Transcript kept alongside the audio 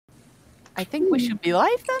I think we should be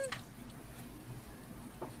live then.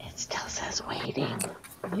 It still says waiting.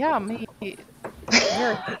 Yeah, me. Here.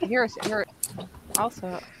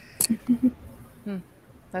 Also,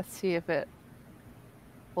 let's see if it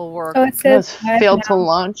will work. Oh, it says failed to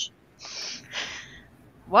launch.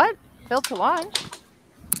 What? Failed to launch?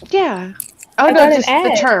 Yeah. Oh no, just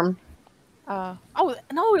the term. Oh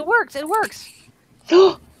no, it works. It works.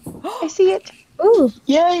 I see it. Ooh!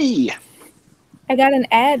 Yay! I got an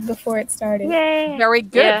ad before it started. Yay! Very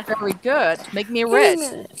good. Yeah. Very good. Make me rich.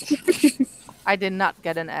 I did not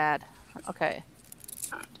get an ad. Okay.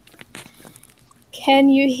 Can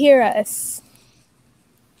you hear us?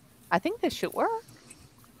 I think this should work.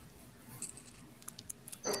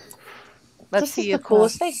 Let's This see is the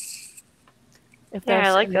coolest thing. If Yeah, I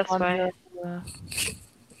there's like this anyone one.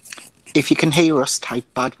 If you can hear us, type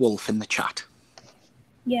Bad Wolf in the chat.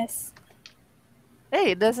 Yes.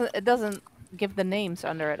 Hey, it doesn't give the names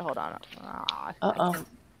under it. Hold on. I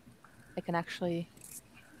can actually.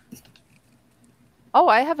 Oh,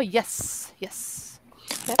 I have a yes. Yes.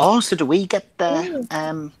 Oh, so do we get the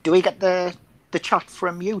chat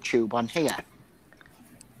from YouTube on here?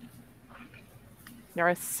 There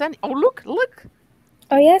are sending. Oh, look.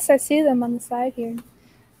 Oh yes, I see them on the side here.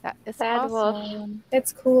 That is Bad Wolf. awesome.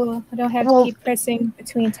 That's cool. I don't have to keep pressing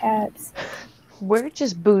between tabs. We're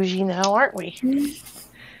just bougie now, aren't we?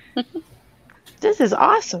 This is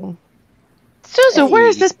awesome. Susan, where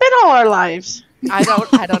has this been all our lives? I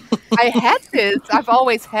don't. I had this. I've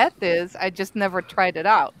always had this. I just never tried it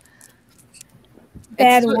out.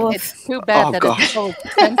 Bad Wolf. It's too bad that it's so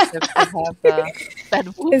expensive to have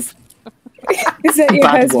Bad Wolf. Is that your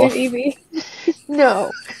Bad husband, Wolf. Evie?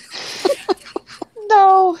 No.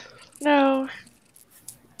 No.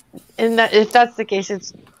 And if that's the case,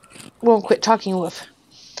 it's won't quit talking wolf.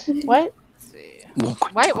 What? Let's see.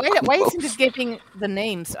 Why isn't it giving the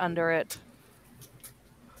names under it?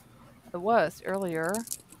 It was earlier.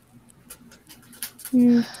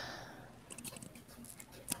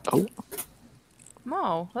 Oh.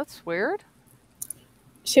 No, that's weird.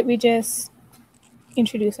 Should we just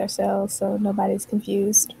introduce ourselves so nobody's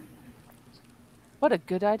confused? What a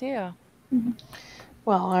good idea.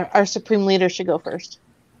 Well, our supreme leader should go first.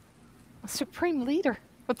 Supreme leader.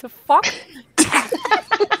 What the fuck?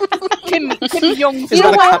 Kim Jong. You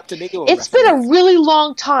know what? It's been a really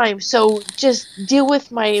long time, so just deal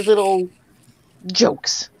with my little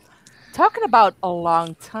jokes. Talking about a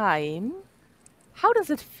long time, how does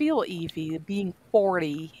it feel, Evie, being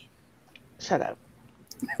 40? Shut up.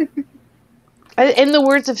 In the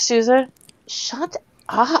words of Sousa, shut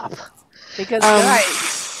up. Because,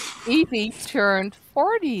 guys, Evie turned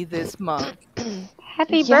 40 this month.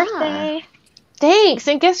 Happy birthday. Thanks.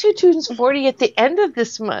 And guess who turns 40 at the end of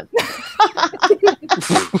this month?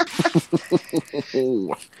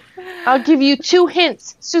 I'll give you 2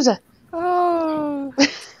 hints. Sousa. Oh.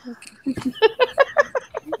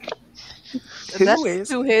 Who That's is?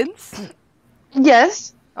 2 hints?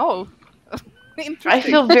 Yes. Oh. Interesting. I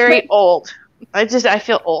feel very old. I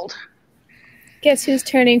feel old. Guess who's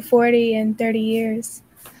turning 40 in 30 years?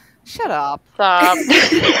 Shut up. Stop.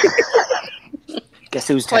 Guess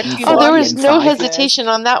who's turning 40 there was in no 5 years? hesitation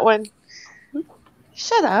on that one.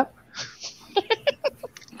 Shut up.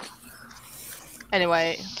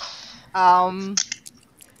 Anyway,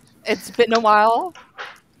 it's been a while.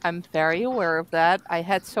 I'm very aware of that. I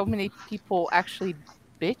had so many people actually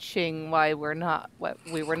bitching why we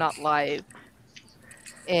were not live,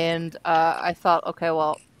 and I thought, okay,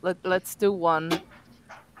 well, let's do one.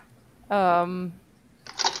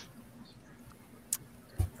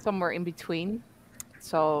 Somewhere in between.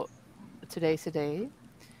 So today's the day,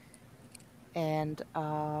 and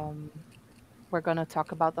we're gonna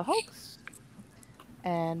talk about the hoax.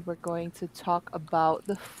 And we're going to talk about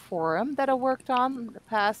the forum that I worked on the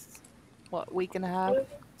past, week and a half,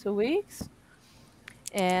 2 weeks.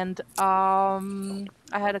 And I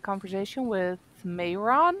had a conversation with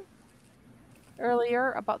Mayron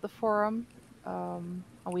earlier about the forum. And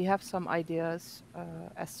we have some ideas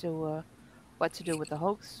as to what to do with the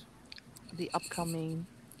hoax the upcoming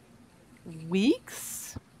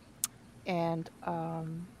weeks. And all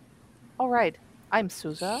right, I'm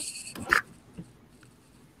Sousa.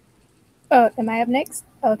 Oh, am I up next?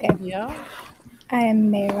 Okay. Yeah. I am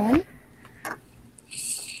Mayron.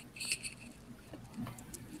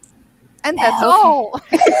 And that's all.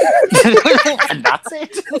 And that's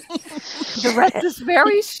it. The rest is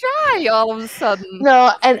very shy all of a sudden.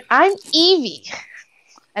 No, and I'm Evie.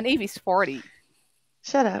 And Evie's 40.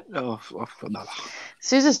 Shut up. Oh, no.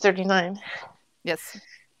 Susan's 39. Yes.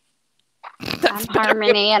 I'm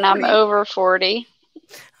Harmony, and I'm over 40.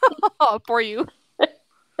 Oh, for you.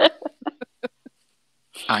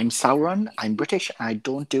 I'm Sauron, I'm British, I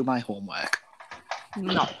don't do my homework.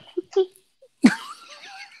 No.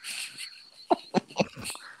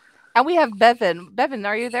 And we have Bevan. Bevan,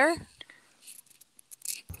 are you there?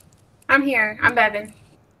 I'm here. I'm Bevan.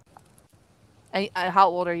 How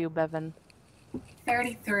old are you, Bevan?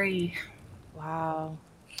 33. Wow.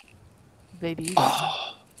 Baby.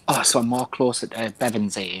 Oh, so I'm more closer to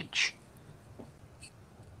Bevan's age.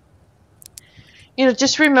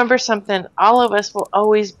 Just remember something. All of us will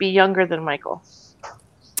always be younger than Michael.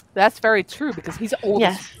 That's very true because he's old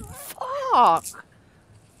as Yes. fuck.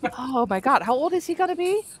 Oh my god. How old is he going to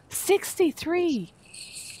be? 63.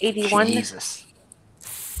 81. Jesus.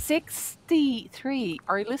 63.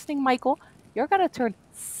 Are you listening, Michael? You're going to turn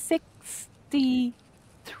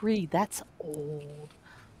 63. That's old.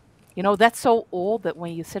 That's so old that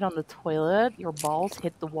when you sit on the toilet, your balls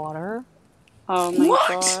hit the water. Oh my What?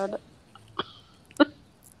 god.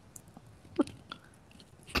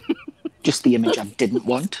 Just the image I didn't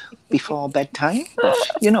want before bedtime, but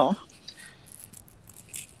Hey, you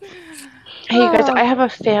guys, I have a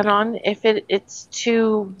fan on. If it's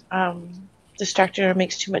too distracting or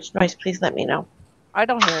makes too much noise, please let me know. I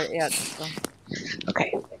don't hear it yet. So.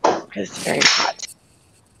 Okay, because it's very hot.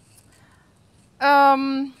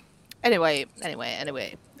 Anyway.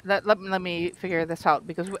 Let me figure this out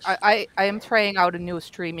because I am trying out a new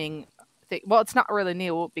streaming thing. Well, it's not really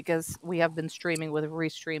new because we have been streaming with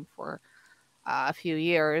Restream for a few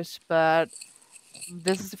years, but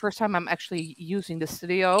this is the first time I'm actually using the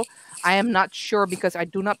studio. I am not sure because I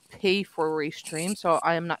do not pay for Restream, so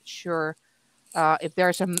I am not sure if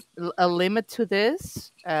there's a limit to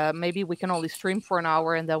this. Maybe we can only stream for an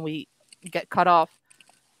hour and then we get cut off.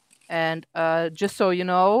 And just so you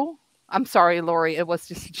know, I'm sorry, Lori, it was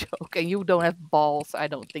just a joke. And you don't have balls. I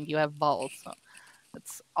don't think you have balls. So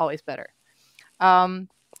that's always better.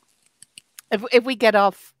 If we get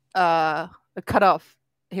off cut off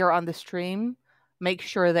here on the stream, make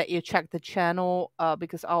sure that you check the channel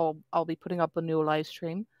because I'll be putting up a new live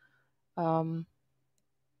stream. And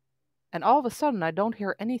all of a sudden, I don't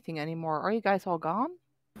hear anything anymore. Are you guys all gone?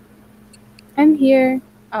 I'm here.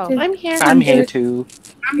 Oh, I'm here. I'm here too.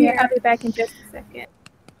 I'm Yeah, here. I'll be back in just a second.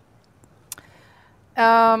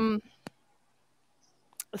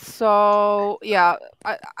 So yeah,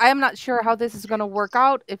 I am not sure how this is going to work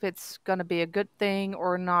out, if it's going to be a good thing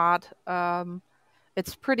or not.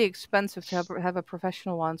 It's pretty expensive to have a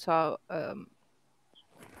professional one, so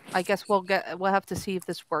I guess we'll have to see if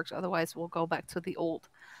this works. Otherwise, we'll go back to the old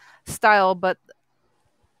style. But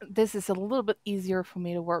this is a little bit easier for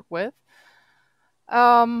me to work with.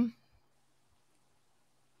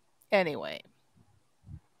 Anyway,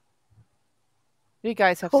 do you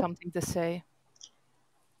guys have Cool. something to say?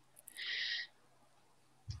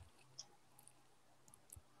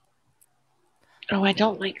 Oh, I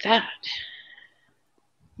don't like that.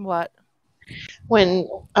 What? When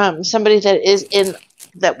somebody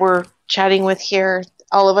that we're chatting with here,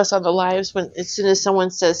 all of us on the lives, when as soon as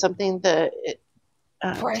someone says something, it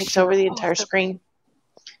takes over the entire screen.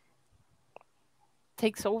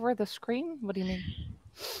 Takes over the screen? What do you mean?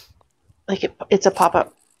 Like it's a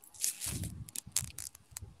pop-up.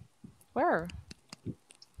 Where?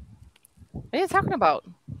 What are you talking about?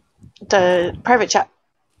 The private chat.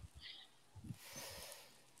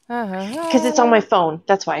 Because it's on my phone.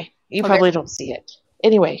 That's why. You Okay. probably don't see it.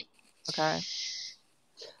 Anyway. Okay.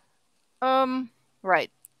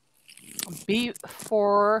 Right.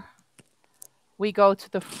 Before we go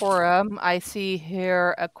to the forum, I see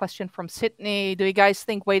here a question from Sydney. Do you guys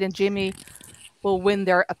think Wade and Jimmy will win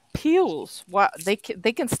their appeals? What, they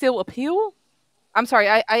can still appeal? I'm sorry,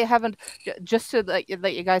 I haven't, just to let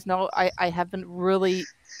you guys know, I haven't really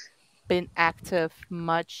been active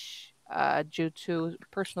much due to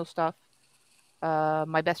personal stuff.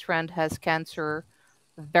 My best friend has cancer,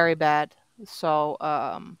 very bad. So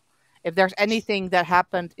if there's anything that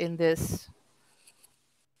happened in this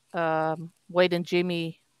Wade and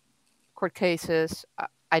Jimmy court cases,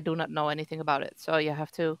 I do not know anything about it. So you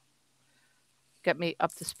have to get me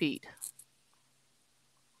up to speed.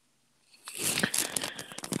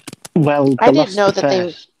 Well, I didn't know that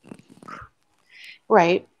they...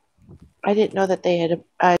 Right. I didn't know that they had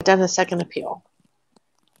done a second appeal.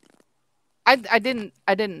 I didn't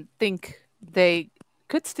think they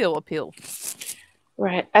could still appeal.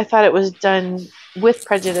 Right. I thought it was done with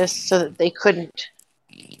prejudice so that they couldn't.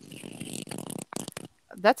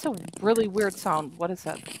 That's a really weird sound. What is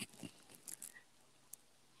that?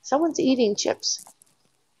 Someone's eating chips.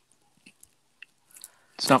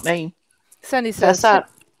 It's not me. Sandy says, That's up.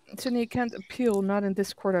 Sydney can't appeal, not in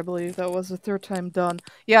this court, I believe. That was the third time done.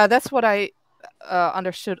 Yeah, that's what I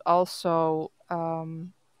understood also.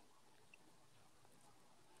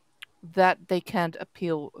 that they can't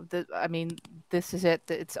appeal. I mean, this is it.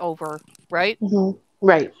 It's over, right? Mm-hmm.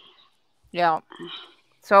 Right. Yeah.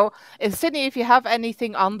 So, Sydney, if you have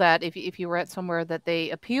anything on that, if you read somewhere that they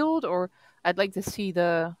appealed, or I'd like to see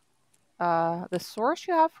the source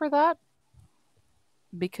you have for that,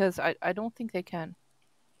 because I don't think they can.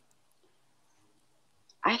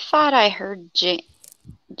 I thought I heard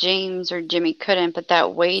James or Jimmy couldn't, but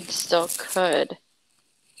that Wade still could.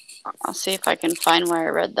 I'll see if I can find where I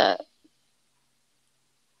read that.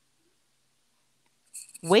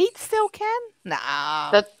 Wade still can?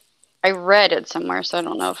 Nah. That I read it somewhere, so I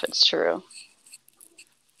don't know if it's true.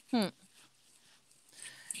 I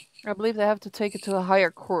believe they have to take it to a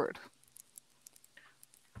higher court.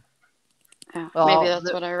 Yeah, Well, maybe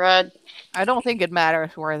that's what I read. I don't think it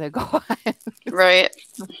matters where they go. Right.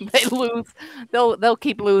 They lose. They'll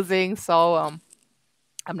keep losing. So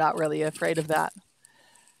I'm not really afraid of that.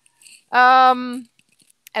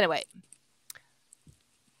 Anyway,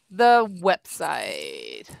 the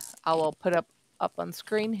website I will put up on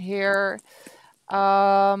screen here.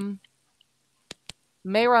 Mayron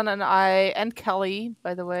and I and Kelly,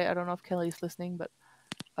 by the way, I don't know if Kelly's listening, but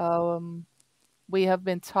we have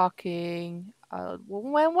been talking.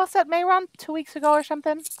 When was that, Mayron? 2 weeks ago or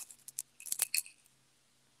something?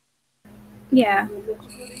 Yeah.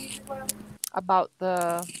 About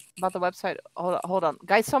the website. Hold on,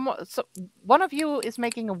 guys. One of you is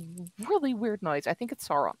making a really weird noise. I think it's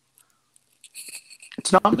Sauron.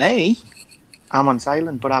 It's not me. I'm on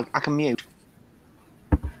silent, but I can mute.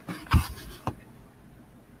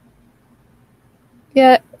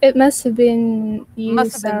 Yeah, it must have been you,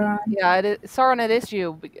 Sauron. Yeah, it is, Sauron. It is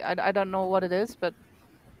you. I don't know what it is, but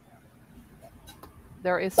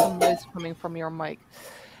there is some noise coming from your mic.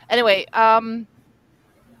 Anyway, I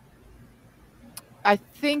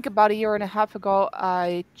think about a year and a half ago,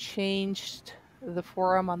 I changed the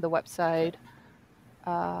forum on the website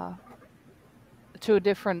to a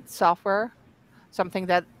different software, something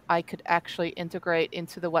that I could actually integrate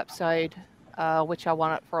into the website, which I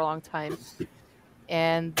wanted for a long time.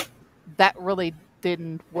 And that really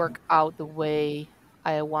didn't work out the way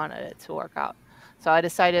I wanted it to work out. So I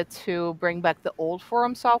decided to bring back the old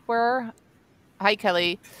forum software. Hi,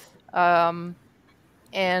 Kelly. And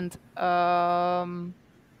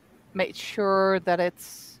make sure that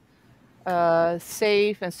it's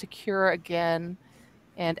safe and secure again,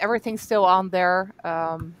 and everything's still on there.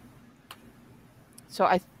 So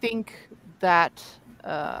I think that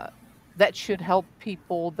that should help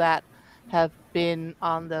people that have been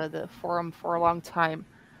on the forum for a long time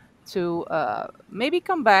to maybe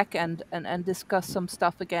come back and discuss some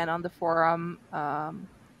stuff again on the forum.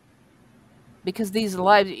 Because these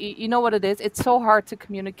lives, you know what it is? It's so hard to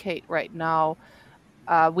communicate right now.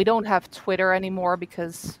 We don't have Twitter anymore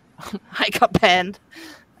because I got banned.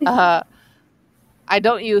 I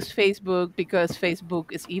don't use Facebook because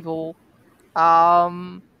Facebook is evil.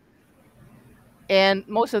 And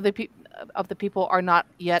most of the people are not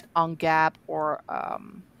yet on Gab or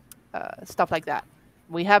stuff like that.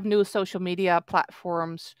 We have new social media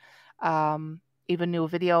platforms, even new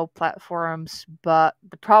video platforms, but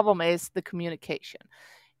the problem is the communication.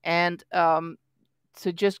 And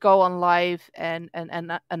to just go on live and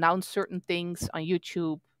announce certain things on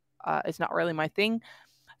YouTube is not really my thing.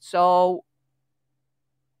 So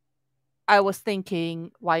I was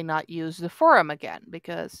thinking, why not use the forum again?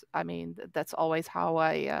 Because I mean, that's always how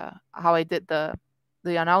I did the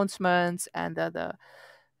announcements and the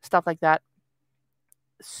stuff like that.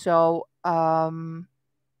 So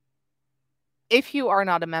if you are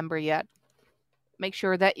not a member yet, make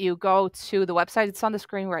sure that you go to the website. It's on the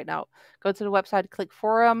screen right now. Go to the website, click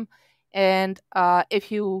forum, and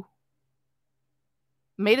if you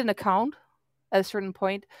made an account at a certain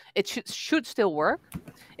point, it should still work.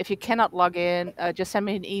 If you cannot log in, just send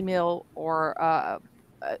me an email or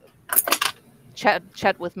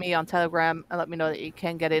chat with me on Telegram and let me know that you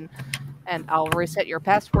can get in, and I'll reset your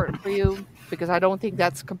password for you because I don't think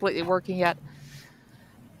that's completely working yet.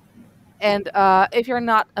 And if you're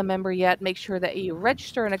not a member yet, make sure that you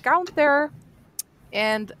register an account there.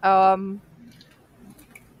 And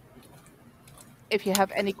if you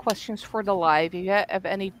have any questions for the live, if you have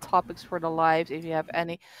any topics for the lives, if you have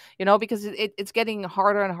any, because it's getting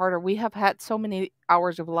harder and harder. We have had so many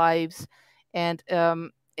hours of lives, and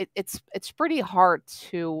it's pretty hard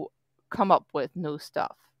to come up with new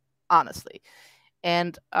stuff, honestly.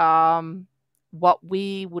 And what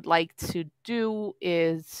we would like to do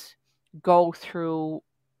is go through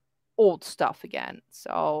old stuff again.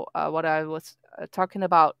 So what I was talking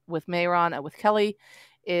about with Mayron and with Kelly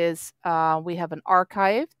is we have an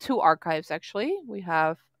archive, two archives actually. We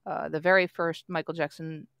have the very first Michael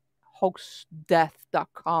Jackson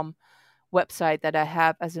hoaxdeath.com website that I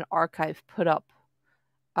have as an archive put up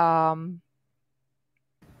on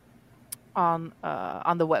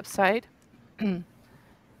the website.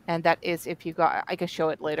 And that is, if you got, I can show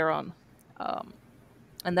it later on.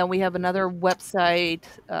 And then we have another website,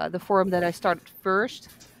 the forum that I started first,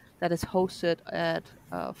 that is hosted at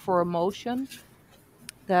Forumotion.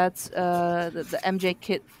 That's the MJ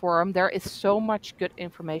Kit forum. There is so much good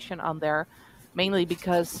information on there, mainly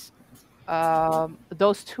because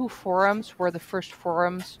those two forums were the first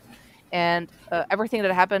forums, and everything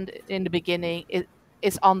that happened in the beginning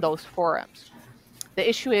is on those forums. The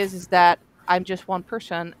issue is that I'm just one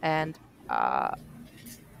person, and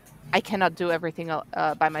I cannot do everything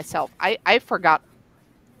by myself. I forgot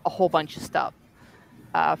a whole bunch of stuff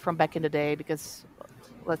from back in the day, because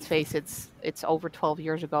let's face it, it's over 12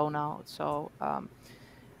 years ago now. So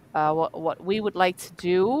what we would like to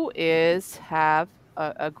do is have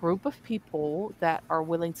a group of people that are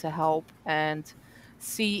willing to help and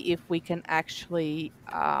see if we can actually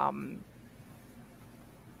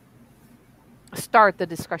start the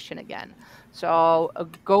discussion again. So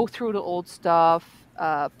go through the old stuff,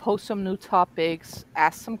 post some new topics,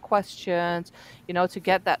 ask some questions, to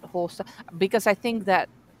get that whole stuff. Because I think that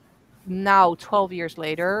now, 12 years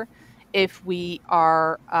later, if we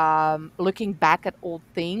are looking back at old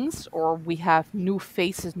things, or we have new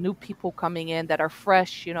faces, new people coming in that are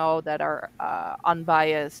fresh, that are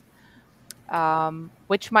unbiased,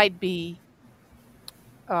 which might be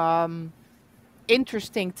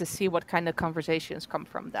interesting to see what kind of conversations come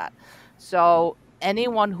from that. So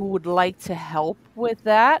anyone who would like to help with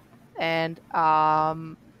that, and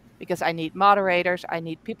because I need moderators, I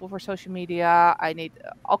need people for social media, I need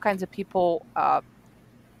all kinds of people.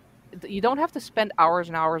 You don't have to spend hours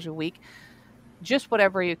and hours a week, just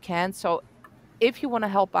whatever you can. So if you want to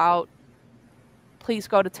help out, please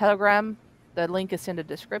go to Telegram. The link is in the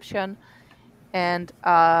description. And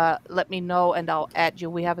let me know, and I'll add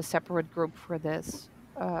you. We have a separate group for this.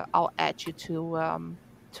 I'll add you to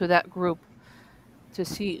that group to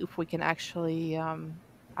see if we can actually, I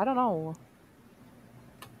don't know,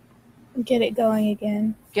 Get it going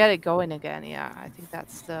again. get it going again. Yeah, I think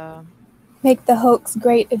that's the Make the hoax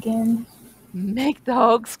great again. make the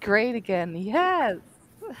hoax great again. Yes.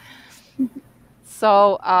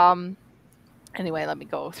 So anyway, let me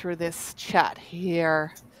go through this chat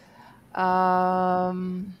here.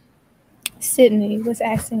 Sydney was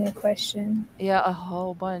asking a question. Yeah, a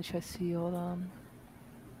whole bunch. I see. Hold on.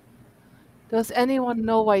 Does anyone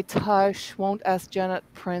know why Tosh won't ask Janet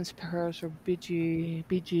Prince, Paris, or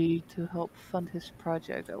BG to help fund his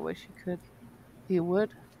project? I wish he could. He would,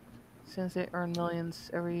 since they earn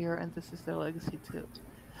millions every year, and this is their legacy too.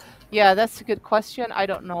 Yeah, that's a good question. I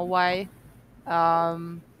don't know why.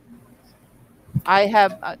 I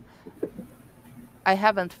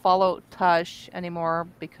haven't followed Tosh anymore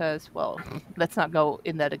because, well, let's not go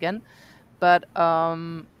in that again. But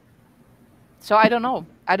so I don't know.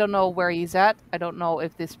 I don't know where he's at. I don't know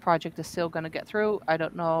if this project is still going to get through. I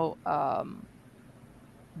don't know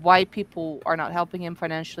why people are not helping him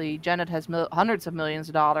financially. Janet has hundreds of millions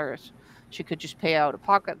of dollars. She could just pay out of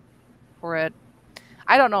pocket for it.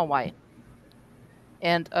 I don't know why.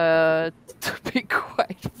 And to be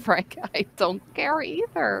quite frank, I don't care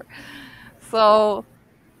either. So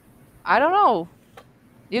I don't know.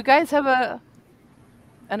 You guys have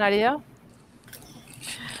an idea?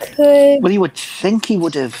 Could Well, you would think he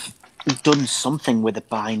would have done something with it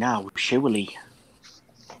by now, surely.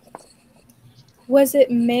 was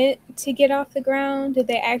it meant to get off the ground? Did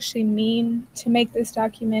they actually mean to make this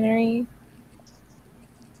documentary?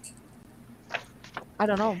 I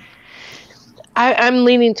don't know. I'm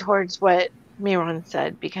leaning towards what Miron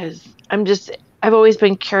said, because I've always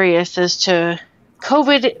been curious as to,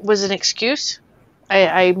 COVID was an excuse.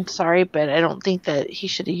 I'm sorry, but I don't think that he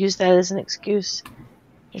should have used that as an excuse.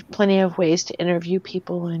 There's plenty of ways to interview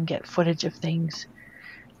people and get footage of things.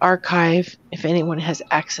 Archive, if anyone has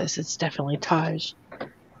access, it's definitely Taj.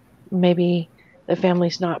 Maybe the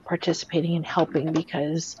family's not participating in helping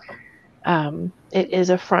because it is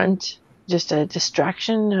a front, just a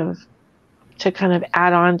distraction to kind of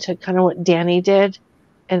add on to kind of what Danny did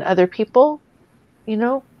and other people. I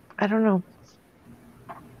don't know.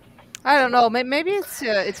 I don't know. Maybe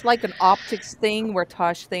it's like an optics thing where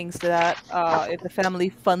Tosh thinks that if the family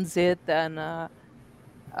funds it, then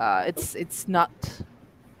it's not.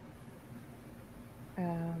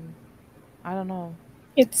 I don't know.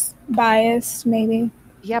 It's biased, maybe.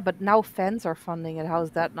 Yeah, but now fans are funding it. How is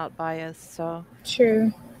that not biased? So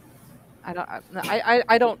True.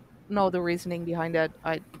 I don't know the reasoning behind it.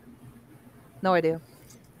 No idea.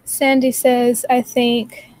 Sandy says, I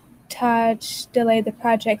think Taj delayed the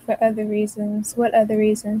project for other reasons. What other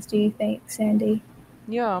reasons do you think, Sandy?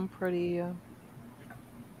 Yeah, I'm pretty.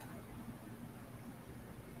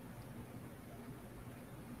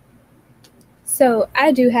 So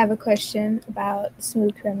I do have a question about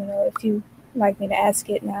Smooth Criminal, if you'd like me to ask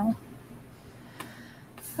it now.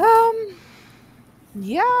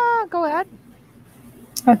 Yeah, go ahead.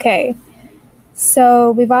 Okay.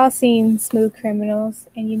 So we've all seen Smooth Criminals,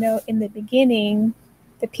 and in the beginning,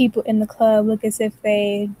 the people in the club look as if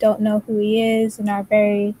they don't know who he is and are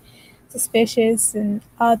very suspicious, and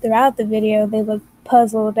all throughout the video they look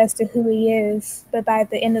puzzled as to who he is, but by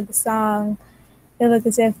the end of the song they look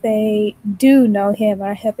as if they do know him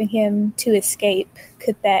or are helping him to escape.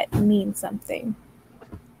 Could that mean something?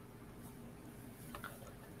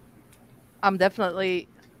 I'm definitely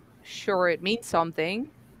sure it means something.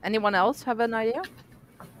 Anyone else have an idea?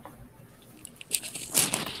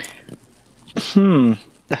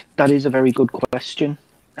 That is a very good question.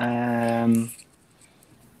 Yeah,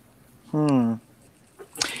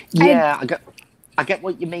 I get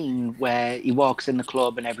what you mean. Where he walks in the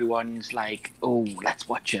club and everyone's like, "Oh, let's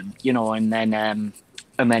watch him," and then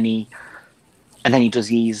he does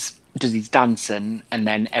his dancing, and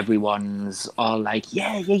then everyone's all like,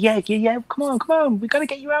 "Yeah, come on, we gotta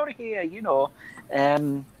get you out of here,"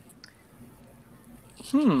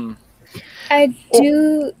 I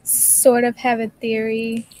do sort of have a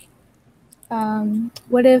theory.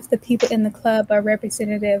 What if the people in the club are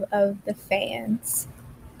representative of the fans?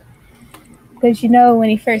 Because when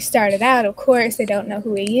he first started out, of course they don't know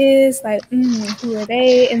who he is. Like, who are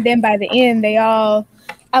they? And then by the end, they all,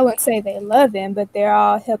 I wouldn't say they love him, but they're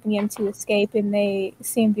all helping him to escape, and they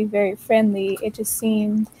seem to be very friendly. It just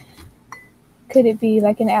seemed, could it be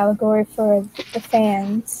like an allegory for the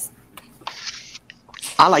fans?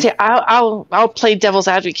 I'll play devil's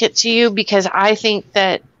advocate to you, because I think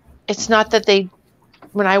that it's not that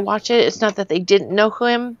when I watch it, it's not that they didn't know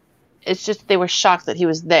him. It's just they were shocked that he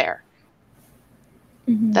was there.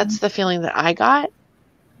 Mm-hmm. That's the feeling that I got.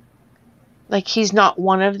 Like, he's not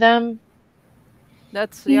one of them.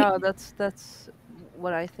 That's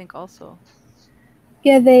what I think also.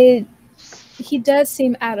 Yeah, he does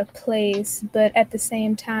seem out of place, but at the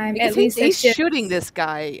same time, because at least he's shooting this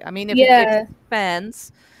guy. I mean, if it's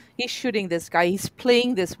fans, he's shooting this guy. He's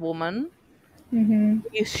playing this woman. Mm-hmm.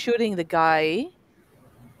 He's shooting the guy.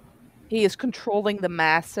 He is controlling the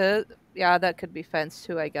masses. Yeah, that could be fans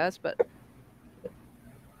too, I guess. But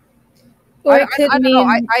I don't know.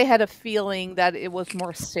 I had a feeling that it was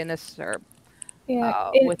more sinister.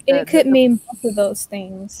 Yeah, it could mean both of those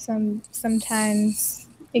things. Sometimes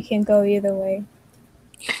it can go either way.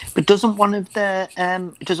 But doesn't one of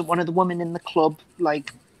the women in the club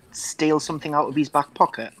like steal something out of his back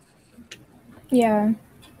pocket? Yeah.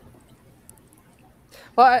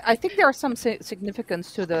 Well, I think there are some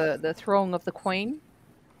significance to the throwing of the coin.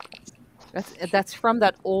 That's from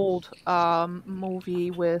that old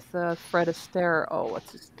movie with Fred Astaire. Oh,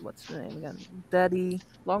 what's the name again? Daddy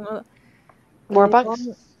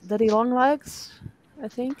Longlegs, I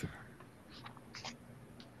think.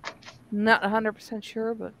 Not 100%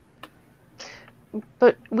 sure,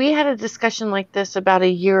 but we had a discussion like this about a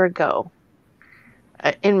year ago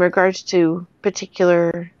in regards to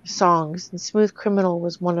particular songs, and Smooth Criminal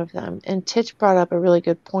was one of them. And Titch brought up a really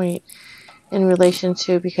good point in relation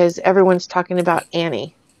to, because everyone's talking about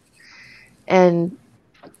Annie and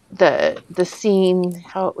the scene,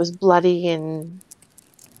 how it was bloody and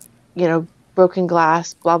broken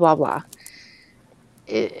glass, blah blah blah.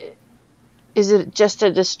 Is it just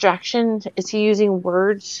a distraction? Is he using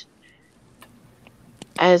words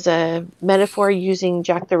as a metaphor, using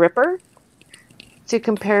Jack the Ripper to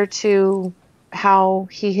compare to how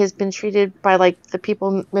he has been treated by like the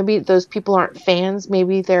people? Maybe those people aren't fans,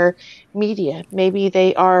 maybe they're media, maybe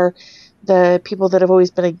they are the people that have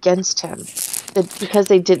always been against him because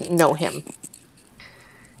they didn't know him,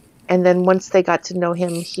 and then once they got to know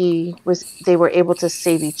him, they were able to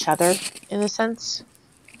save each other in a sense.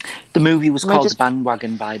 The movie was called The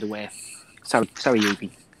Bandwagon, by the way. Sorry, Evie.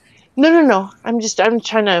 No. I'm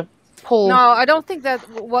trying to pull. No, I don't think that.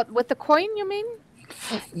 What, with the coin, you mean?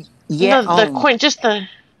 Yeah, no, the coin, just the.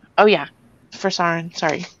 Oh yeah, for Saren.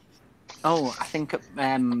 Sorry. Oh, I think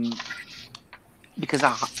because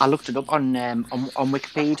I looked it up on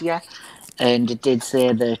Wikipedia, and it did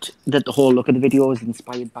say that the whole look of the video is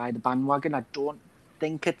inspired by The Bandwagon. I don't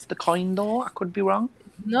think it's the coin though. I could be wrong.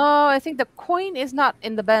 No, I think the coin is not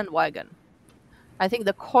in The Bandwagon. I think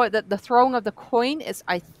the throwing of the coin is,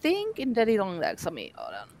 I think, in Daddy Longlegs. Let me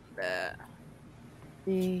hold on.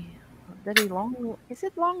 The Daddy Long, is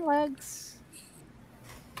it Longlegs?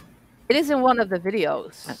 It is in one of the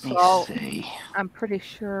videos. Let me So see. I'm pretty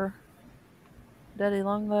sure. Daddy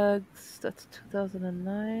Longlegs, that's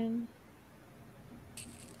 2009.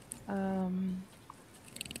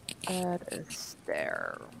 That is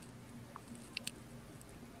there.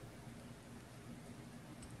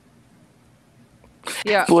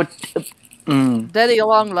 Yeah, But Daddy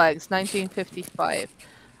Longlegs, 1955.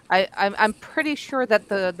 I'm pretty sure that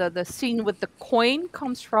the scene with the coin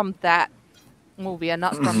comes from that movie and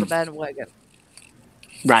not from the bandwagon.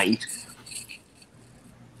 right.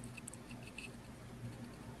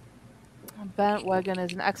 Bandwagon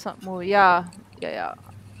is an excellent movie. Yeah.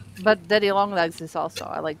 But Daddy Longlegs is also.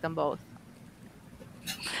 I like them both.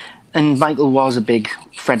 And Michael was a big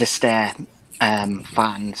Fred Astaire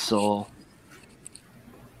fan, so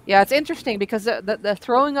Yeah, it's interesting because the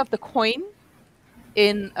throwing of the coin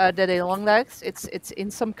in Daddy Longlegs, it's in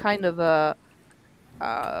some kind of a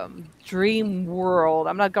dream world.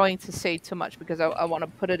 I'm not going to say too much because I want to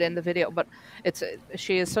put it in the video, but it's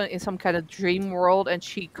she is in some kind of dream world and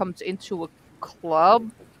she comes into a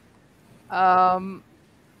club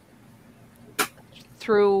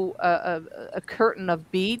through a curtain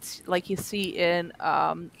of beads like you see in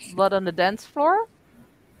Blood on the Dance Floor,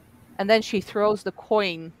 and then she throws the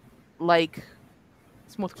coin like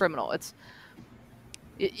Smooth Criminal. It's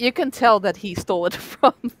you can tell that he stole it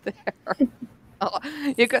from there.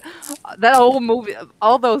 You can, that whole movie,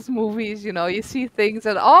 all those movies, you know, you see things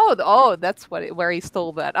and that's where he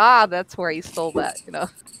stole that. That's where he stole that. You know,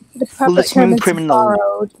 The proper the term Smooth is Criminal.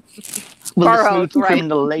 borrowed. Well, Borrowed, the Smooth right.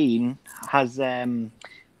 Criminal Lane has me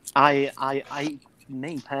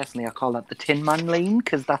personally, I call that the Tin Man Lane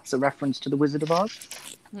because that's a reference to the Wizard of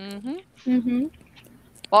Oz. Mm-hmm.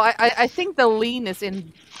 Well, I think the lean is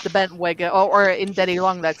in the bandwagon or in Daddy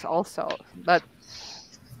Longlegs also, but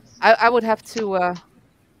I would have to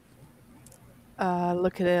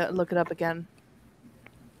look it up again.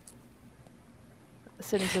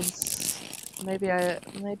 Citizens, maybe,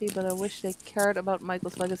 but I wish they cared about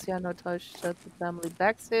Michael's legacy. I know Tosh said the family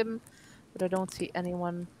backs him, but I don't see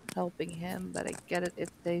anyone helping him. But I get it if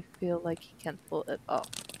they feel like he can't pull it off.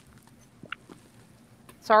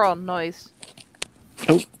 Sorrow noise.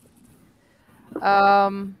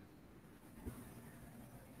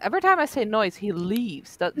 Every time I say noise, he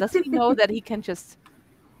leaves. Does he know that he can just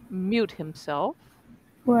mute himself?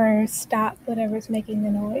 Or stop whatever's making the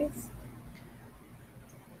noise.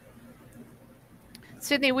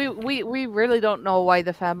 Sydney, we really don't know why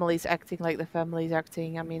the family's acting like the family's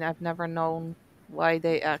acting. I mean, I've never known why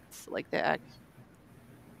they act like they act.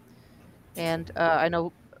 And I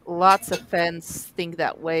know lots of fans think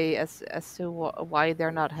that way as to why they're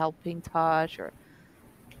not helping Tosh, or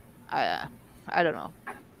I don't know.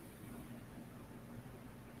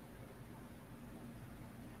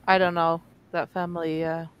 I don't know that family.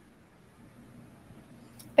 I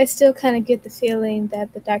still kind of get the feeling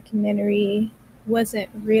that the documentary wasn't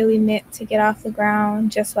really meant to get off the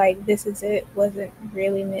ground, just like This Is It wasn't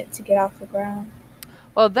really meant to get off the ground.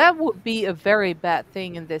 Well, that would be a very bad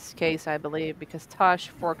thing in this case, I believe, because Tosh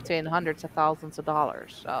forked in hundreds of thousands of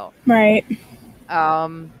dollars. So Right.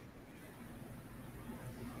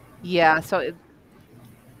 Yeah. So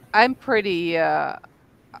I'm pretty.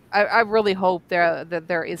 I really hope that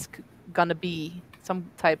there is gonna be some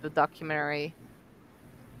type of documentary.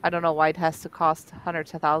 I don't know why it has to cost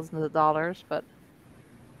hundreds of thousands of dollars, but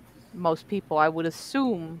most people, I would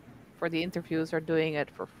assume, for the interviews are doing it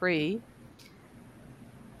for free.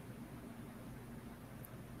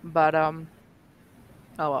 But oh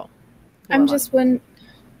well. I'm just one.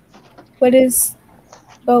 What is?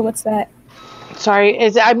 Oh, what's that? Sorry,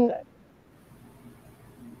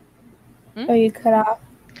 Oh, you cut off.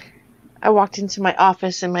 I walked into my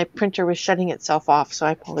office and my printer was shutting itself off, so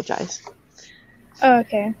I apologize. Oh,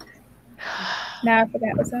 okay. Now I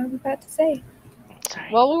forgot what I was about to say. Sorry.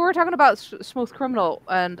 Well, we were talking about Smooth Criminal,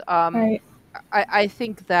 and Right. I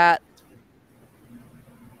think that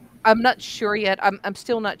I'm not sure yet. I'm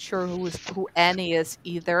still not sure who Annie is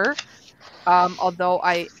either. Although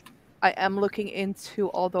I am looking into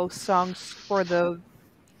all those songs for the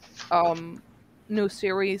new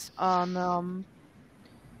series on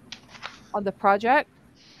the project,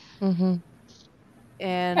 Mm-hmm.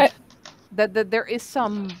 and that there is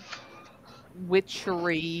some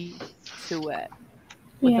witchery to it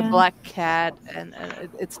with the Yeah. black cat, and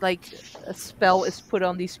it's like a spell is put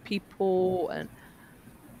on these people, and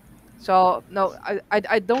so no,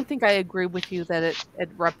 I don't think I agree with you that it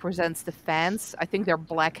represents the fans. I think they're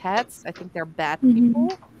black hats. I think they're bad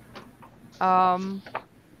people.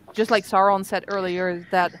 Just like Sauron said earlier,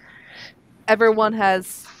 that everyone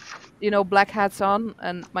has, black hats on,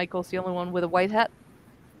 and Michael's the only one with a white hat.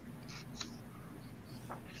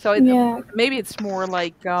 So Yeah. maybe it's more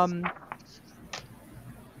like how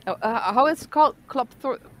is it called, Club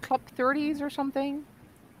 30s or something.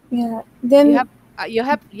 Yeah. You Then have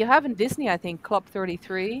you have in Disney, I think, Club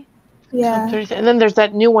 33. Club yeah. 33. And then there's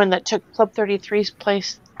that new one that took Club 33's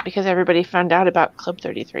place because everybody found out about Club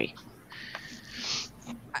 33.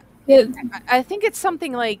 Yeah. I think it's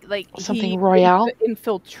something like Something he Royale.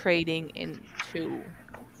 infiltrating into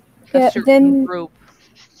a Yeah. certain Then group.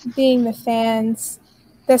 being the fans,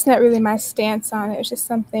 that's not really my stance on it. It's just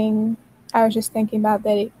something I was just thinking about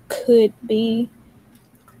that it could be.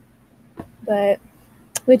 But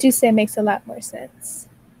what you say makes a lot more sense.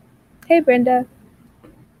 Hey, Brenda.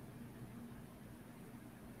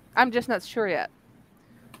 I'm just not sure yet.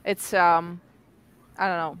 It's I don't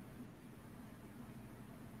know.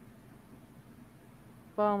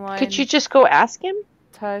 Bottom Could you line, just go ask him?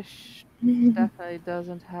 Tush definitely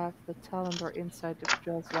doesn't have the talent or insight to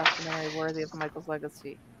produce a documentary worthy of Michael's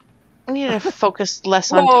legacy. I need to focus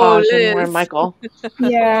less on Whoa, Taj and more on Liz. Michael.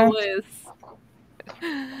 Yeah. Liz.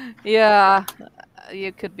 Yeah,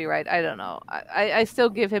 you could be right. I don't know. I still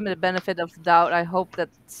give him the benefit of the doubt. I hope that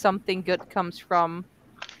something good comes from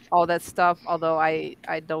all that stuff. Although I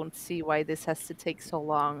don't see why this has to take so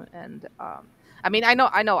long. And I mean, I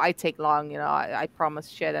know I take long. I promise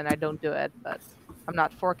shit and I don't do it, but I'm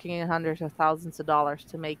not forking in hundreds of thousands of dollars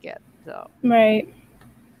to make it. So Right.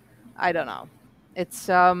 I don't know. It's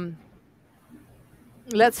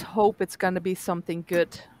let's hope it's gonna be something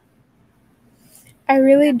good. I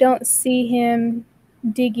really don't see him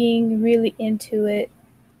digging really into it.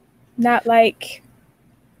 Not like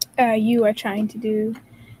you are trying to do.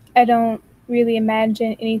 I don't really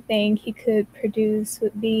imagine anything he could produce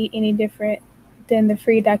would be any different than the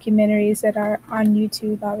free documentaries that are on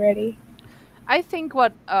YouTube already. I think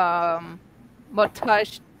what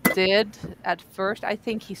Tush did at first, I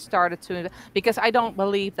think he started to, because I don't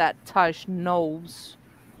believe that Tush knows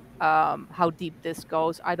how deep this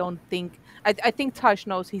goes. I think Tush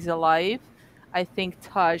knows he's alive. I think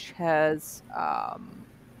Tush has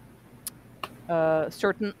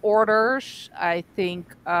certain orders. I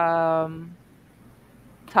think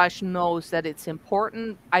Tush knows that it's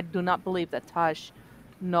important. I do not believe that Tush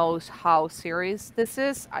knows how serious this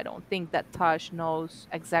is. I don't think that Tush knows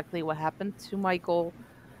exactly what happened to Michael.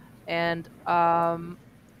 And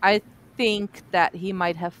I think that he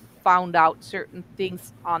might have found out certain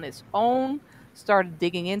things on his own, started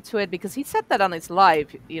digging into it, because he said that on his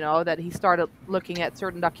live, that he started looking at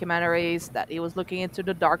certain documentaries, that he was looking into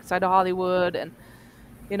the dark side of Hollywood, and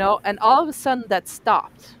and all of a sudden that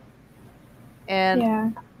stopped. And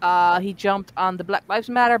Yeah. he jumped on the Black Lives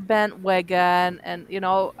Matter bandwagon, and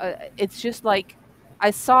it's just like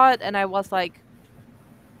I saw it and I was like,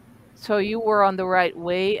 so you were on the right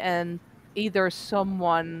way, and either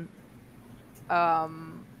someone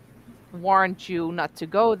warned you not to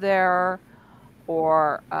go there,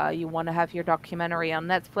 or you want to have your documentary on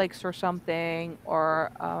Netflix or something,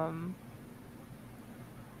 or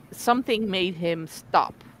something made him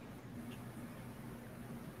stop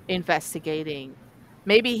investigating.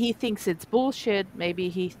 Maybe he thinks it's bullshit. Maybe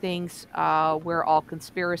he thinks we're all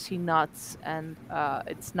conspiracy nuts and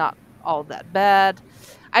it's not all that bad.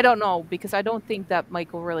 I don't know, because I don't think that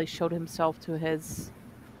Michael really showed himself to his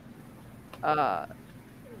uh,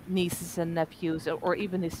 nieces and nephews, or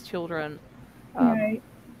even his children. Right.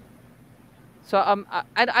 So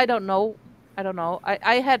I don't know. I don't know.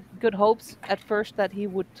 I had good hopes at first that he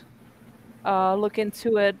would look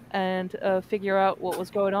into it and figure out what was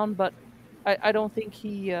going on, but I don't think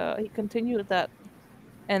he continued that,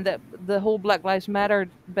 and that the whole Black Lives Matter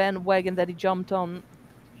bandwagon that he jumped on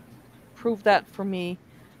proved that for me,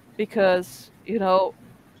 because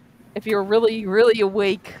if you're really really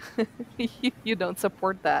awake, you don't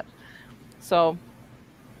support that. So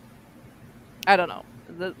I don't know.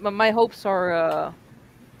 My hopes are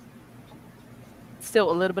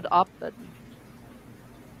still a little bit up, but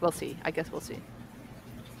we'll see. I guess we'll see.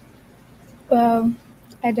 Well,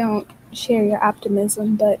 I don't share your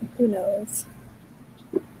optimism, but who knows?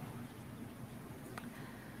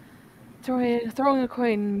 Throwing a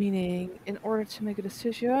coin, meaning in order to make a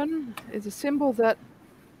decision, is a symbol that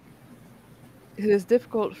it is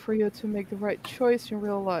difficult for you to make the right choice in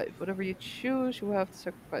real life. Whatever you choose, you will have to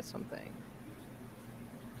sacrifice something.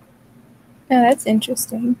 Oh, that's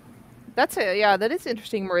interesting. That's it. Yeah, that is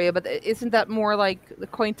interesting, Maria. But isn't that more like the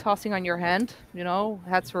coin tossing on your hand?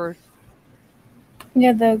 Hats or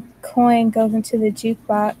Yeah, the coin goes into the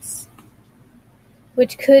jukebox,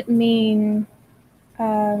 which could mean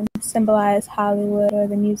symbolize Hollywood or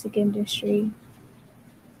the music industry.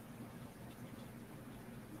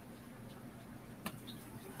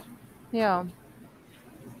 yeah.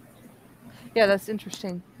 Yeah, that's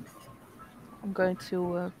interesting. I'm going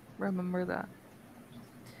to remember that.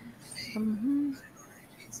 hmm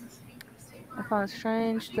I found it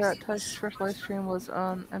strange that Tush's first live stream was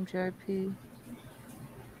on MJIP,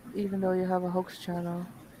 even though you have a hoax channel.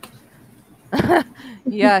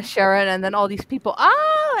 Yeah, Sharon, and then all these people.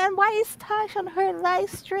 Oh, and why is Tush on her live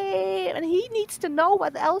stream? And he needs to know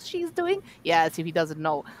what else she's doing. Yes, if he doesn't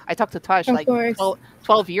know. I talked to Tush Of like course.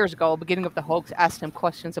 12 years ago, beginning of the hoax, asked him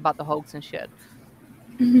questions about the hoax and shit.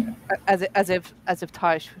 As if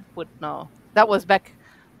Tush would know. That was back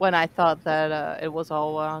when I thought that it was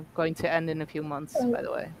all going to end in a few months. Oh. By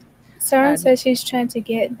the way, Sarah And- says she's trying to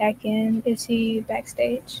get back in. Is he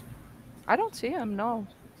backstage? I don't see him. No.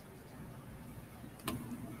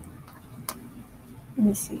 Let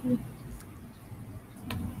me see.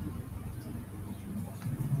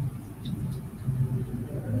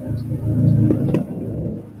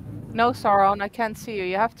 No, Sauron, I can't see you.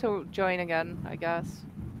 You have to join again, I guess.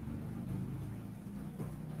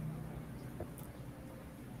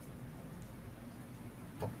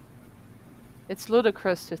 It's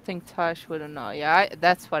ludicrous to think Tush wouldn't know. Yeah,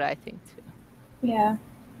 that's what I think too. Yeah.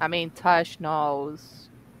 I mean, Tush knows.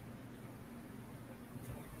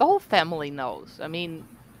 The whole family knows. I mean,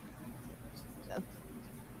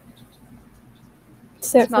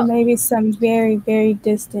 Except It's for not- maybe some very, very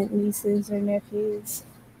distant nieces or nephews.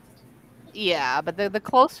 yeah, but the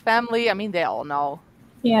close family, I mean, they all know.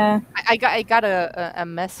 Yeah. I got a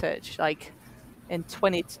message like in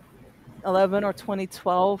 2011 or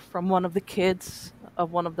 2012 from one of the kids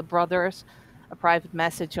of one of the brothers, a private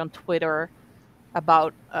message on Twitter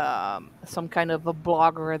about some kind of a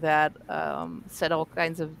blogger that said all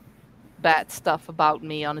kinds of bad stuff about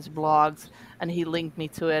me on his blogs, and he linked me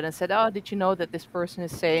to it and said, "Oh, did you know that this person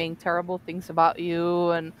is saying terrible things about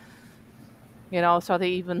you?" And so they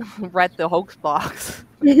even read the hoax blogs.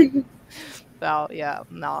 So yeah,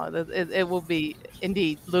 no, it will be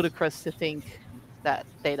indeed ludicrous to think that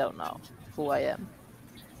they don't know who I am.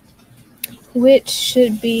 Which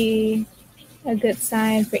should be a good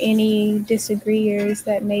sign for any disagreeers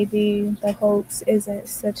that maybe the hoax isn't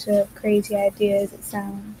such a crazy idea as it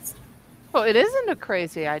sounds. Well, it isn't a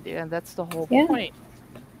crazy idea, and that's the whole Yeah. point.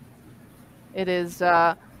 It is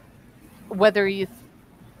whether you.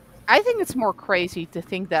 I think it's more crazy to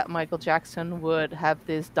think that Michael Jackson would have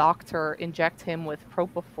this doctor inject him with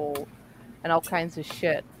propofol and all kinds of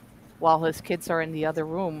shit while his kids are in the other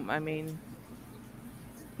room. I mean,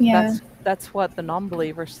 Yeah. that's what the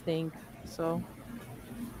non-believers think. So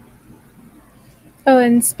Oh,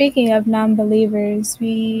 and speaking of non-believers,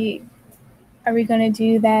 are we going to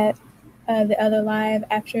do that the other live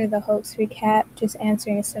after the hoax recap, just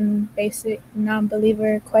answering some basic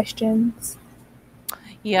non-believer questions?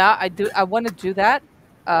 yeah, I want to do that.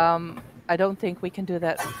 I don't think we can do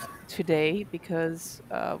that today because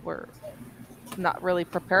we're not really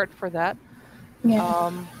prepared for that.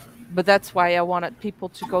 Yeah. But that's why I wanted people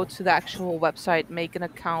to go to the actual website, make an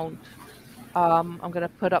account. I'm gonna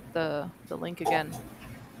put up the link again.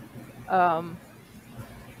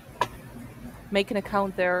 Make an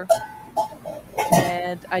account there,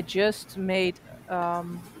 and I just made a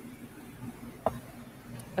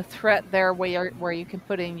thread there where you can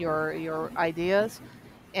put in your ideas,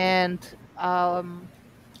 and I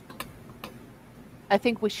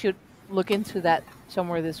think we should look into that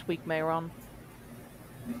somewhere this week, Mayron.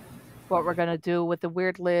 What we're gonna do with the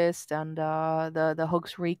weird list and the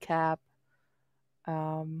hoax recap.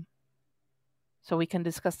 So we can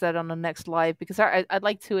discuss that on the next live because I'd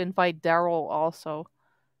like to invite Daryl also,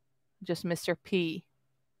 just Mr. P,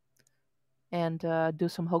 and do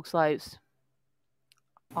some hoax lives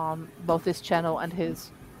on both his channel and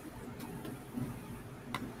his.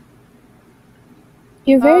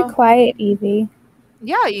 You're very Oh. quiet, Evie.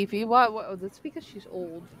 Yeah, Evie. What? That's because she's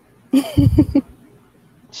old.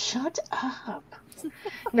 Shut up.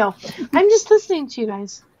 No, I'm just listening to you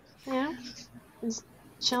guys. Yeah, just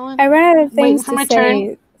chilling. I ran out of Waiting things for to my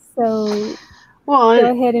say, so Well,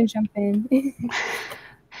 go ahead and jump in.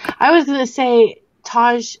 I was gonna say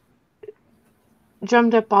Taj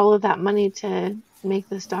drummed up all of that money to make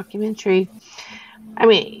this documentary. I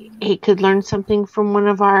mean, he could learn something from one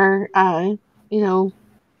of our,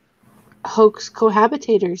 hoax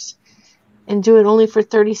cohabitators, and do it only for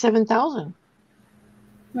 $37,000.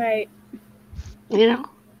 Right.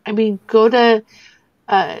 I mean, go to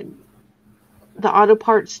the auto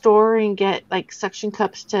parts store and get like suction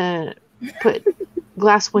cups to put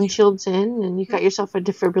glass windshields in, and you got yourself a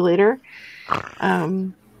defibrillator.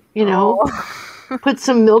 Put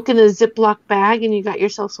some milk in a Ziploc bag, and you got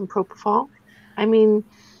yourself some propofol. I mean,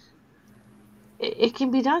 it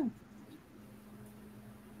can be done.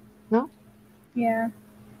 No? Yeah.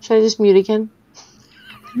 Should I just mute again?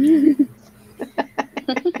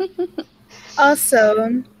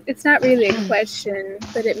 Also, it's not really a question,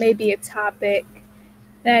 but it may be a topic.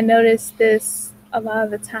 And I noticed this a lot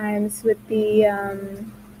of the times with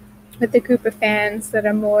the group of fans that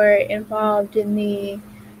are more involved in the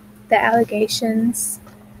allegations,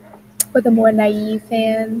 or the more naive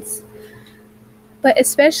fans. But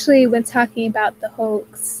especially when talking about the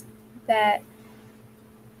hoax, that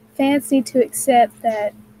fans need to accept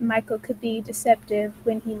that Michael could be deceptive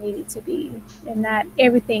when he needed to be, and not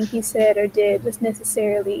everything he said or did was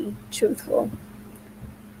necessarily truthful.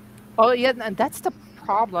 Oh yeah, and that's the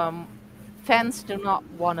problem. Fans do not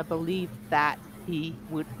want to believe that he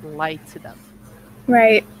would lie to them.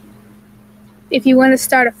 Right. If you want to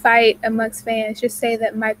start a fight amongst fans, just say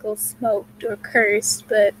that Michael smoked or cursed,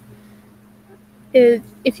 but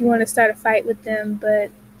if you want to start a fight with them, but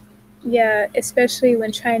yeah, especially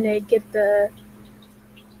when trying to get the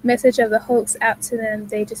message of the hoax out to them,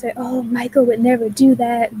 they just say, oh, Michael would never do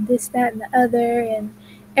that, and this, that, and the other, and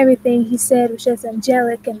everything he said was just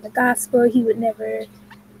angelic and the gospel. He would never,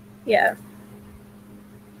 yeah.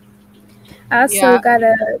 I also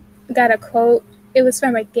Yeah. got a quote. It was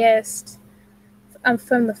from a guest.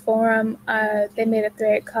 From the forum. They made a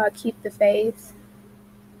thread called "Keep the Faith,"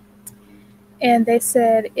 and they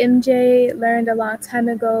said MJ learned a long time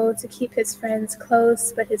ago to keep his friends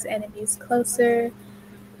close, but his enemies closer.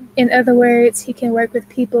 In other words, he can work with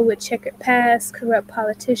people with checkered past, corrupt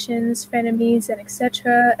politicians, frenemies, and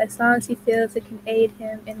etc., as long as he feels it can aid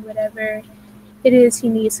him in whatever it is he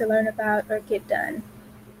needs to learn about or get done.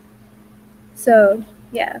 So,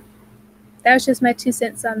 yeah, that was just my 2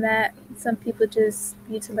 cents on that. Some people just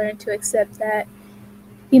need to learn to accept that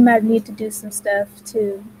he might need to do some stuff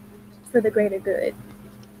for the greater good.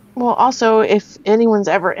 Well, also, if anyone's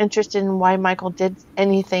ever interested in why Michael did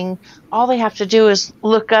anything, all they have to do is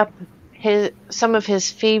look up some of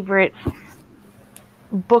his favorite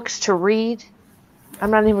books to read.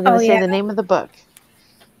 I'm not even going to say the name of the book.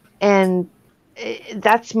 And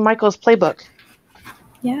that's Michael's playbook.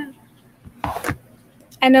 Yeah.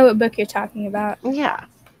 I know what book you're talking about. Yeah.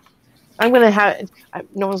 I'm going to have...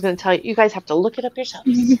 No one's going to tell you. You guys have to look it up yourselves.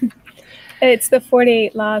 It's the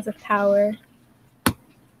 48 Laws of Power.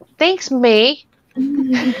 Thanks, May.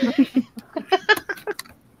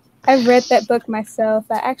 I've read that book myself.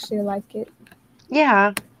 I actually like it.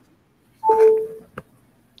 Yeah.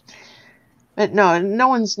 But no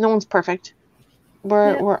one's perfect.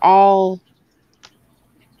 We're all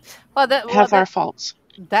have our faults.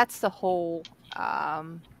 That's the whole.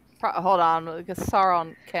 Hold on, because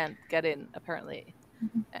Sauron can't get in apparently.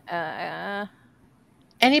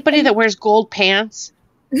 Anybody that wears gold pants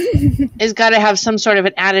has got to have some sort of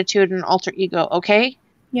an attitude and alter ego. Okay.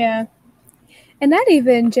 Yeah. And not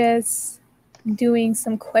even just doing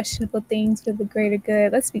some questionable things for the greater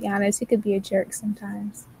good. Let's be honest, he could be a jerk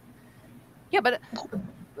sometimes. Yeah, but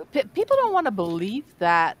people don't want to believe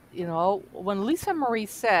that, when Lisa Marie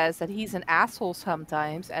says that he's an asshole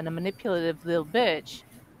sometimes and a manipulative little bitch,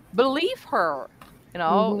 believe her.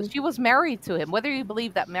 She was married to him. Whether you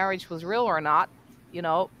believe that marriage was real or not,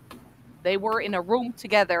 they were in a room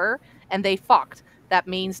together and they fucked. That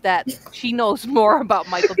means that she knows more about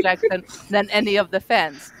Michael Jackson than any of the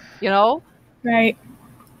fans, Right.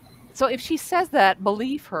 So if she says that,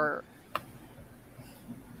 believe her.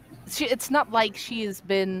 It's not like she has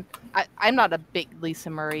been... I'm not a big Lisa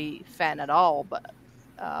Marie fan at all, but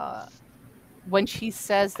when she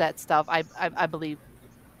says that stuff, I believe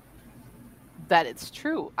that it's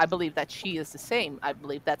true. I believe that she is the same. I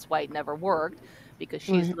believe that's why it never worked, because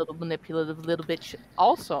she's a little manipulative little bitch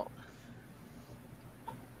also.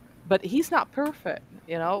 But he's not perfect,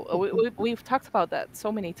 we've talked about that so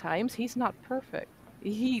many times. He's not perfect.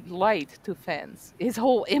 He lied to fans. His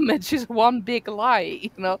whole image is one big lie,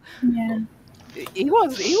 Yeah. He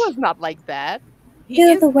was not like that.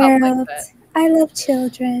 Heal the world. Like that. I love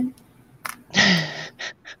children.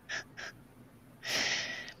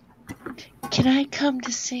 Can I come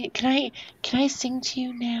to sing? Can I sing to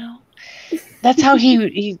you now? That's how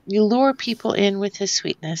you lure people in with his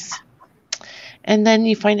sweetness. And then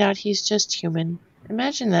you find out he's just human.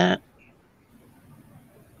 Imagine that.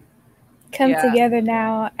 Come together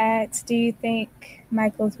now asks, do you think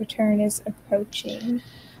Michael's return is approaching?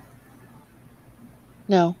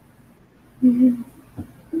 No.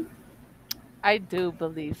 I do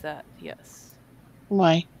believe that, yes.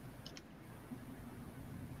 Why?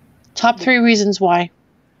 Top 3 reasons why.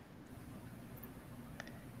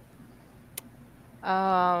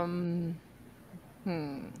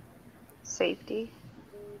 Safety.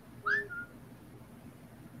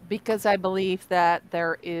 Because I believe that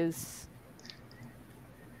there is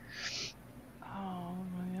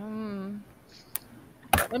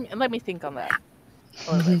let me think on that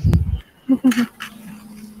a little bit.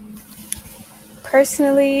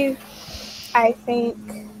 Personally, I think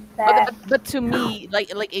that But to me,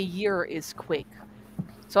 like a year is quick.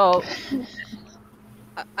 So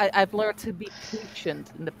I've learned to be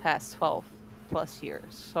patient in the past 12+ years.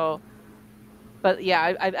 So, but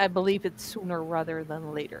yeah, I believe it's sooner rather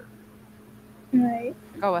than later. right.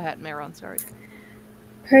 Go ahead, Meron. Sorry.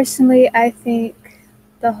 Personally, I think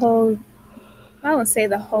the whole, I won't say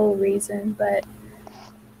the whole reason, but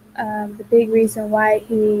the big reason why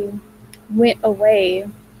he went away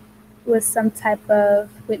was some type of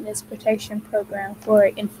witness protection program for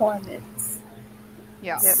informants.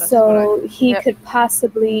 Yeah, Yep. that's what I. So he Yep. could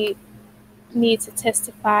possibly need to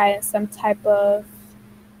testify in some type of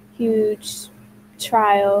huge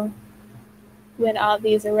trial when all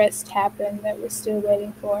these arrests happen that we're still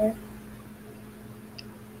waiting for.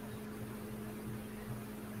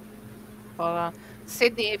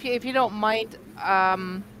 Sydney, if you don't mind,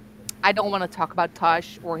 I don't want to talk about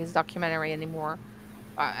Tosh or his documentary anymore.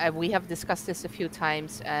 We have discussed this a few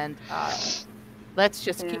times, and let's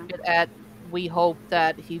just keep Yeah. it at we hope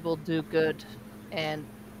that he will do good, and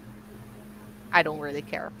I don't really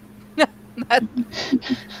care. That,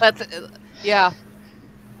 that's yeah.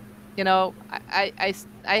 You know,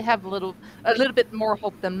 I have a little bit more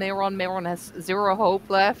hope than Meron. Meron has zero hope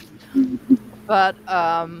left. But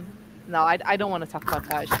no, I don't want to talk about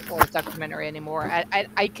Taj or his documentary anymore.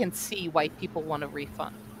 I can see why people want a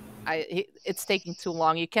refund. It's taking too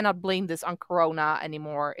long. You cannot blame this on Corona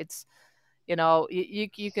anymore. It's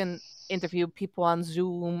you can interview people on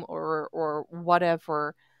Zoom or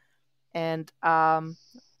whatever, and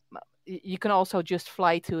you can also just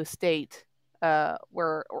fly to a state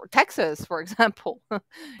where or Texas, for example.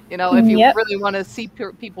 If you Yep. really want to see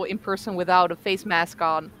people in person without a face mask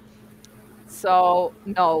on. So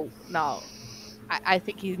no, I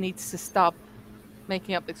think he needs to stop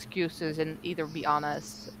making up excuses and either be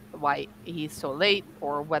honest why he's so late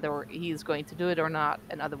or whether he's going to do it or not,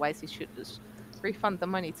 and otherwise he should just refund the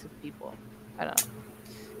money to people. I don't know.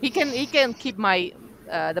 He can keep my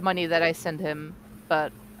the money that I send him,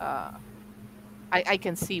 but I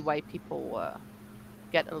can see why people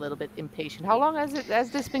get a little bit impatient. How long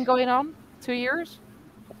has this been going on? 2 years?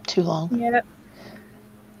 Too long. Yep.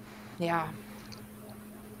 Yeah.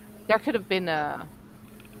 There could have been a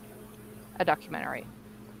documentary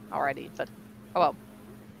already, but oh well.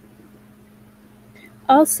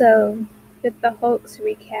 Also, with the hoax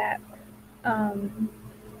recap,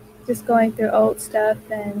 just going through old stuff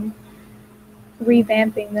and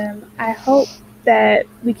revamping them, I hope that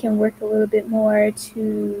we can work a little bit more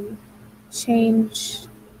to change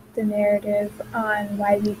the narrative on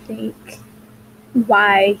why we think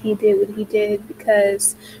why he did what he did,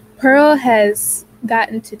 because Pearl has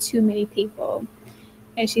gotten to too many people,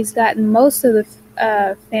 and she's gotten most of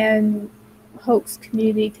the fan hoax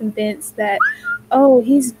community convinced that, oh,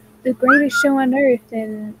 he's the greatest show on earth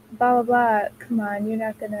and blah blah blah. Come on, you're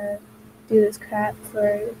not gonna do this crap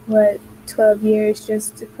for 12 years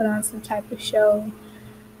just to put on some type of show.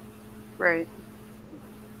 Right.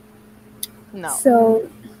 No. So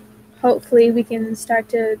hopefully we can start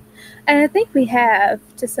to, and I think we have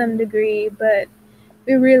to some degree, but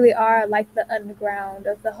we really are like the underground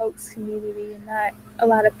of the hoax community. Not a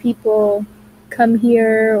lot of people come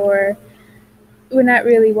here, or we're not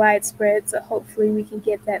really widespread. So hopefully we can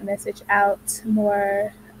get that message out to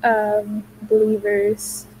more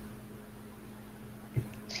believers.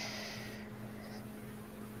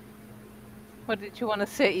 What did you want to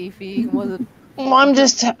say, Evie? Was it Well, I'm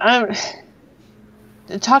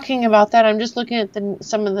talking about that. I'm just looking at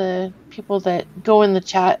some of the people that go in the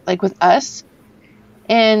chat, like with us,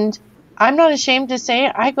 and I'm not ashamed to say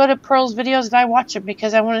it. I go to Pearl's videos and I watch them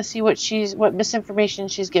because I want to see what misinformation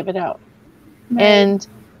she's given out. Right. And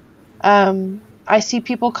I see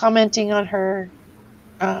people commenting on her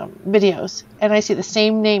videos, and I see the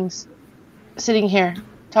same names sitting here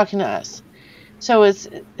talking to us. So it's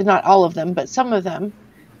not all of them, but some of them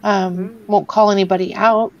won't call anybody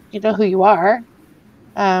out. You know who you are.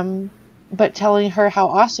 But telling her how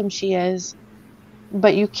awesome she is.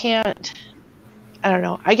 But you can't, I don't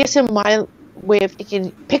know, I guess in my way of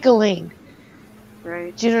thinking, pick a lane.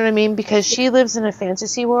 Right. Do you know what I mean? Because she lives in a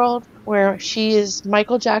fantasy world where she is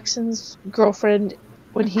Michael Jackson's girlfriend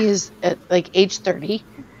when he is at like age 30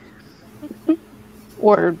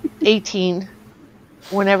 or 18,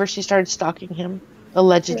 whenever she started stalking him,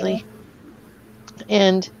 allegedly.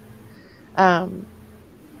 And I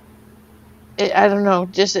don't know,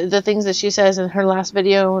 just the things that she says in her last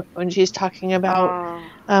video when she's talking about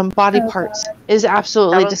body parts is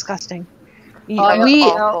absolutely disgusting. That was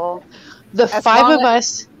awful. The As five long of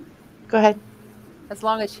us. Go ahead. As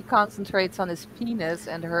long as she concentrates on his penis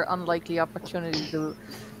and her unlikely opportunity to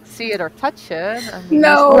see it or touch it, I mean, he's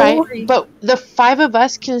No. Right. free. But the five of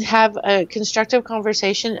us can have a constructive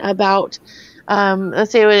conversation about,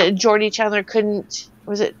 let's say Jordy Chandler couldn't,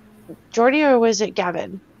 was it Jordy or was it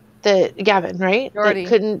Gavin? Gavin, right? Jordy. That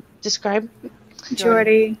couldn't describe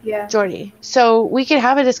Jordy, yeah. Jordy. So we could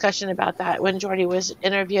have a discussion about that. When Jordy was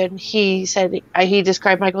interviewed, he said he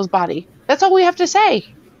described Michael's body. That's all we have to say.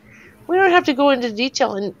 We don't have to go into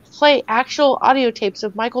detail and play actual audio tapes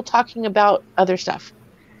of Michael talking about other stuff.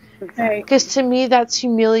 Right. Because to me, that's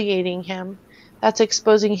humiliating him. That's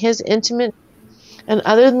exposing his intimate. And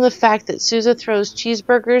other than the fact that Sousa throws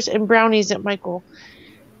cheeseburgers and brownies at Michael,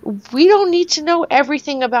 we don't need to know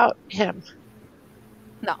everything about him.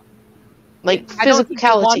 No. Like I don't think you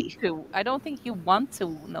want physicality. to. I don't think you want to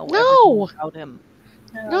know No. everything about him.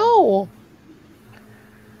 No.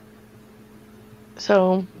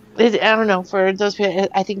 So, I don't know. For those people,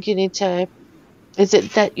 I think you need to. Is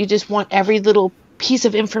it that you just want every little piece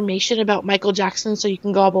of information about Michael Jackson so you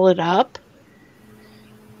can gobble it up?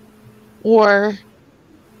 Or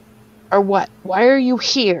what? Why are you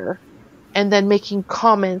here? And then making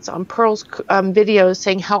comments on Pearl's videos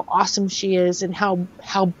saying how awesome she is and how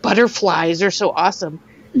butterflies are so awesome.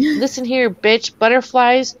 Listen here, bitch.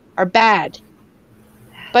 Butterflies are bad.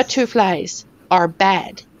 Butterflies are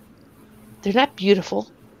bad. They're not beautiful.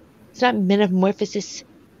 It's not metamorphosis.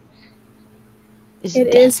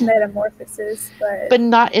 It is metamorphosis, but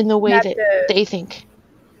not in the way not that they think.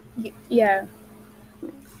 Yeah.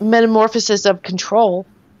 Metamorphosis of control.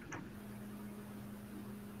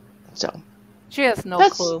 So she has no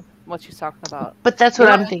clue what she's talking about. But that's what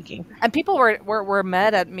I'm thinking. And people were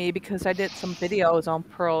mad at me because I did some videos on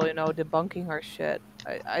Pearl, debunking her shit.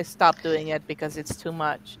 I stopped doing it because it's too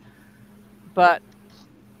much. But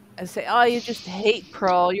I say, oh, you just hate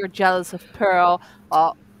Pearl. You're jealous of Pearl.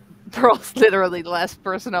 Pearl's literally the last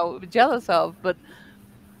person I would be jealous of. But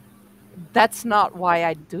that's not why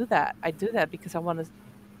I do that. I do that because I want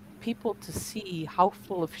people to see how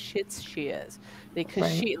full of shits she is.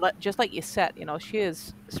 Because she, just like you said, she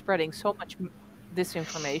is spreading so much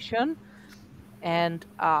disinformation. And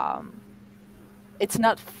it's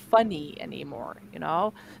not funny anymore,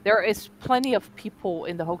 There is plenty of people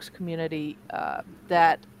in the hoax community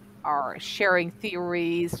that are sharing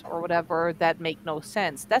theories or whatever that make no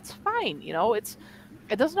sense. That's fine,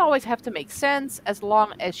 it doesn't always have to make sense as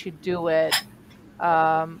long as you do it.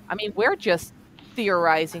 I mean, we're just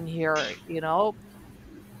theorizing here,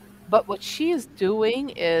 but what she is doing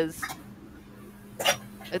is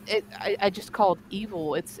I just call it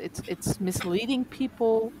evil. It's misleading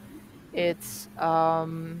people. It's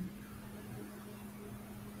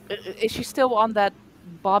is she still on that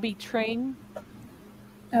Bobby train?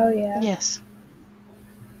 Oh yeah. Yes.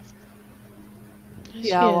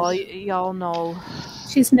 Yeah, well, y'all know.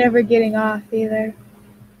 She's never getting off either.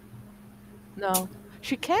 No,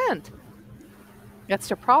 she can't. That's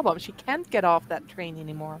the problem. She can't get off that train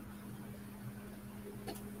anymore.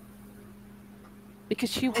 Because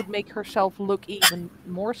she would make herself look even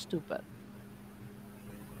more stupid.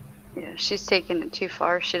 Yeah, she's taking it too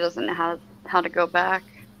far. She doesn't know how to go back.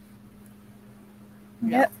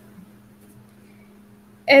 Yep.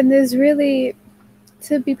 And there's really,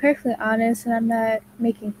 to be perfectly honest, and I'm not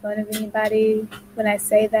making fun of anybody when I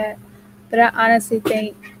say that, but I honestly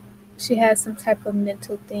think she has some type of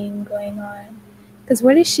mental thing going on. Because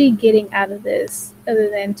what is she getting out of this other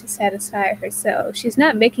than to satisfy herself? She's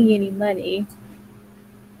not making any money.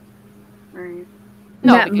 Right.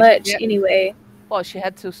 Not much, anyway. Well, she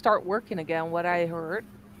had to start working again, what I heard.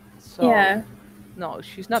 So, yeah. No,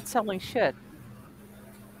 she's not selling shit.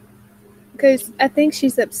 Because I think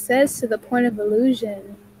she's obsessed to the point of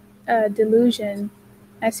delusion.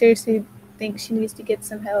 I seriously think she needs to get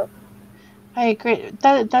some help. I agree.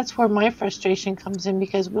 That's where my frustration comes in,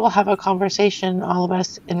 because we'll have a conversation, all of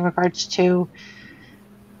us, in regards to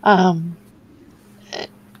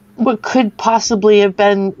what could possibly have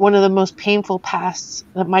been one of the most painful pasts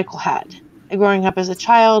that Michael had. Growing up as a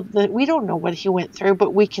child, that we don't know what he went through,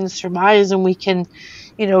 but we can surmise and we can,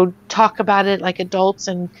 talk about it like adults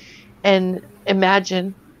and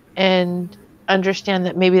imagine and understand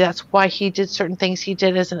that maybe that's why he did certain things he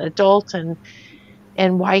did as an adult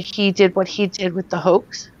and why he did what he did with the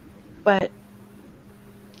hoax. But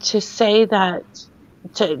to say that,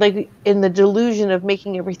 like, in the delusion of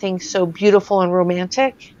making everything so beautiful and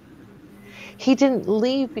romantic, he didn't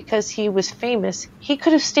leave because he was famous. He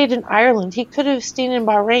could have stayed in Ireland. He could have stayed in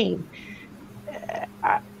Bahrain.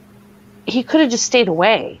 He could have just stayed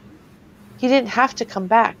away. He didn't have to come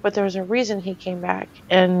back, but there was a reason he came back.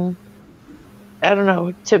 And I don't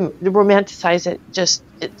know, to romanticize it, just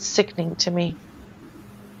it's sickening to me.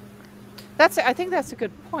 I think that's a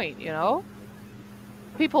good point, you know?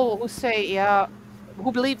 People who say, yeah,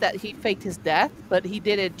 who believe that he faked his death, but he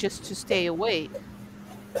did it just to stay away.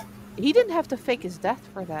 He didn't have to fake his death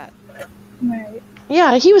for that. Right.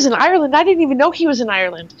 Yeah, he was in Ireland. I didn't even know he was in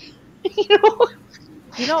Ireland.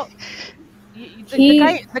 You know,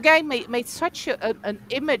 the guy made such an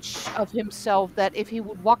image of himself that if he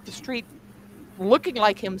would walk the street looking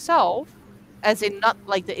like himself, as in not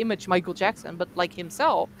like the image Michael Jackson, but like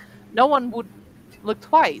himself, no one would look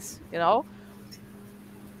twice, you know?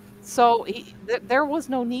 So there was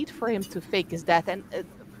no need for him to fake his death. And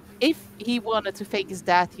if he wanted to fake his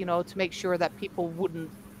death, you know, to make sure that people wouldn't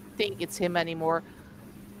think it's him anymore,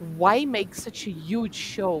 why make such a huge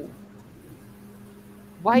show?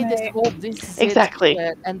 Why this Right. whole this Exactly.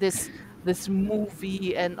 and this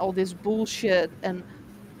movie and all this bullshit? And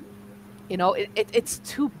you know, it's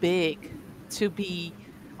too big to be,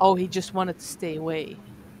 oh, he just wanted to stay away.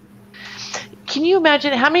 Can you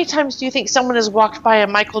imagine how many times do you think someone has walked by a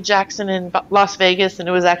Michael Jackson in Las Vegas and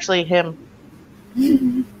it was actually him?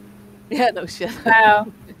 Yeah, no shit. Wow.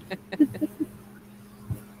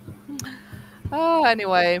 Oh,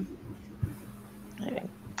 anyway.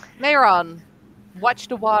 Mayron, watch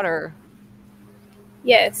the water.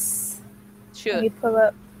 Yes. Let me Should. pull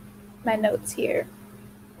up my notes here.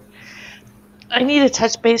 I need to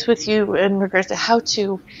touch base with you in regards to how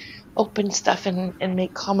to open stuff and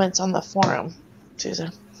make comments on the forum, Susan.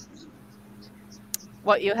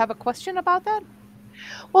 What, you have a question about that?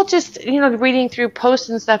 Well, just, reading through posts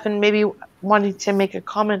and stuff and maybe wanting to make a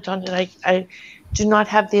comment on it. I do not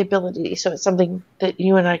have the ability, so it's something that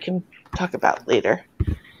you and I can talk about later.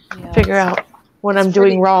 Yeah. Figure out what It's I'm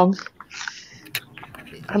doing pretty- wrong.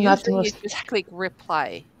 I'm not the Usually most... you just click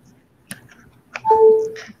reply.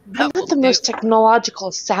 I'm That will not the do. most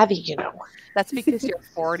technological savvy, That's because you're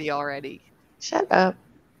 40 already. Shut up.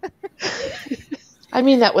 I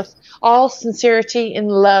mean that with all sincerity and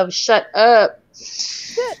love. Shut up.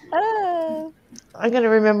 I'm going to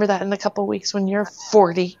remember that in a couple weeks when you're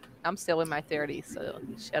 40. I'm still in my 30s, so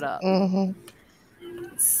shut up. Mm-hmm.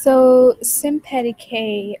 So, Simpetty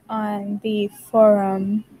K on the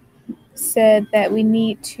forum said that we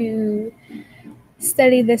need to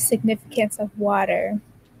study the significance of water.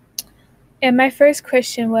 And my first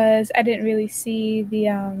question was, I didn't really see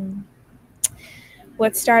the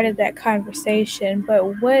what started that conversation,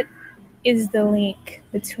 but what is the link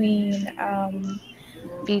between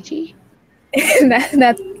Fiji?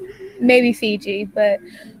 not maybe Fiji, but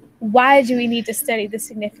why do we need to study the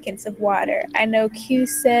significance of water? I know Q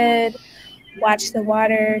said watch the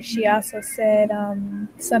water. She also said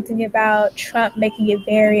something about Trump making it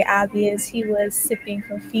very obvious he was sipping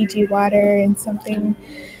from Fiji water and something,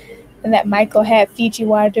 and that Michael had Fiji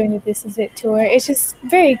water during the This Is It tour. It's just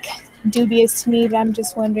very dubious to me, but I'm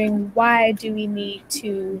just wondering, why do we need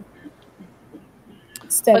to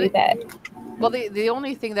study that? Well, the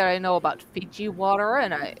only thing that I know about Fiji water,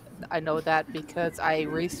 and I know that because I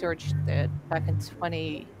researched it back in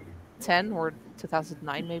 2010 or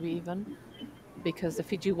 2009 maybe even, because the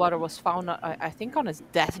Fiji water was found, I think, on his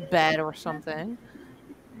deathbed or something,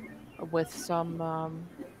 with some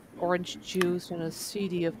orange juice and a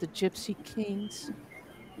CD of the Gypsy Kings.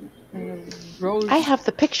 And a rose I have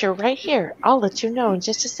the picture right here. I'll let you know in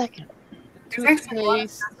just a second. There's actually a lot of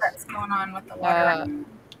toothpaste. stuff that's going on with the water.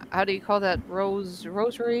 How do you call that?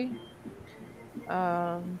 Rosary?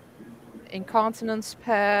 Incontinence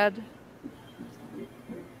pad.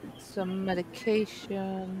 Some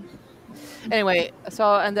medication. Anyway,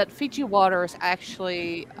 so, and that Fiji water is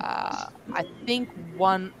actually, I think,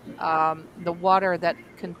 the water that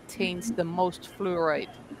contains the most fluoride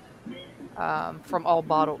from all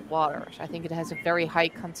bottled waters. I think it has a very high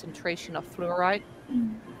concentration of fluoride.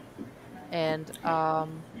 And I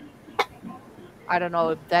don't know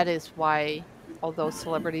if that is why all those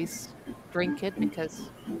celebrities drink it, because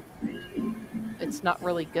it's not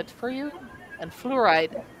really good for you. And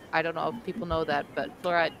fluoride, I don't know if people know that, but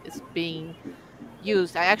fluoride is being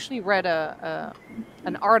used. I actually read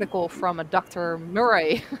an article from a Dr.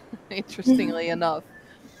 Murray, interestingly enough,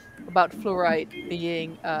 about fluoride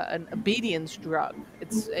being an obedience drug.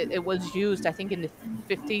 It was used, I think, in the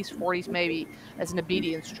 50s, 40s maybe, as an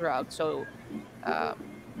obedience drug. So,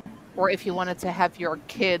 or if you wanted to have your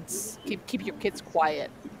kids keep your kids quiet,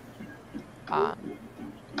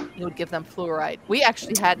 you would give them fluoride. We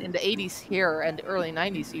actually had in the 80s here and the early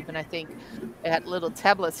 90s even, I think, they had little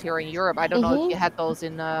tablets here in Europe. I don't know if you had those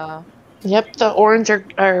in... Yep, the orange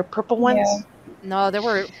or purple ones. Yeah. No, they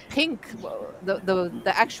were pink. The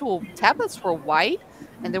actual tablets were white,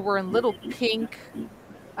 and they were in little pink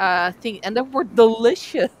thing, and they were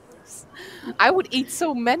delicious. I would eat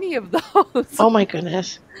so many of those. Oh my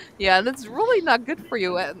goodness. Yeah, and it's really not good for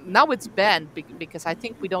you. Now it's banned because I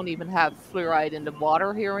think we don't even have fluoride in the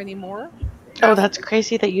water here anymore. Oh, that's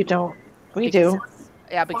crazy that you don't. We Because do.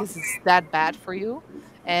 because it's that bad for you.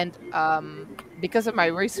 And because of my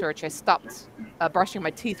research, I stopped brushing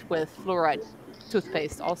my teeth with fluoride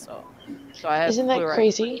toothpaste also. So I have Isn't that fluoride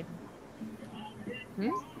crazy?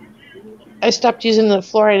 free. I stopped using the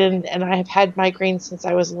fluoride and I have had migraines since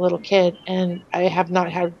I was a little kid, and I have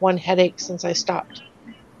not had one headache since I stopped.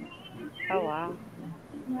 Oh wow.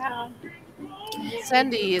 Wow.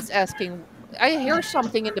 Sandy is asking, I hear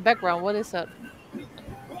something in the background. What is that?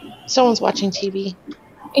 Someone's watching TV.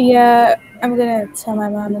 Yeah, I'm gonna tell my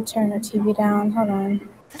mom to turn her TV down. Hold on.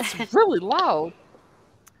 That's really loud.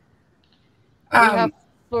 We have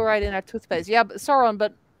fluoride in our toothpaste. Yeah, but Sauron,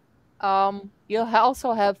 but you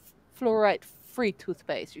also have fluoride-free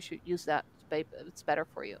toothpaste. You should use that. It's better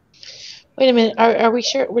for you. Wait a minute. Are we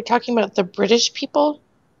sure we're talking about the British people?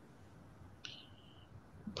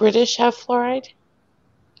 British have fluoride?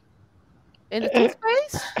 In the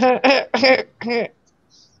toothpaste?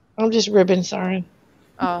 I'm just ribbing, Sauron.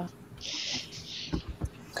 Oh.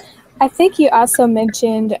 I think you also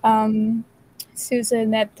mentioned, Susan,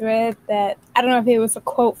 in that thread that I don't know if it was a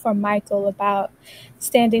quote from Michael about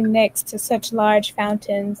standing next to such large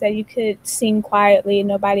fountains that you could sing quietly and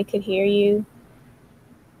nobody could hear you.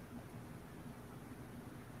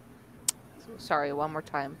 Sorry, one more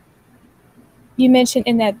time. You mentioned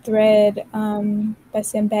in that thread by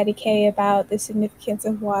Betty K about the significance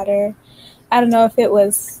of water. I don't know if it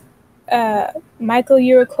was Michael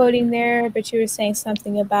you were quoting there, but you were saying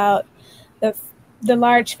something about the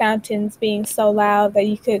large fountains being so loud that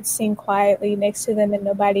you could sing quietly next to them and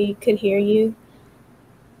nobody could hear you.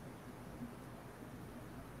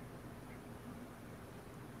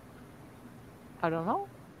 I don't know.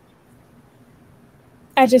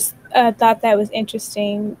 I just thought that was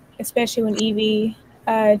interesting, especially when Evie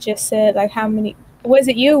just said, like, how many, was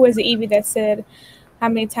it you or was it Evie that said, how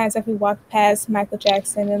many times have we walked past Michael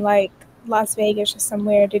Jackson in, like, Las Vegas or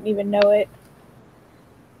somewhere, didn't even know it?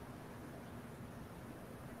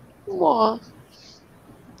 Aw.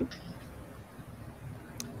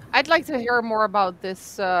 I'd like to hear more about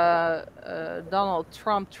this Donald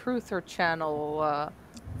Trump Truther channel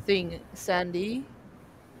thing, Sandy.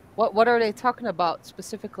 What are they talking about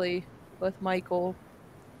specifically with Michael?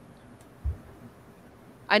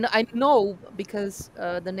 I know because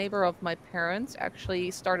the neighbor of my parents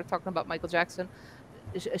actually started talking about Michael Jackson.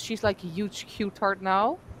 She's like a huge Q-tart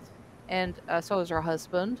now, and so is her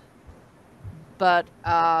husband. But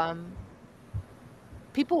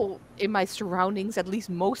people in my surroundings, at least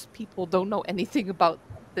most people, don't know anything about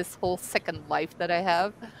this whole second life that I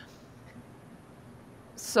have.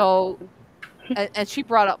 So, and she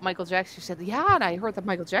brought up Michael Jackson. She said, "Yeah, and I heard that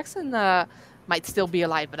Michael Jackson might still be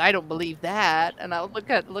alive, but I don't believe that." And I looked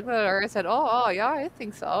at her. I said, "Oh, yeah, I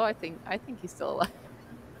think so. I think he's still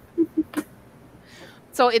alive."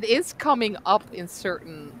 So it is coming up in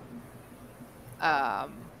certain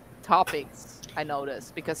topics. I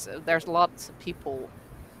noticed because there's lots of people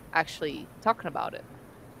actually talking about it.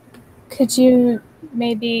 Could you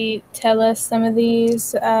maybe tell us some of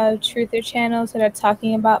these truther channels that are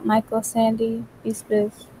talking about Michael, Sandy? Be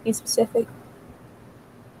specific.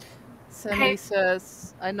 Sandy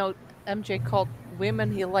says, I know MJ called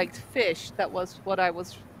women he liked fish. That was what I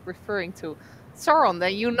was referring to. Sauron,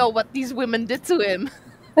 then you know what these women did to him.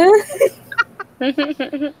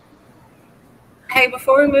 Hey,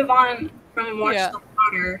 before we move on from Watch the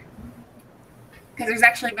Water, because there's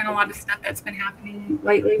actually been a lot of stuff that's been happening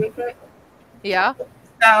lately with it. Yeah.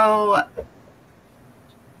 So,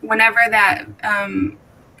 whenever that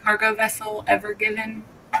cargo vessel Ever Given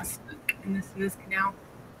was stuck in the Suez Canal,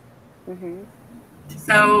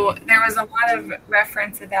 so there was a lot of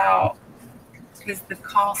reference about, because the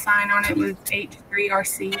call sign on it was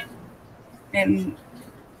H3RC, and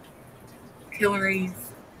Hillary's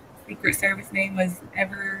Secret Service name was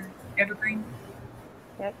Evergreen.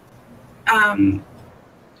 Yep.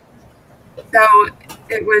 So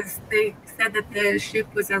it was. They said that the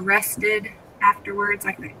ship was arrested afterwards,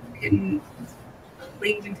 like they couldn't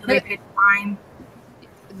leave until they paid the fine.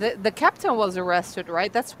 The captain was arrested,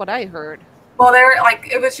 right? That's what I heard. Well, they were like,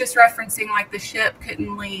 it was just referencing like the ship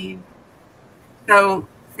couldn't leave, so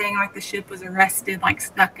saying like the ship was arrested, like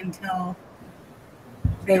stuck until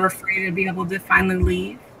they were free to be able to finally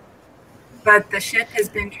leave. But the ship has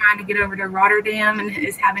been trying to get over to Rotterdam and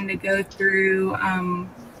is having to go through, I don't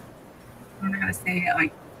know how to say it,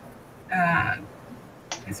 like,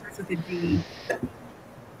 it starts with a D.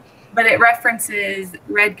 but it references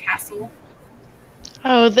Red Castle.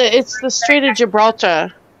 Oh, it's the Strait of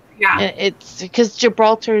Gibraltar. Yeah. And it's because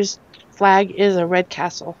Gibraltar's flag is a red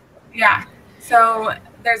castle. Yeah. So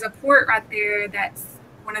there's a port right there that's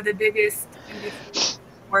one of the biggest industrial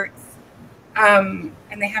ports. And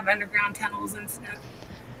they have underground tunnels and stuff.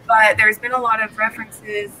 But there's been a lot of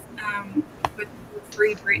references with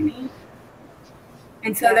Free Britney.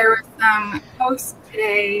 And so there was some posts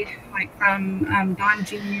today, like from Don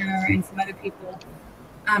Jr. and some other people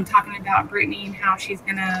talking about Britney and how she's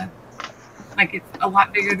going to, like, it's a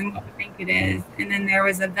lot bigger than what we think it is. And then there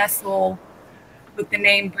was a vessel with the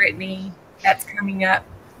name Britney that's coming up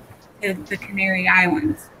to the Canary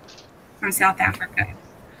Islands from South Africa.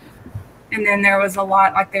 And then there was a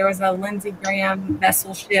lot, like there was a Lindsey Graham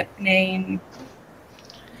vessel ship named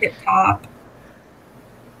Tip Top.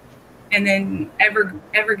 And then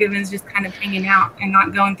Ever Given's just kind of hanging out and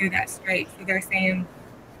not going through that strait. So they're saying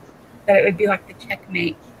that it would be like the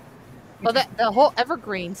Checkmate. Well, the whole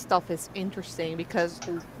Evergreen stuff is interesting because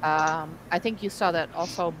I think you saw that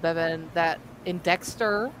also, Bevan, that in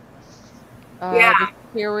Dexter, the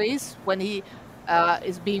series, when he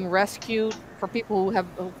is being rescued, for people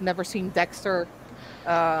who've never seen Dexter,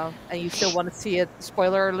 and you still want to see it,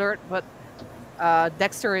 spoiler alert, but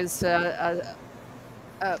Dexter is a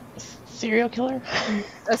serial killer?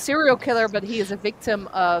 A serial killer, but he is a victim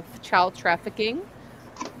of child trafficking,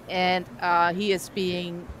 and he is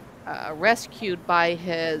being rescued by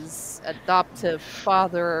his adoptive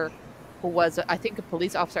father, who was, I think, a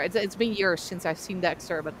police officer. It's been years since I've seen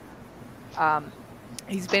Dexter, but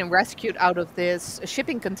he's been rescued out of this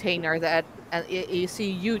shipping container that, and you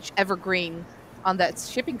see huge evergreen on that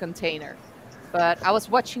shipping container. But I was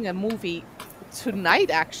watching a movie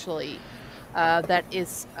tonight, actually, that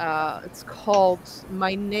is, it's called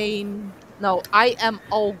I Am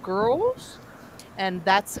All Girls. And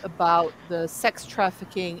that's about the sex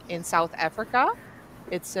trafficking in South Africa.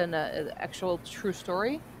 It's an actual true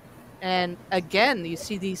story. And again, you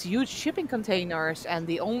see these huge shipping containers, and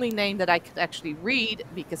the only name that I could actually read,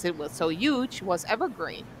 because it was so huge, was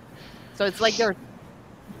Evergreen. So it's like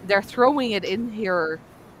they're throwing it in here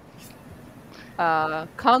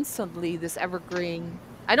constantly, this Evergreen.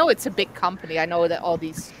 I know it's a big company. I know that all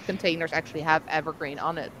these containers actually have Evergreen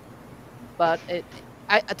on it. But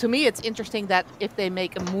to me, it's interesting that if they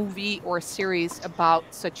make a movie or a series about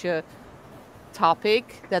such a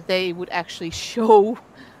topic, that they would actually show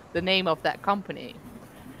the name of that company.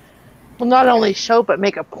 Well, not only show, but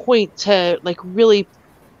make a point to, like, really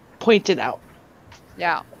point it out.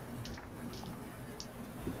 Yeah.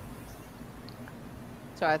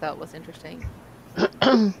 So I thought it was interesting.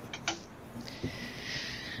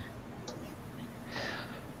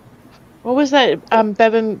 What was that,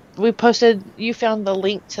 Bevan? We posted. You found the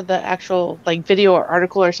link to the actual, like, video or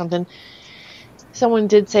article or something. Someone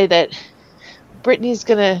did say that Britney's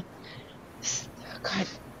gonna, God,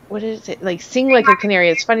 what is it? Like, sing like a canary.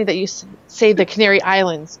 It's funny that you say the Canary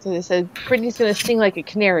Islands, because it said Britney's gonna sing like a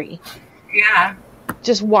canary. Yeah.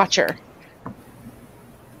 Just watch her.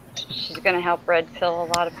 She's gonna help red pill a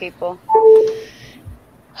lot of people.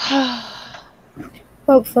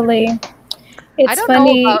 Hopefully. It's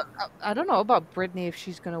I don't know about Britney, if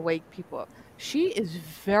she's going to wake people up. She is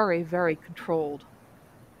very, very controlled.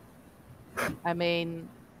 I mean,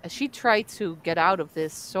 she tried to get out of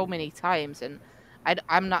this so many times, and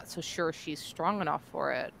I'm not so sure she's strong enough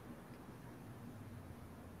for it.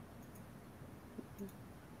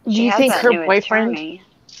 Do you think her boyfriend...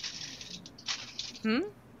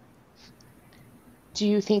 Do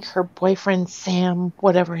you think her boyfriend, Sam,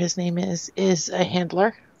 whatever his name is a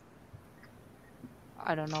handler?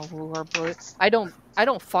 I don't know who her boy. I don't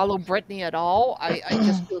follow Britney at all. I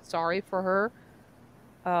just feel sorry for her.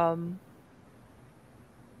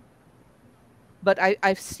 But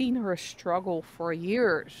I've seen her struggle for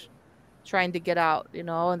years, trying to get out. You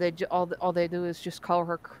know, and all they do is just call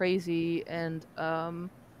her crazy. And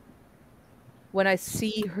when I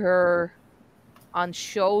see her on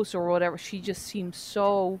shows or whatever, she just seems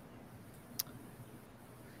so.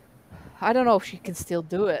 I don't know if she can still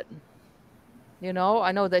do it. You know,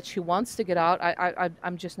 I know that she wants to get out.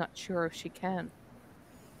 I'm just not sure if she can.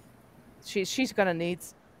 She's gonna need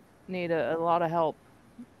a lot of help,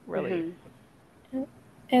 really. Mm-hmm.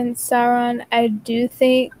 And Sauron, I do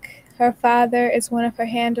think her father is one of her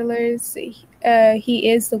handlers. He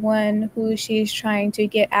is the one who she's trying to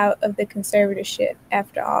get out of the conservatorship,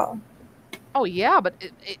 after all. Oh yeah, but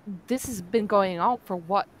this has been going on for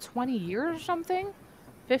what, 20 years or something?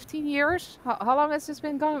 15 years? How long has this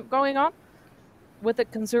been going on? With the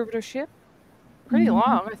conservatorship? Pretty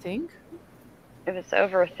long, I think. It was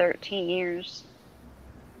over 13 years.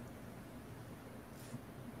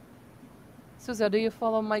 Susa, do you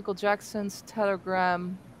follow Michael Jackson's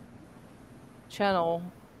Telegram channel?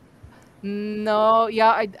 No,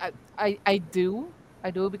 yeah, I do.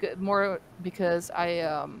 I do because I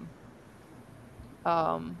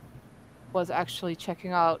um was actually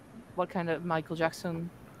checking out what kind of Michael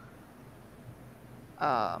Jackson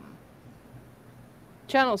um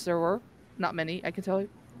channels there were. Not many, I can tell you.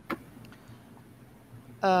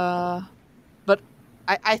 Uh but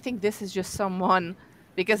I think this is just someone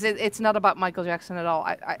because it's not about Michael Jackson at all.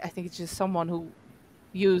 I think it's just someone who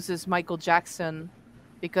uses Michael Jackson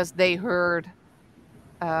because they heard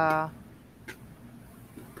uh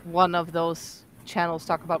one of those channels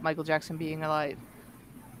talk about Michael Jackson being alive.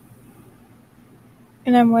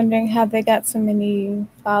 And I'm wondering how they got so many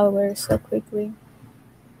followers so quickly.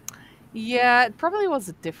 Yeah, it probably was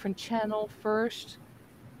a different channel first,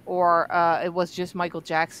 or it was just Michael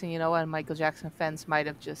Jackson, and Michael Jackson fans might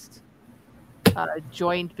have just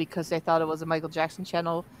joined because they thought it was a Michael Jackson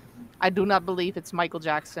channel. I do not believe it's Michael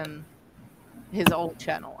Jackson, his own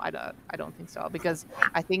channel. I don't think so because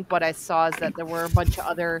I think what I saw is that there were a bunch of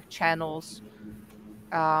other channels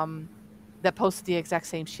that posted the exact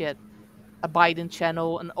same shit. A Biden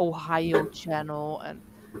channel, an Ohio channel, and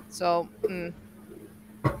so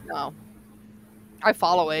no. I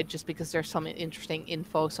follow it just because there's some interesting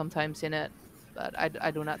info sometimes in it, but I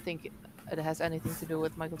do not think it has anything to do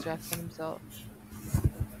with Michael Jackson himself.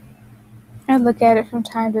 I look at it from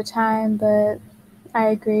time to time, but I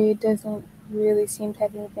agree it doesn't really seem to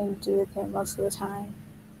have anything to do with him most of the time.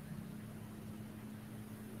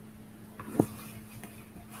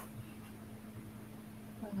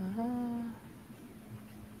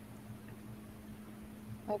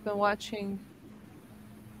 I've been watching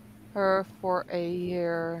her for a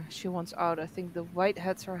year. She wants out. I think the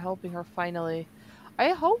Whiteheads are helping her finally.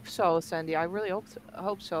 I hope so, Sandy. I really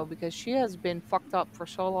hope so because she has been fucked up for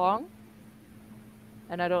so long,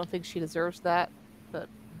 and I don't think she deserves that. But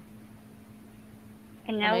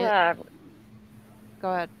I know. I mean,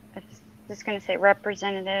 go ahead. I was just going to say,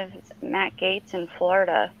 Representative Matt Gaetz in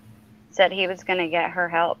Florida said he was going to get her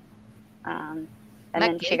help. And Matt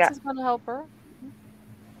then Gaetz she got. is going to help her.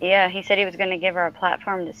 Yeah, he said he was going to give her a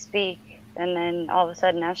platform to speak, and then all of a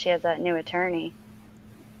sudden now she has that new attorney.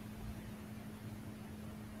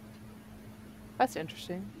 That's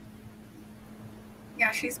interesting. Yeah,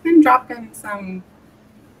 she's been dropping some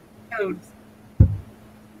codes on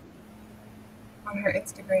her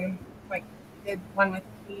Instagram. Like, did one with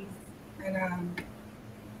keys and I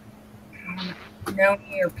don't know,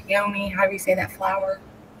 peony or peony, however you say that flower,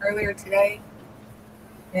 earlier today.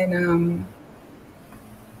 And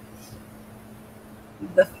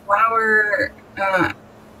the flower,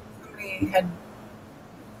 somebody had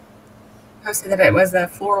posted that it was a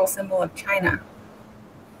floral symbol of China.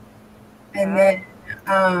 And then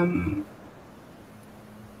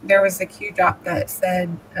there was a Q drop that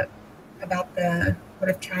said about what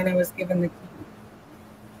if China was given the keys.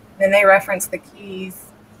 Then they referenced the keys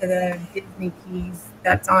to the Disney keys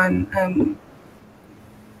that's on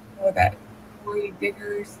that Corey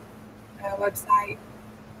Diggers website.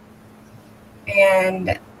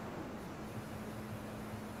 And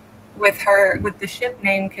with the ship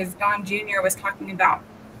name, because Don Jr. was talking about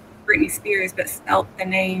Britney Spears but spelt the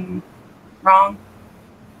name wrong.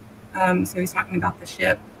 So he's talking about the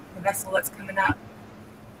ship, the vessel that's coming up.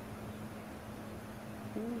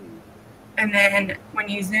 And then when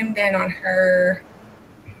you zoomed in on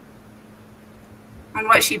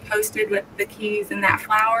what she posted with the keys and that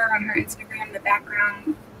flower on her Instagram, the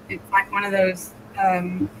background, it's like one of those,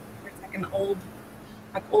 it's like an old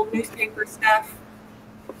newspaper stuff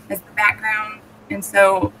as the background. And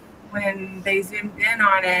so when they zoomed in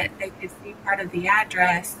on it, they could see part of the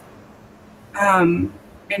address in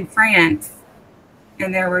France.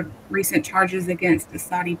 And there were recent charges against a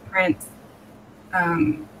Saudi prince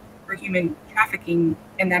for human trafficking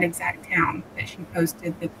in that exact town that she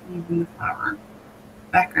posted the keys and the flower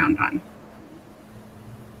background on.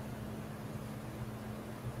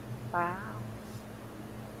 Wow.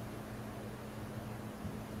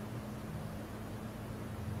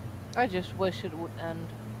 I just wish it would end.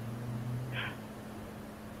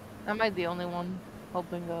 Am I the only one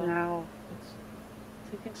hoping that No. it's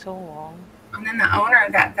taking so long? And then the owner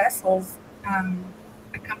of that vessel's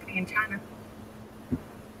a company in China.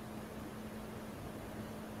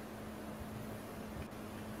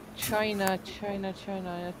 China.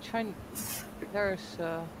 There's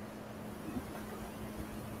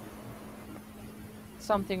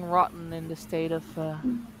something rotten in the state of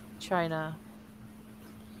China.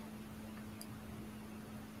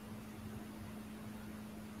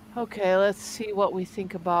 Okay, let's see what we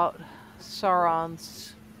think about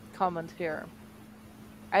Sauron's comment here.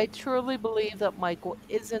 I truly believe that Michael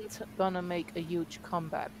isn't gonna make a huge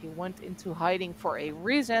comeback. He went into hiding for a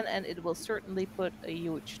reason, and it will certainly put a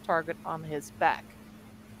huge target on his back.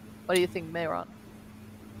 What do you think, Mayron?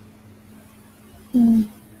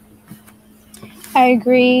 I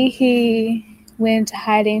agree he went into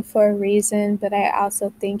hiding for a reason, but I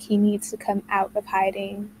also think he needs to come out of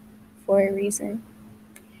hiding for a reason.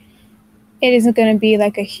 It isn't going to be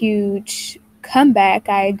like a huge comeback.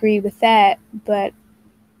 I agree with that, but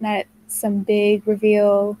not some big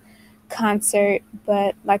reveal concert.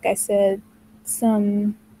 But like I said,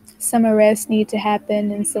 some arrests need to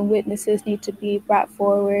happen and some witnesses need to be brought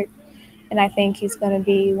forward, and I think he's going to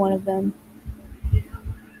be one of them.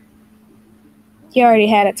 He already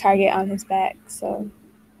had a target on his back, so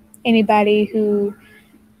anybody who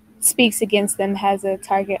speaks against them has a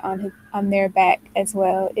target on their back as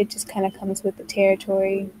well. It just kind of comes with the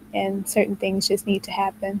territory, and certain things just need to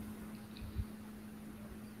happen.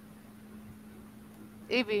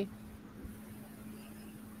 Evie.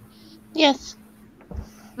 Yes.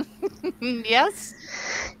 Yes?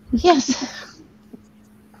 Yes.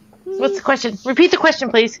 What's the question? Repeat the question,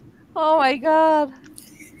 please. Oh my god.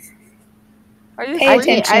 Are you Pay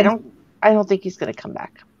serious? attention. I don't think he's going to come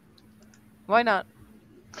back. Why not?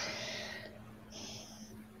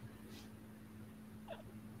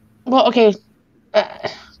 Well, okay.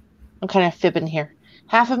 I'm kind of fibbing here.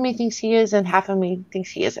 Half of me thinks he is, and half of me thinks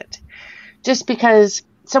he isn't. Just because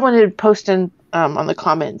someone had posted on the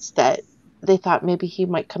comments that they thought maybe he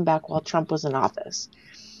might come back while Trump was in office.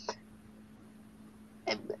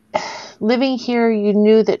 Living here, you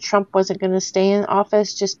knew that Trump wasn't going to stay in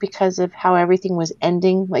office just because of how everything was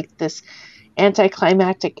ending, like this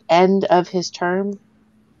anticlimactic end of his term.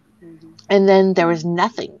 Mm-hmm. And then there was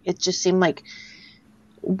nothing. It just seemed like,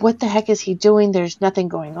 what the heck is he doing? There's nothing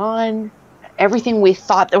going on. Everything we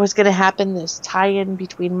thought that was going to happen, this tie-in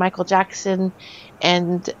between Michael Jackson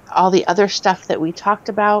and all the other stuff that we talked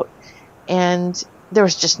about, and there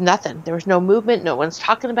was just nothing. There was no movement. No one's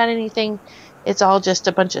talking about anything. It's all just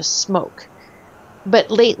a bunch of smoke.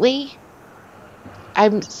 But lately,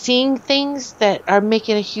 I'm seeing things that are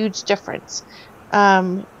making a huge difference.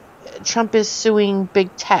 Trump is suing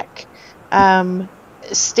big tech.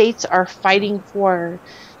 States are fighting for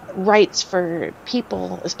rights for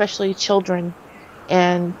people, especially children,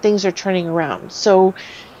 and things are turning around. So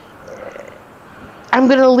I'm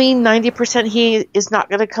going to lean 90% he is not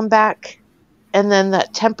going to come back, and then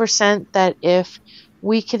that 10% that if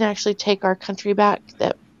we can actually take our country back,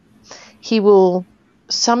 that he will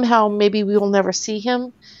somehow, maybe we will never see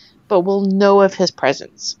him, but we'll know of his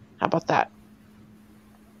presence. How about that?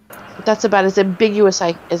 That's about as ambiguous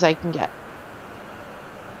as I can get.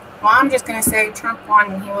 Well, I'm just going to say Trump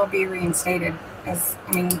won and he will be reinstated. I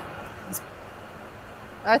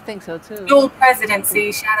think so too. Dual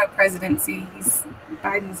presidency, shadow presidency.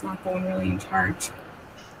 Biden's not the one really in charge.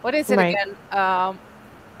 What is it again?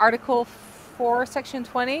 Article 4, Section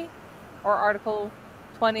 20? Or Article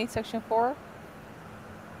 20, Section 4?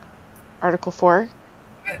 Article 4?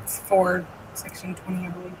 It's 4, Section 20, I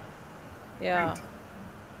believe. Yeah.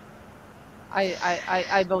 Right.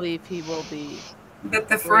 I believe he will be. But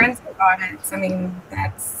the forensic audits,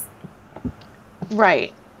 that's...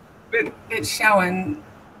 Right. It's showing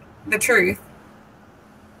the truth.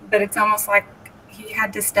 But it's almost like he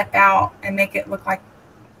had to step out and make it look like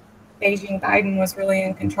Beijing Biden was really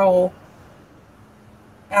in control.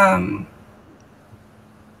 But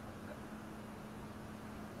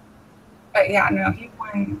yeah, no, he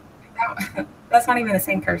won. That's not even the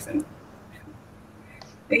same person.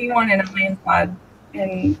 He won in a landslide.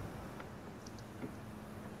 And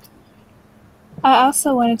I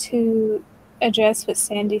also wanted to address what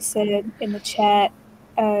Sandy said in the chat.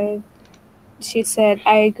 She said,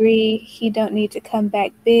 I agree, he don't need to come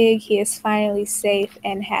back big. He is finally safe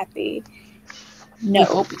and happy. No. I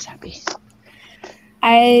hope he's happy.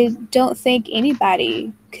 I don't think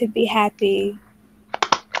anybody could be happy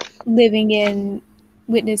living in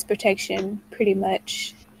witness protection, pretty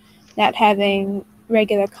much. Not having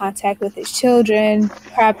regular contact with his children,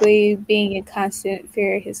 probably being in constant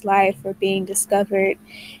fear of his life or being discovered.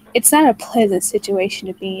 It's not a pleasant situation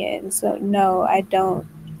to be in. So no, I don't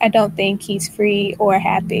think he's free or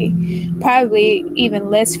happy. Probably even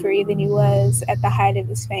less free than he was at the height of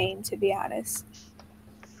his fame, to be honest.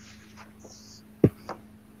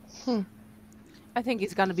 I think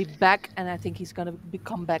he's gonna be back, and I think he's gonna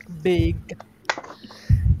come back big.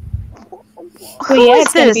 Well, yeah,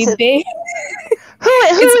 it's gonna be big. Who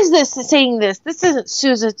is this saying this? This isn't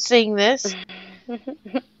Susan saying this.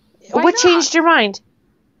 What changed your mind?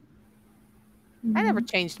 I never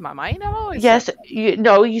changed my mind. I've always Yes, said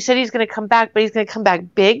you said he's going to come back, but he's going to come back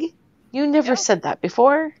big. You never Yeah. said that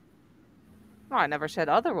before. no, I never said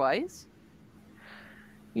otherwise.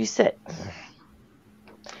 You said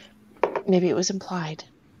maybe it was implied.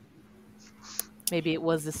 Maybe it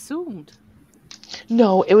was assumed.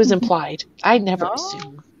 No, it was implied. I never No?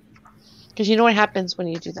 assume. Because you know what happens when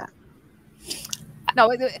you do that. No,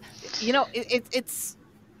 it's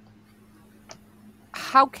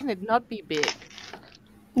how can it not be big?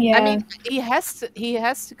 Yeah. I mean, he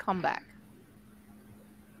has to come back.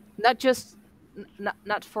 Not just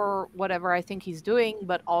not for whatever I think he's doing,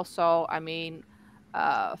 but also, I mean,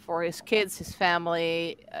 for his kids, his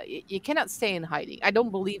family. You cannot stay in hiding. I don't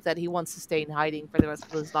believe that he wants to stay in hiding for the rest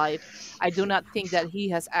of his life. I do not think that he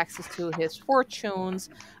has access to his fortunes.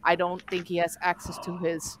 I don't think he has access to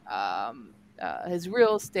his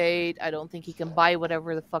real estate. I don't think he can buy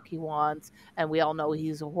whatever the fuck he wants. And we all know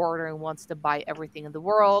he's a hoarder and wants to buy everything in the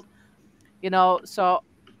world. So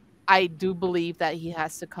I do believe that he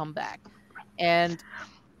has to come back. And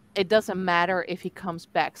it doesn't matter if he comes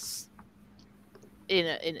back in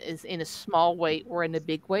a small way or in a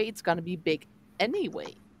big way. It's going to be big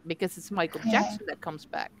anyway because it's Michael Jackson that comes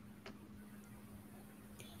back.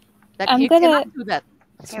 I'm You gonna- cannot do that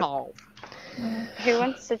small. Who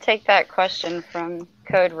wants to take that question from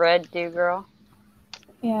Code Red Do Girl?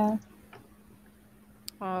 Yeah.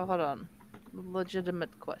 Hold on.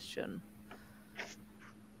 Legitimate question.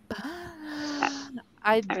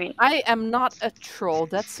 I mean- I am not a troll.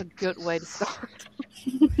 That's a good way to start.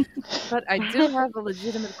 But I do have a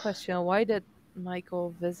legitimate question. Why did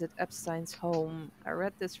Michael visit Epstein's home? I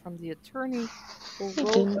read this from the attorney who He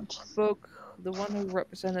wrote didn't. a book, the one who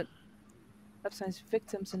represented Epstein's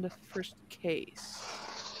victims in the first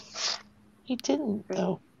case. He didn't,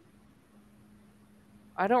 though.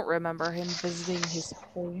 I don't remember him visiting his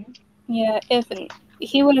home. Yeah. If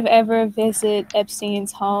he would have ever visited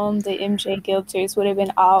Epstein's home, the MJ Guilters would have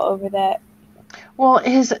been all over that. Well,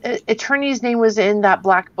 his attorney's name was in that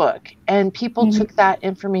black book, and people Mhm. took that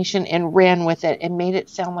information and ran with it and made it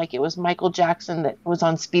sound like it was Michael Jackson that was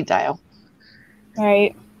on speed dial.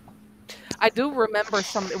 Right. I do remember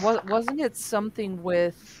wasn't it something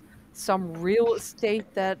with some real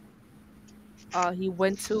estate that he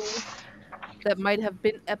went to that might have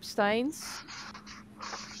been Epstein's?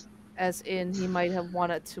 As in, he might have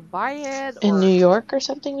wanted to buy it, In or New York or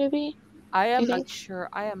something, maybe? I am you not think? sure.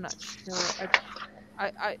 I am not sure.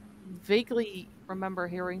 I vaguely remember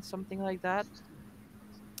hearing something like that.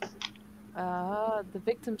 The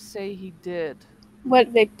victims say he did. What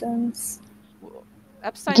victims?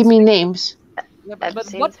 Epstein's Give me victims- names. Yeah, but what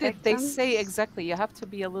Epstein's did they say victims? exactly? You have to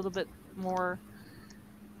be a little bit more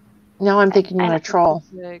Now I'm thinking you're a troll.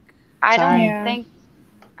 specific. I don't Sorry. Yeah. think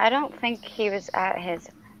I don't think he was at his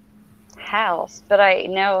house, but I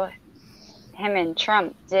know him and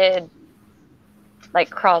Trump did like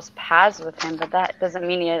cross paths with him, but that doesn't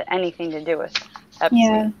mean he had anything to do with Epstein.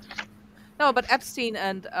 Yeah. No, but Epstein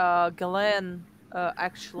and Ghislaine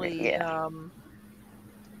actually Yeah.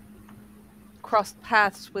 crossed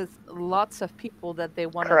paths with lots of people that they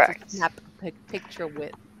wanted Correct. to snap a picture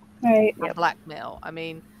with. Right. Or blackmail. I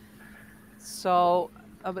mean, so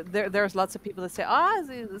but there's lots of people that say,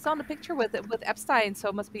 it's on the picture with Epstein, so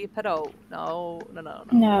it must be a pedo. No.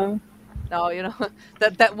 No. No,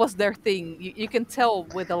 that was their thing. You can tell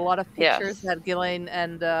with a lot of pictures Yes. that Ghislaine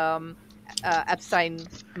and Epstein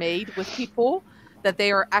made with people that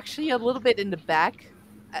they are actually a little bit in the back,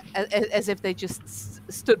 as if they just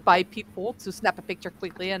stood by people to snap a picture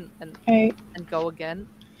quickly and Right. go again.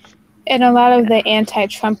 And a lot of the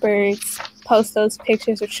anti-Trumpers post those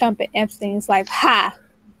pictures of Trump and Epstein. It's like, ha,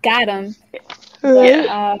 got him.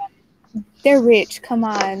 Yeah. They're rich. Come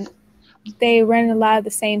on. They run a lot of the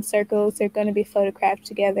same circles. They're going to be photographed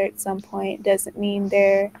together at some point. Doesn't mean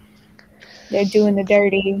they're doing the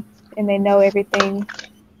dirty and they know everything.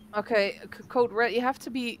 Okay, Code Red, you have to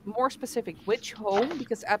be more specific. Which home?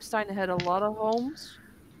 Because Epstein had a lot of homes.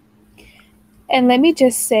 And let me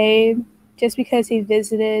just say, just because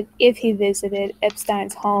if he visited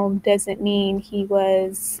Epstein's home doesn't mean he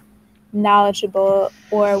was knowledgeable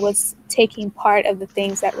or was taking part of the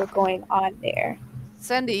things that were going on there.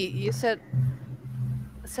 Sandy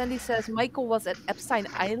says Michael was at Epstein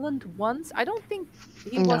Island once. I don't think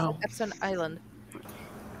he was No. at Epstein Island.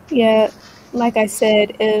 Yeah, like I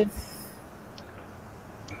said, if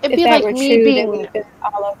It'd be that like were me true, they being would have been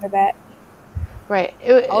all over that. right.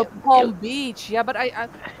 Oh, Palm Beach. Yeah, but I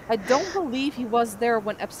don't believe he was there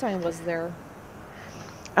when Epstein was there.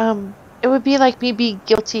 It would be like me being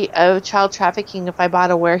guilty of child trafficking if I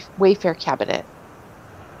bought a Wayfair cabinet.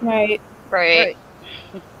 Right. Right.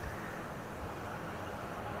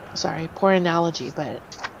 Sorry, poor analogy, but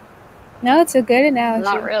No, it's a good analogy.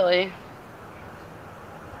 Not really.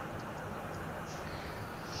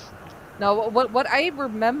 No, what I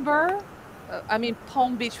remember, I mean,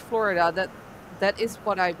 Palm Beach, Florida. That is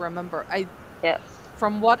what I remember. Yes.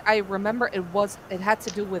 From what I remember, it had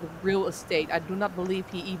to do with real estate. I do not believe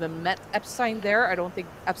he even met Epstein there. I don't think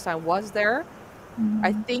Epstein was there.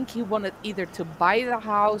 I Mhm. think he wanted either to buy the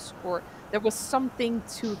house or there was something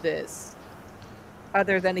to this.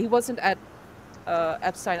 Other than he wasn't at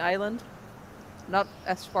Epstein Island, not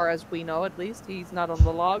as far as we know. At least he's not on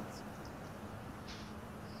the logs.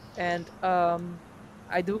 And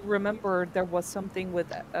I do remember there was something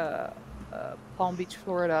with Palm Beach,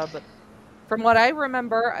 Florida, but from what I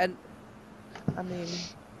remember, and I mean,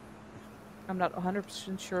 I'm not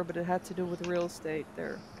 100% sure, but it had to do with real estate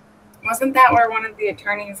there. Wasn't that where one of the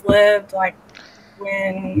attorneys lived? Like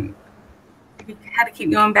when he had to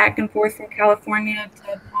keep going back and forth from California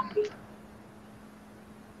to Palm Beach.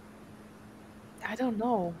 I don't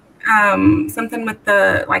know. Something with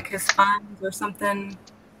the like his funds or something.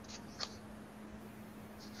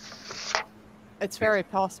 It's very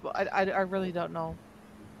possible. I really don't know.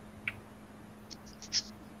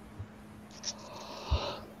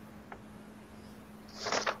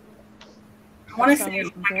 I want to Epstein say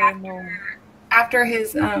was like very known. after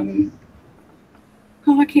his I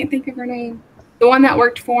can't think of her name. The one that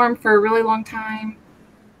worked for him for a really long time.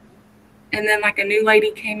 And then like a new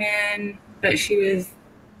lady came in, but she was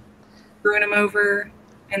screwing him over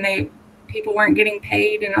and people weren't getting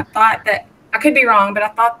paid. And I thought that, I could be wrong, but I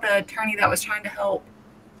thought the attorney that was trying to help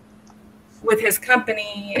with his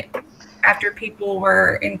company after people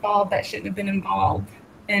were involved that shouldn't have been involved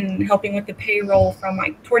and helping with the payroll from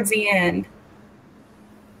like towards the end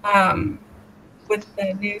with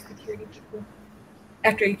the new security people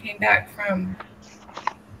after he came back from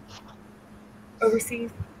overseas.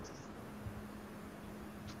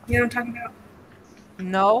 You know what I'm talking about?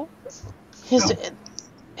 No.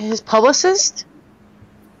 his publicist,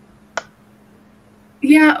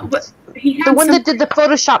 Yeah, but he had the one some, that did the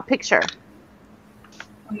Photoshop picture.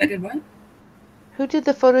 one that did what? Who did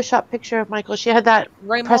the Photoshop picture of Michael? She had that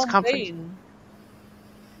press Ramon conference. Bain.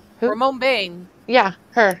 Who? Ramon Bain. Yeah,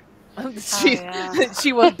 her.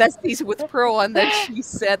 She was besties with Pearl, and then she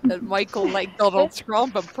said that Michael liked Donald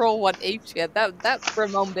Trump, and Pearl went apeshit. That's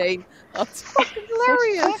Ramon Bain. That's fucking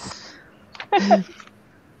hilarious.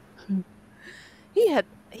 He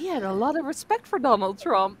had a lot of respect for Donald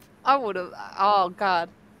Trump. I would have. Oh God.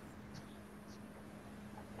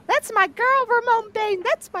 That's my girl, Ramon Bain.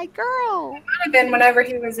 That's my girl. Might have been whenever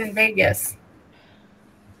he was in Vegas.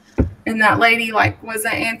 And that lady like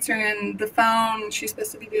wasn't answering the phone. She's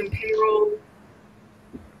supposed to be doing payroll.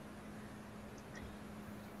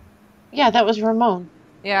 Yeah, that was Ramon.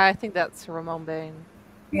 Yeah, I think that's Ramon Bain.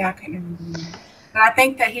 Yeah, I can't remember. But I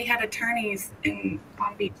think that he had attorneys in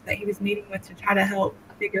Palm Beach that he was meeting with to try to help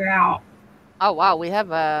figure out. Oh wow, we have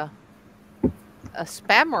a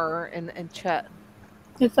spammer in chat.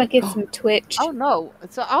 Looks like it's from Twitch. Oh no,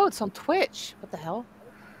 it's on Twitch. What the hell?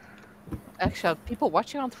 Actually, are people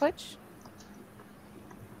watching on Twitch?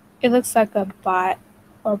 It looks like a bot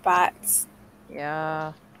or bots.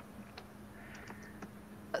 Yeah.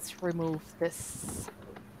 Let's remove this.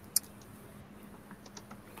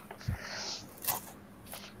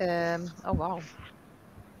 Oh wow.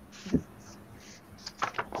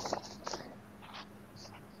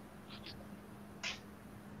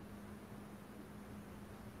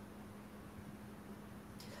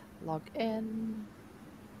 Log in.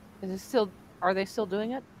 Are they still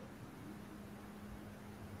doing it?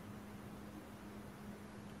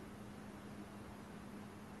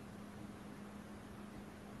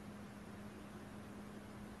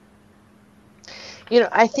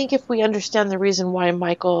 I think if we understand the reason why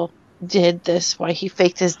Michael did this, why he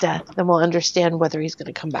faked his death, then we'll understand whether he's going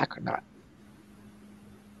to come back or not.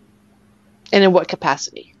 And in what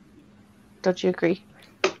capacity. Don't you agree?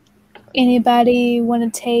 Anybody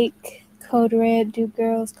want to take Code Red, Do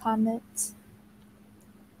Girls comments?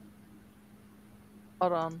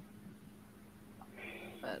 Hold on.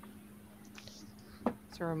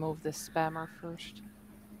 Let's remove this spammer first.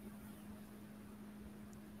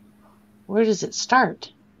 Where does it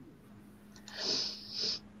start?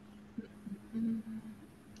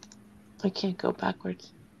 I can't go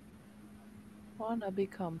backwards. Wanna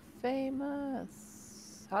become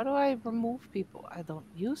famous? How do I remove people? I don't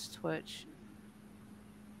use Twitch.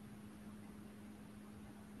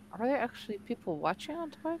 Are there actually people watching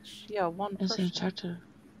on Twitch? Yeah, one person.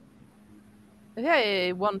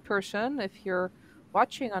 Yeah, one person. If you're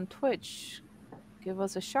watching on Twitch, give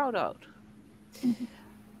us a shout out.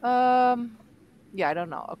 Yeah, I don't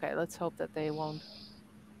know. Okay, let's hope that they won't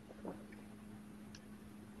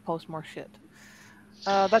post more shit.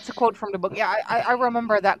 That's a quote from the book. Yeah, I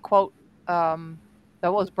remember that quote that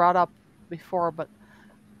was brought up before, but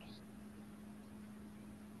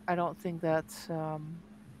I don't think that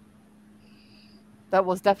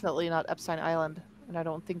was definitely not Epstein Island, and I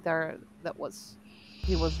don't think that was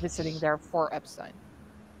he was visiting there for Epstein.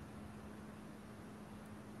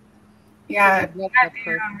 Yeah, Susan, what's I that do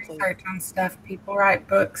your own person, please? research on stuff. People write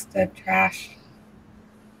books to trash,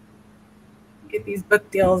 get these book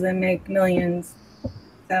deals and make millions.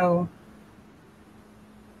 So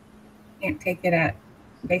can't take it at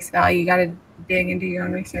face value. You got to dig and do your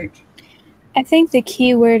own research. I think the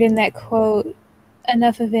key word in that quote,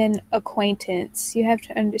 enough of an acquaintance. You have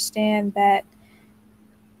to understand that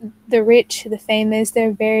the rich, the famous,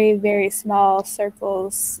 they're very, very small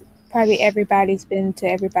circles. Probably everybody's been to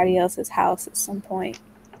everybody else's house at some point.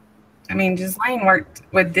 I mean, Ghislaine worked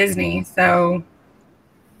with Disney, so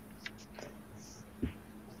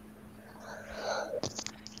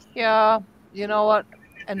Yeah, you know what?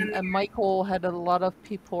 And Michael had a lot of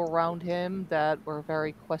people around him that were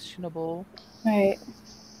very questionable, Right.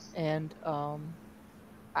 and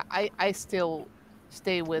I still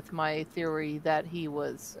stay with my theory that he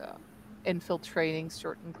was infiltrating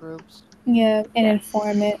certain groups Yeah, an Yes.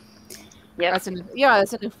 informant. Yep. as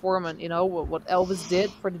an informant. You know what Elvis did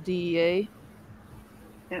for the DEA.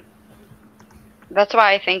 That's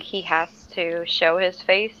why I think he has to show his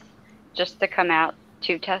face just to come out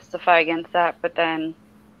to testify against that. But then,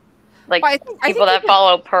 like, Well, I people think he that can.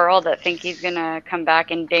 follow Pearl that think he's gonna come back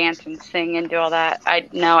and dance and sing and do all that,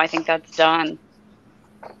 I think that's done.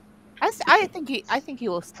 I think he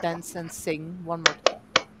will dance and sing one more time.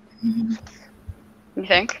 Mhm. You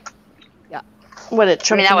think? What,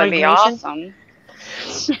 at I mean, Trump's that would be inauguration? awesome.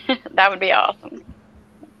 That would be awesome.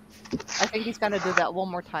 I think he's gonna do that one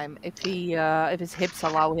more time if his hips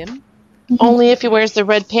allow him. Only if he wears the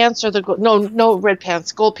red pants or the gold. No red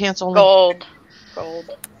pants. Gold pants only. Gold.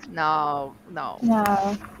 No,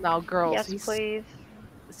 No. girls. Yes, He's please.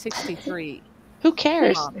 63. Who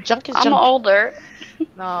cares? Come on. Junk is I'm junk. older.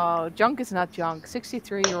 No, junk is not junk.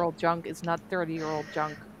 63-year-old junk is not 30-year-old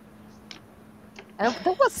junk. And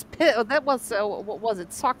that was what was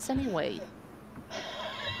it? Socks anyway.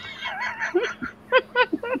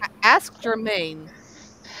 Ask Jermaine.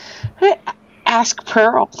 Ask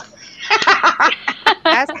Pearl.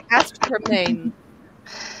 Ask Jermaine.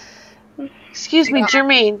 Excuse me,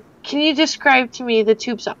 Jermaine. Can you describe to me the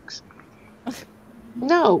tube socks?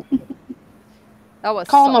 No. That was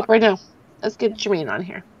Call him up sock. right now. Let's get Jermaine on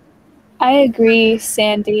here. I agree,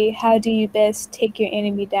 Sandy. How do you best take your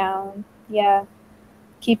enemy down? Yeah.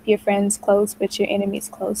 Keep your friends close, but your enemies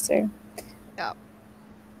closer. Yeah.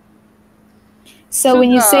 So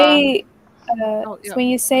when you say yeah. so when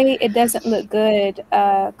you say it doesn't look good,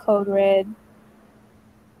 Code Red,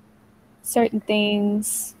 certain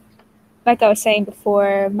things, like I was saying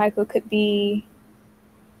before, Michael could be.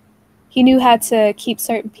 He knew how to keep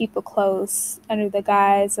certain people close under the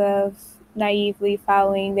guise of naively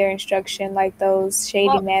following their instruction, like those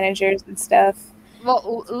shady managers and stuff.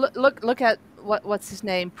 Well, look at what's his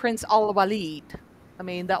name, Prince Al Walid. I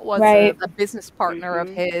mean, that was Right. a business partner of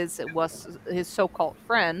his. It was his so-called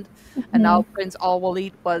friend, Mhm. and now Prince Al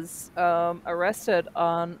Walid was arrested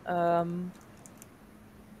on,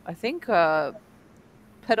 I think,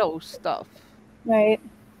 pedo stuff. Right.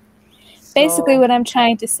 So, Basically, what I'm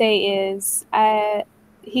trying to say is,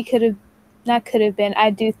 he could have, not could have been. I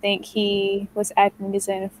do think he was acting as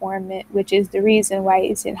an informant, which is the reason why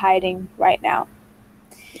he's in hiding right now.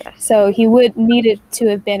 Yes. So he would needed to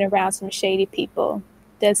have been around some shady people.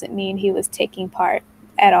 Doesn't mean he was taking part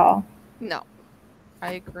at all. No,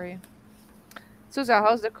 I agree. Suza,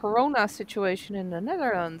 how's the corona situation in the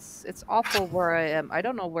Netherlands? It's awful where I am. I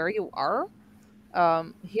don't know where you are.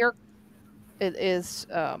 Here it is.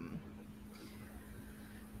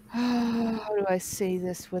 How do I say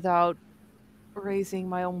this without raising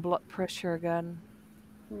my own blood pressure again?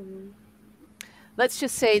 Let's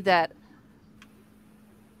just say that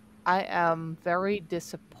I am very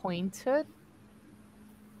disappointed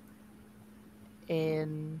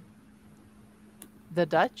in the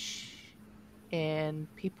Dutch, in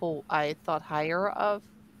people I thought higher of,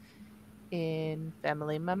 in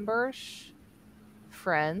family members,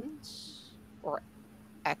 friends, or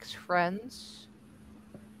ex-friends.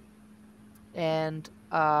 And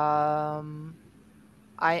I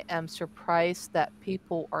am surprised that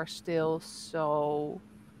people are still so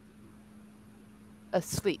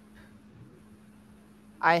asleep.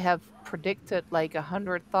 I have predicted like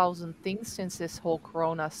 100,000 things since this whole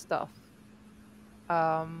corona stuff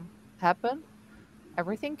happened.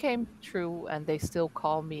 everything came true, and they still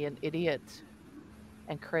call me an idiot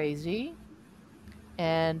and crazy,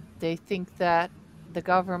 and they think that the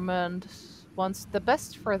government wants the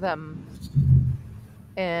best for them.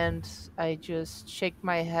 And I just shake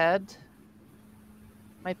my head,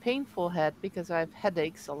 my painful head, because I have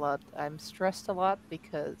headaches a lot. I'm stressed a lot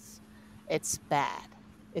because it's bad.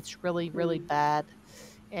 It's really, really bad.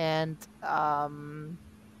 And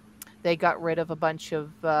they got rid of a bunch of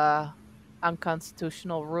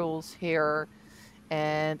unconstitutional rules here.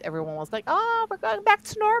 And everyone was like, "Oh, we're going back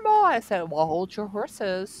to normal." I said, "Well, hold your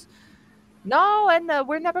horses. No, and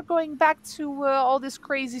we're never going back to all this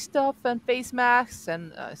crazy stuff and face masks."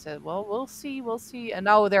 And I said, "Well, we'll see, we'll see." And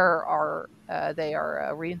now they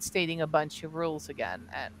are reinstating a bunch of rules again,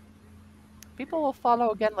 and people will follow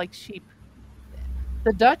again like sheep.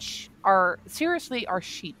 The Dutch are seriously are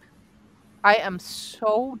sheep. I am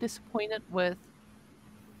so disappointed with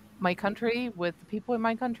my country, with the people in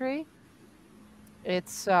my country.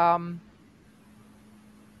 It's the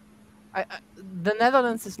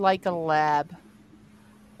Netherlands is like a lab,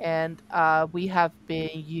 and we have been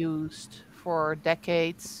used for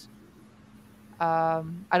decades.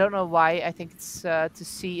 I don't know why. I think it's to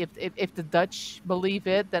see if the Dutch believe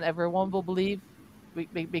it, then everyone will believe,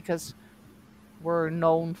 because we're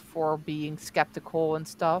known for being skeptical and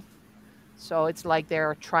stuff. So it's like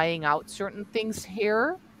they're trying out certain things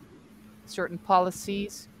here, certain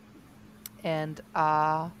policies, and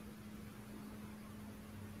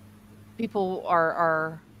people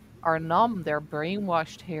are numb. They're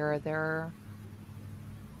brainwashed here. They're,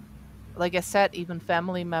 like I said, even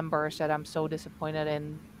family members that I'm so disappointed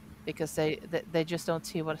in, because they just don't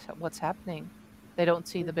see what's happening. They don't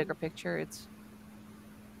see the bigger picture.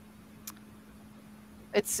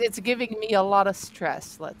 It's giving me a lot of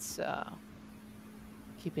stress. Let's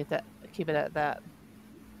keep it at that.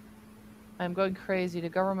 I'm going crazy. The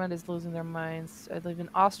government is losing their minds. I live in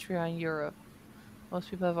Austria in Europe. Most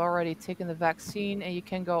people have already taken the vaccine, and you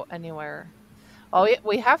can go anywhere. Oh, yeah,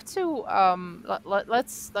 we have to.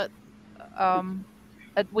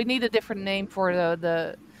 We need a different name for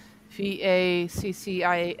the vaccine.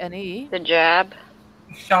 The jab.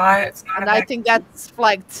 Shot. It's not And a I think that's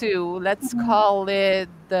flag 2. Let's call it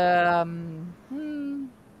the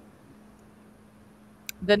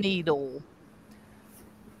needle.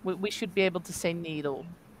 We should be able to say needle.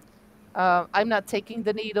 I'm not taking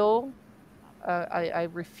the needle. I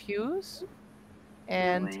refuse.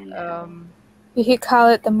 And You could call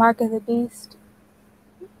it the mark of the beast.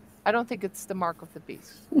 I don't think it's the mark of the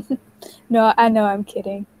beast. No, I know, I'm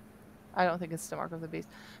kidding. I don't think it's the mark of the beast,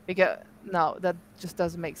 because no, that just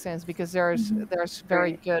doesn't make sense. Because there's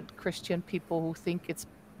very good Christian people who think it's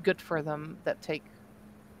good for them that take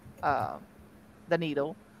the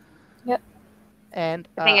needle. Yep. And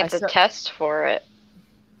I think it's a test for it.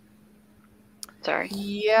 Sorry.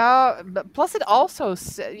 Yeah, but plus it also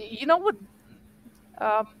you know what?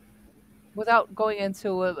 Without going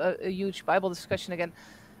into a huge Bible discussion again,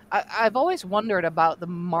 I've always wondered about the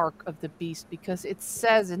mark of the beast, because it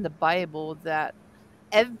says in the Bible that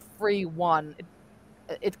everyone,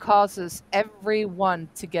 it causes everyone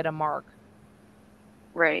to get a mark.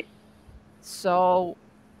 Right. So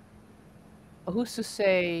who's to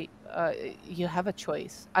say you have a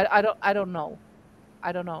choice? I don't know.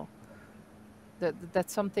 I don't know.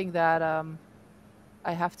 That's something that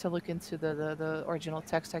I have to look into the original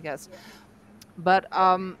text, I guess. But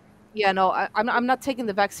yeah, no, I'm not taking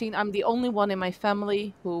the vaccine. I'm the only one in my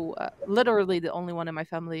family who, literally the only one in my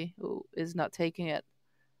family who is not taking it.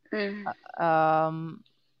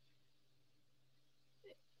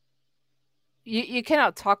 You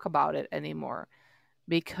cannot talk about it anymore,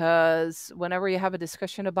 because whenever you have a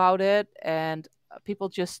discussion about it, and people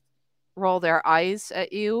just roll their eyes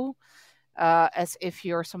at you, as if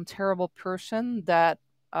you're some terrible person that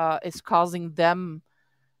is causing them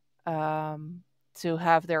to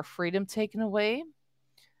have their freedom taken away,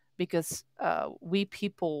 because we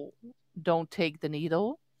people don't take the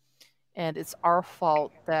needle, and it's our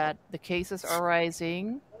fault that the cases are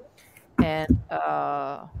rising, and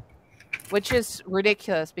which is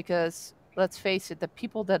ridiculous, because let's face it, the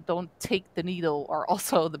people that don't take the needle are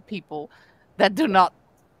also the people that do not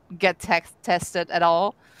get tested at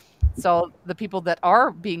all. So the people that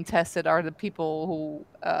are being tested are the people who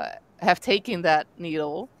have taken that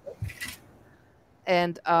needle.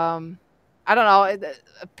 And I don't know,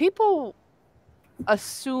 people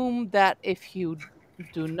assume that if you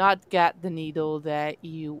do not get the needle, that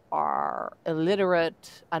you are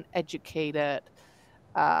illiterate, uneducated,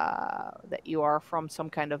 that you are from some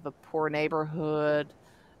kind of a poor neighborhood,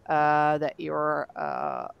 that you're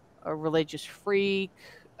a religious freak,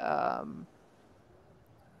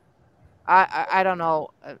 I don't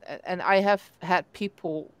know, and I have had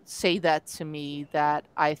people say that to me that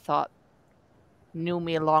I thought knew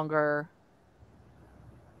me longer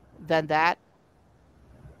than that.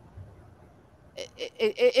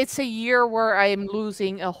 It's a year where I am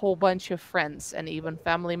losing a whole bunch of friends and even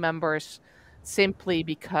family members simply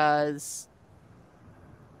because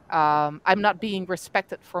I'm not being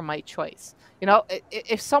respected for my choice. You know,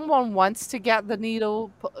 if someone wants to get the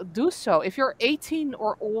needle, do so. If you're 18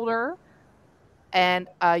 or older and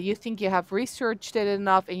you think you have researched it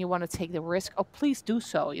enough and you want to take the risk, oh, please do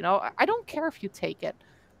so. You know, I don't care if you take it,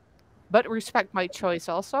 but respect my choice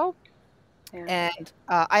also. Yeah. And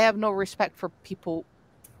I have no respect for people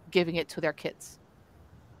giving it to their kids.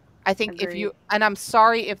 I think if you, Agreed. and I'm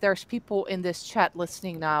sorry if there's people in this chat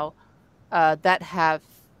listening now that have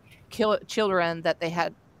children that they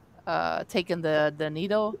had taken the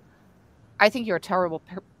needle. I think you're a terrible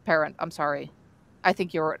parent. I'm sorry. I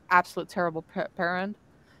think you're an absolute terrible parent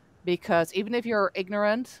because even if you're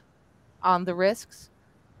ignorant on the risks,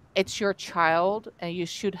 it's your child and you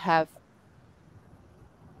should have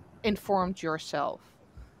informed yourself.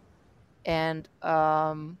 And I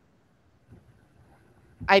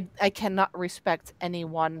cannot respect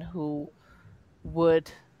anyone who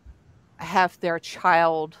would have their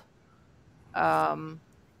child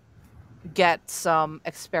get some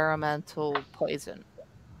experimental poison.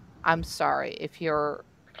 I'm sorry. If you're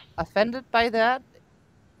offended by that,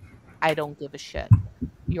 I don't give a shit.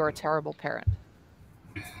 You're a terrible parent.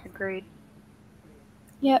 Agreed.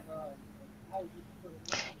 Yep.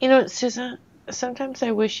 You know, Susan, sometimes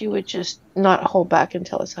I wish you would just not hold back and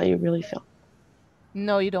tell us how you really feel.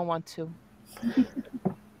 No, you don't want to.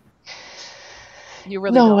 You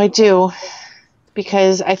really No, don't. I do.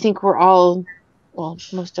 Because I think we're all, well,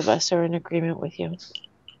 most of us are in agreement with you.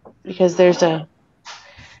 Because there's a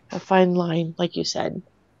fine line, like you said.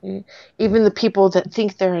 Even the people that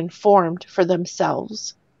think they're informed for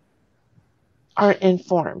themselves aren't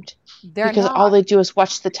informed. They're Because not. all they do is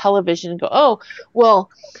watch the television and go, oh, well,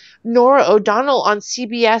 Nora O'Donnell on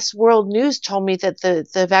CBS World News told me that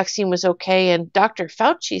the vaccine was okay, and Dr.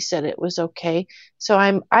 Fauci said it was okay, so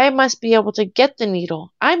I must be able to get the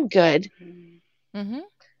needle. I'm good. Mm-hmm.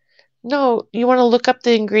 No, you want to look up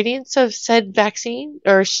the ingredients of said vaccine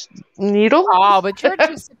or needle? Oh, but you're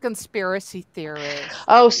just a conspiracy theorist.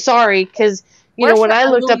 Oh, sorry, because Where's when your I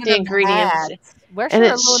looked up the aluminum ingredients, hat? Where's and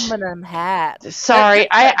your it's aluminum hat? sorry,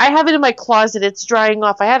 I have it in my closet. It's drying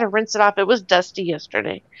off. I had to rinse it off. It was dusty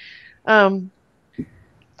yesterday. The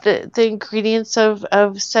ingredients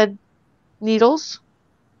of said needles,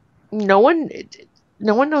 no one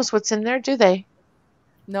knows what's in there, do they?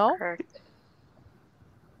 No? Correct.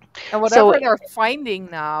 And whatever they're finding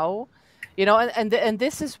now, you know, and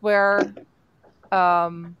this is where I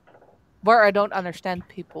don't understand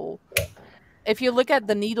people. If you look at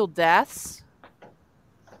the needle deaths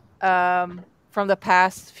from the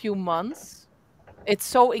past few months, it's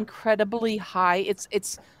so incredibly high.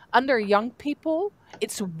 It's under young people,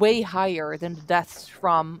 it's way higher than the deaths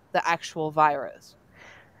from the actual virus.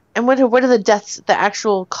 And what are the deaths, the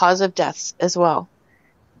actual cause of deaths as well?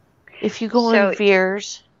 If you go on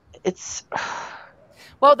VAERS, it's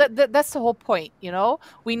well, that's the whole point, you know.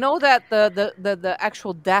 We know that the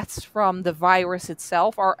actual deaths from the virus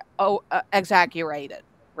itself are exaggerated,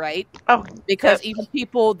 right? Oh, because even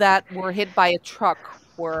people that were hit by a truck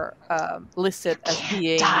were listed as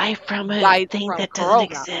being die from a thing from that corona.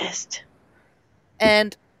 doesn't exist.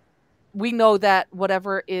 And we know that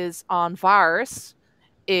whatever is on VAERS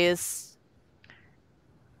is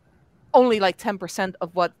only like 10%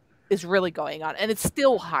 of what is really going on, and it's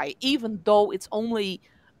still high, even though it's only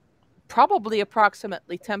probably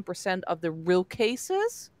approximately 10% of the real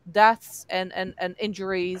cases, deaths and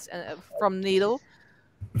injuries from needle.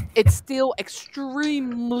 It's still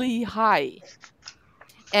extremely high.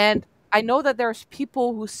 And I know that there's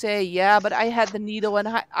people who say, yeah, but I had the needle and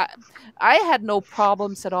I had no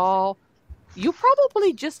problems at all. You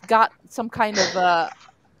probably just got some kind of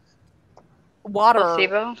water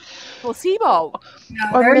placebo. No,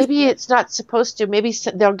 Or there's maybe it's not supposed to. Maybe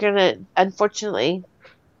they're gonna, unfortunately,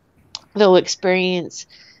 they'll experience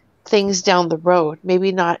things down the road.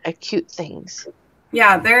 Maybe not acute things.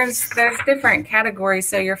 Yeah, there's different categories.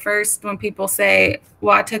 So your first, when people say,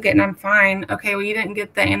 well, I took it and I'm fine. Okay, well, you didn't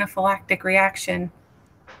get the anaphylactic reaction.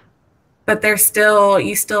 But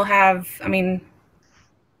you still have, I mean,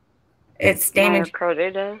 it's damage.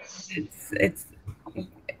 It's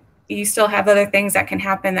you still have other things that can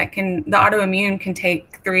happen the autoimmune can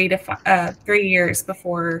take 3 years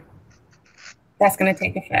before that's going to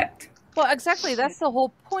take effect. Well, exactly. That's the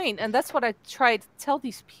whole point. And that's what I try to tell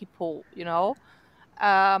these people, you know.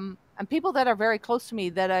 And and people that are very close to me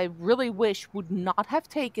that I really wish would not have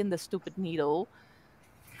taken the stupid needle.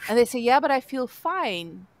 And they say, yeah, but I feel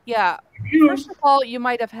fine. Yeah. First of all, you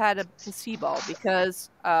might have had a placebo because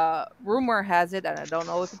rumor has it, and I don't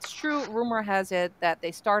know if it's true, rumor has it that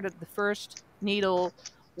they started the first needle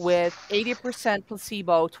with 80%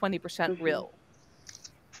 placebo, 20% real.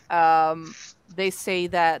 They say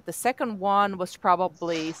that the second one was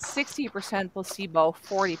probably 60% placebo,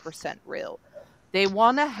 40% real. They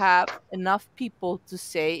want to have enough people to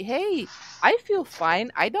say, hey, I feel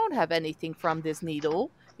fine. I don't have anything from this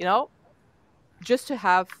needle, just to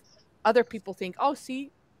have other people think, oh,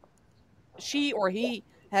 see, she or he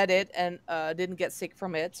had it and didn't get sick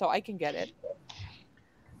from it, so I can get it.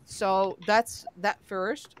 So that's that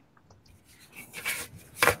first.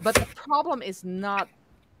 But the problem is not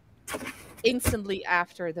instantly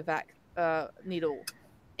after the needle.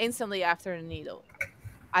 Instantly after the needle.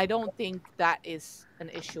 I don't think that is an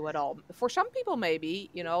issue at all. For some people, maybe,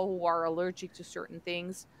 who are allergic to certain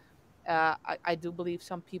things, I do believe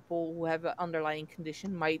some people who have an underlying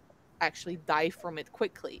condition might actually die from it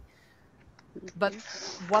quickly. But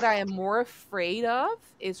what I am more afraid of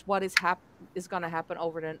is what is going to happen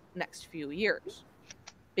over the next few years.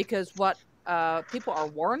 Because what people are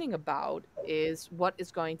warning about is what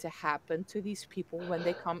is going to happen to these people when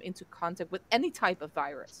they come into contact with any type of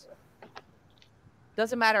virus.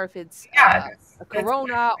 Doesn't matter if it's a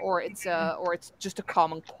corona or it's just a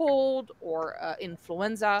common cold or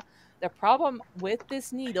influenza. The problem with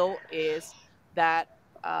this needle is that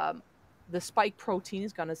the spike protein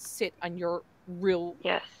is going to sit on your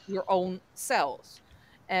your own cells,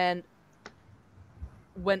 and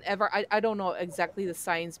whenever I don't know exactly the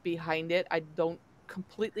science behind it, I don't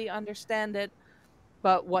completely understand it,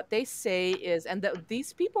 but what they say is, and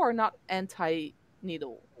these people are not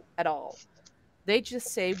anti-needle at all. They just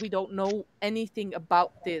say we don't know anything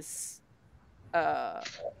about this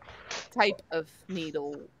type of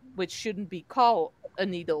needle, which shouldn't be called a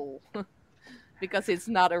needle because it's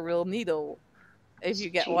not a real needle, if you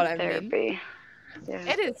get what I mean. Yeah.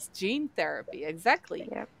 It is gene therapy, exactly.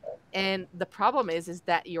 Yep. And the problem is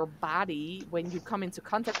that your body, when you come into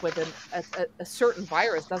contact with a certain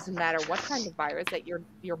virus, doesn't matter what kind of virus, that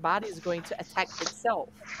your body is going to attack itself.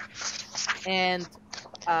 And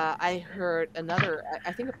I heard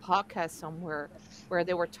I think a podcast somewhere where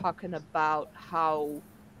they were talking about how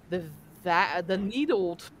the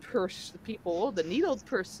needled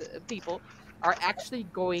people are actually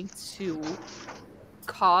going to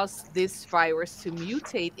cause this virus to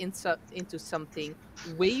mutate into something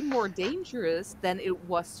way more dangerous than it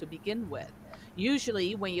was to begin with.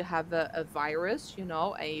 Usually when you have a virus, and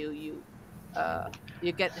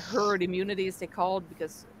you get herd immunity, as they call it,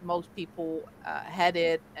 because most people had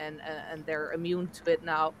it and they're immune to it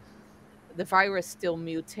now. The virus still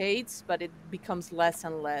mutates, but it becomes less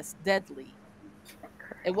and less deadly.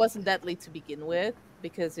 It wasn't deadly to begin with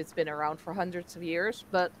because it's been around for hundreds of years,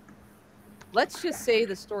 but let's just say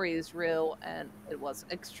the story is real and it was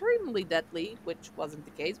extremely deadly, which wasn't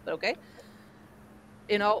the case, but okay.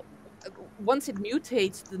 Once it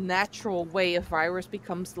mutates, the natural way of virus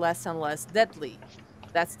becomes less and less deadly.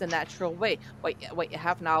 That's the natural way. What you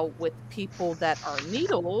have now with people that are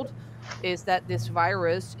needled is that this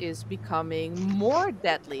virus is becoming more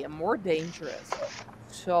deadly and more dangerous.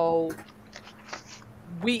 So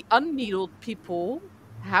we unneedled people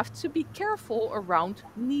have to be careful around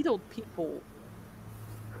needled people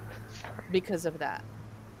because of that.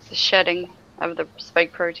 The shedding of the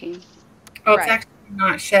spike protein. Oh, Right. it's actually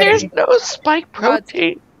not shedding. There's no spike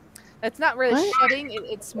protein. It's not really What? shedding.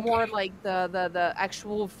 It's more like the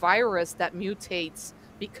actual virus that mutates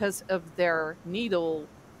because of their needle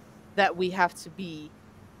that we have to be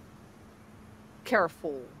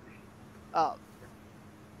careful of.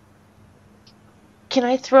 Can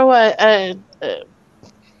I throw a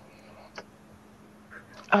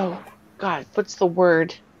oh God, what's the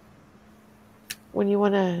word when you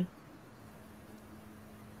want to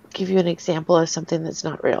give you an example of something that's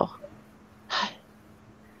not real?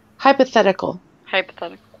 Hypothetical.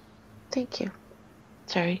 Hypothetical. Thank you.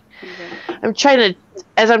 Sorry. Okay. I'm trying to,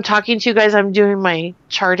 as I'm talking to you guys, I'm doing my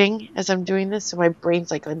charting as I'm doing this, so my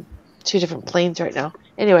brain's like on two different planes right now.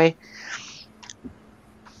 Anyway,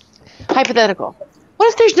 hypothetical. What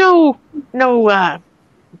if there's no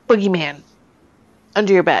boogeyman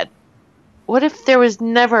under your bed? What if there was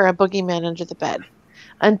never a boogeyman under the bed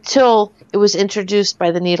until it was introduced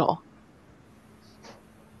by the needle?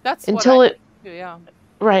 That's Until what it yeah.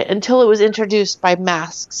 Right, until it was introduced by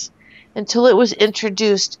masks, until it was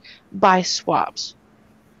introduced by swabs.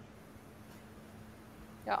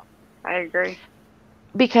 I agree.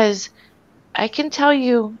 Because I can tell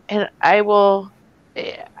you, and I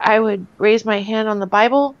would raise my hand on the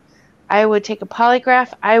Bible. I would take a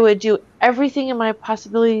polygraph. I would do everything in my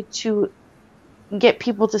possibility to get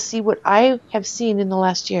people to see what I have seen in the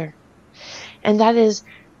last year. And that is,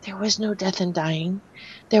 there was no death and dying.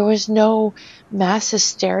 There was no mass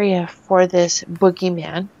hysteria for this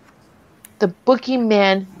boogeyman. The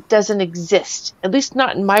boogeyman doesn't exist, at least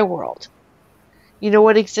not in my world. You know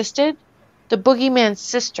what existed? The boogeyman's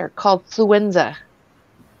sister called Fluenza.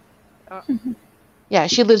 Oh. Yeah,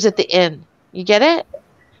 she lives at the inn. You get it?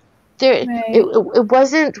 Right. It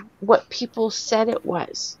wasn't what people said it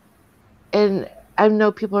was. And I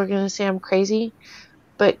know people are going to say I'm crazy,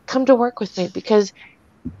 but come to work with me, because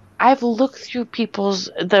I've looked through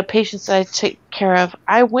the patients that I take care of.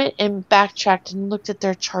 I went and backtracked and looked at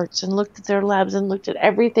their charts and looked at their labs and looked at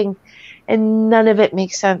everything, and none of it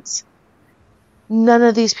makes sense. None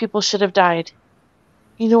of these people should have died.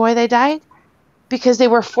 You know why they died? Because they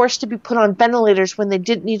were forced to be put on ventilators when they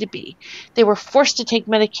didn't need to be. They were forced to take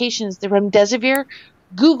medications. The remdesivir,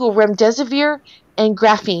 Google remdesivir and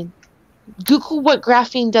graphene. Google what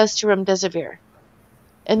graphene does to remdesivir.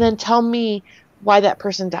 And then tell me why that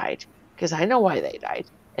person died. Because I know why they died.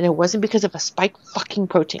 And it wasn't because of a spike fucking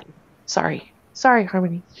protein. Sorry,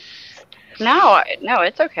 Harmony. No,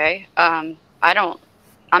 it's okay. I'm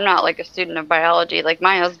not like a student of biology. Like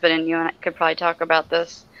my husband and you and I could probably talk about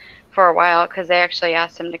this for a while, because they actually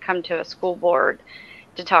asked him to come to a school board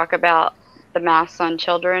to talk about the masks on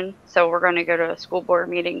children. So we're going to go to a school board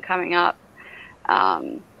meeting coming up.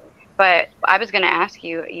 But I was going to ask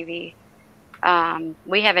you, Evie,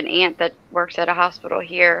 we have an aunt that works at a hospital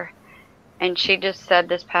here, and she just said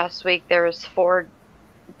this past week there was 4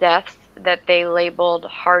 deaths that they labeled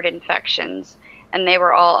heart infections, and they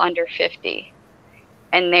were all under 50,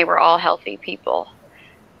 and they were all healthy people.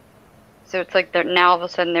 So it's like now all of a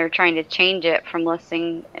sudden they're trying to change it from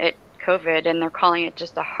listing it COVID, and they're calling it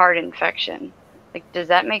just a heart infection. Like, does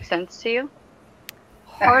that make sense to you?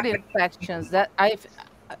 Heart infections. That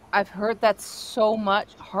I've heard that so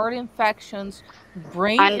much. Heart infections,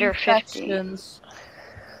 brain Under 50. infections.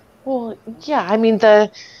 Well, yeah, I mean,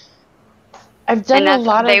 I've done a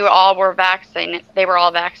lot They of... all were vaccinated. They were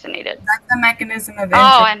all vaccinated. That's the mechanism of Oh,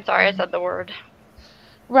 entry. I'm sorry, I said the word.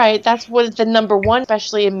 Right, that's what the number one,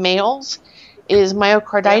 especially in males, is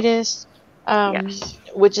myocarditis, Yes.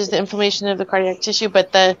 which is the inflammation of the cardiac tissue.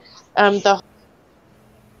 But the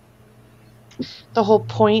whole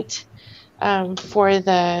point for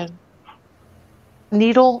the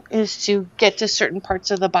needle is to get to certain parts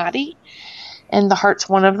of the body, and the heart's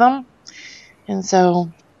one of them. And so,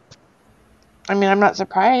 I mean, I'm not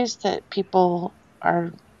surprised that people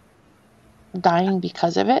are dying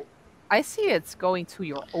because of it. I see it's going to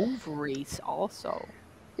your ovaries also.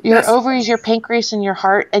 Your Yes. ovaries, your pancreas, and your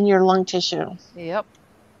heart, and your lung tissue. Yep.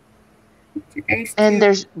 And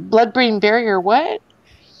there's blood-brain barrier. What?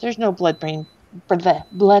 There's no blood-brain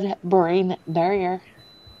barrier.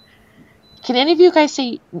 Can any of you guys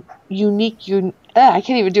say unique? I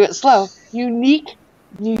can't even do it slow. Unique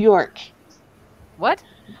New York. What?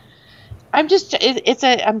 I'm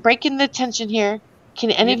breaking the tension here. Can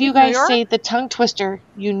any of you Unique New guys York? say the tongue twister?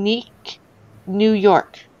 Unique New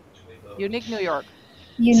York. Unique New York.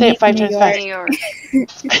 Say it 5 New times York. fast. New York.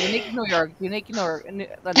 Unique New York. Unique New York. No.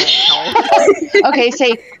 Okay,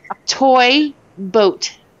 say toy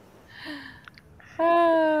boat.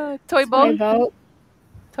 Toy Toy boat. boat.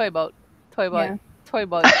 Toy boat. Toy boat. Yeah. Toy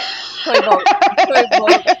boat. Toy boat. Toy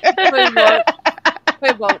boat. Toy boat.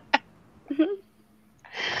 Toy boat.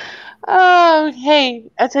 Oh, hey,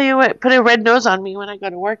 I tell you what, put a red nose on me when I go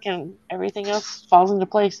to work, and everything else falls into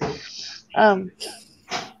place.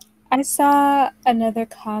 I saw another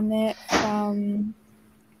comment from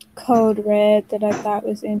Code Red that I thought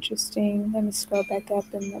was interesting. Let me scroll back up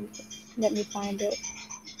and let me find it.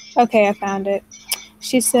 Okay, I found it.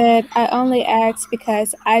 She said, I only asked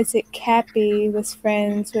because Isaac Cappy was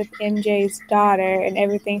friends with MJ's daughter, and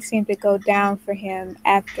everything seemed to go down for him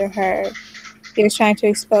after her. He was trying to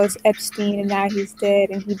expose Epstein, and now he's dead,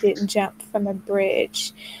 and he didn't jump from a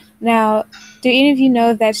bridge. Now, do any of you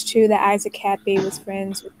know if that's true that Isaac Cappy was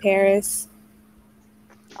friends with Paris?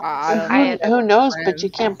 I don't know. Who knows, but Friends. you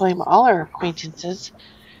can't blame all our acquaintances.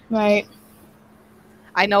 Right.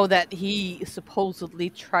 I know that he supposedly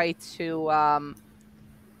tried to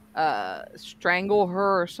strangle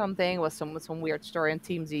her or something with some weird story on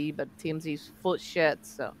TMZ, but TMZ's full of shit,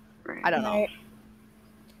 so I don't know. Right.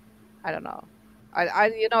 I don't know.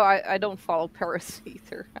 I don't follow Paris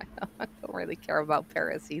either. I don't really care about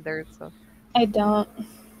Paris either. So I don't.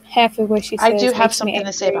 Half of what she says I do have makes me something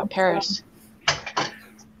to say angry, about Paris.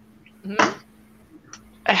 Mhm.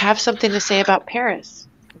 I have something to say about Paris.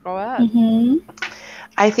 Go ahead. Hmm.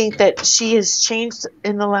 I think that she has changed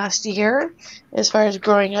in the last year as far as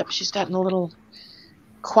growing up. She's gotten a little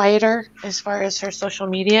quieter as far as her social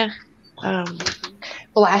media,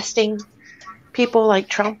 blasting people like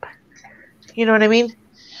Trump. You know what I mean?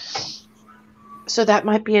 So that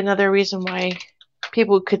might be another reason why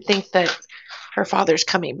people could think that her father's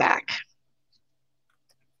coming back.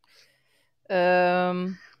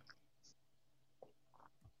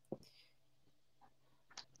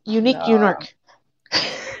 Unique No. Unark.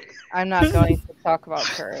 I'm not going to talk about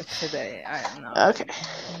Paris today. I don't know. Okay.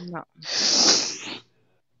 No.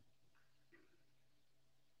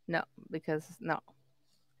 No, because no.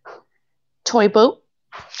 Toy boat.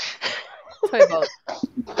 Toy boat.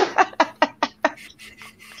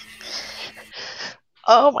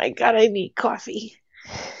 Oh my god, I need coffee.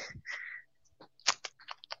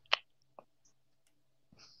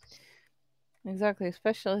 Exactly,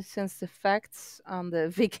 especially since the facts on the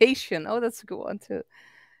vacation. Oh, that's a good one too.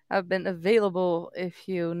 Have been available if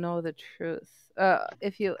you know the truth.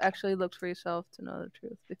 If you actually looked for yourself to know the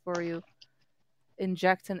truth before you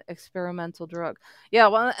inject an experimental drug. Yeah,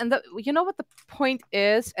 well, and you know what the point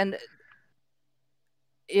is, and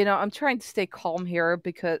I'm trying to stay calm here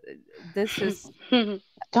because this has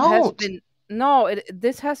Don't. been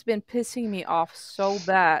this has been pissing me off so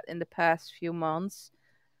bad in the past few months.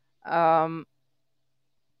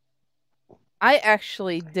 I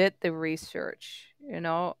actually did the research,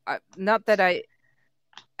 not that I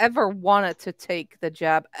ever wanted to take the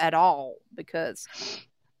jab at all, because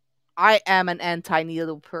I am an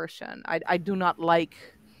anti-needle person. I do not like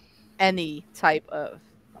any type of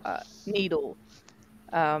needle.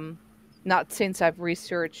 Not since I've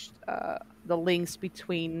researched the links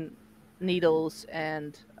between needles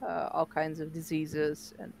and all kinds of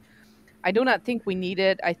diseases, and I do not think we need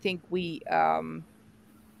it. I think we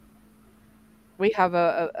have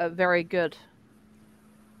a very good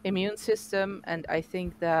immune system, and I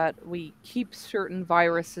think that we keep certain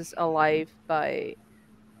viruses alive by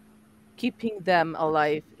keeping them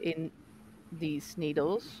alive in these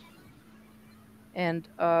needles. And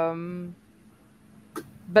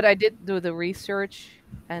but I did do the research,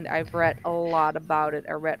 and I've read a lot about it.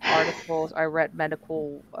 I read articles, I read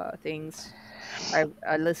medical things. I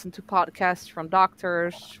listened to podcasts from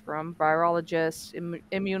doctors, from virologists,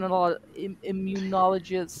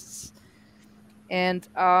 immunologists, and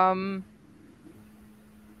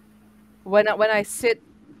when I sit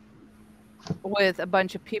with a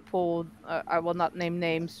bunch of people, I will not name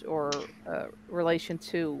names or relation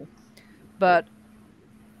to, but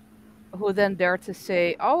who then dare to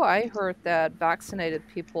say, "Oh, I heard that vaccinated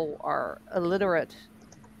people are illiterate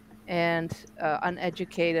and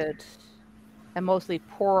uneducated, and mostly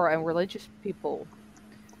poor and religious people,"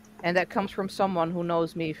 and that comes from someone who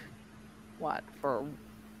knows me, for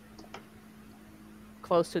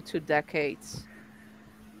close to 2 decades,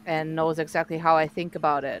 and knows exactly how I think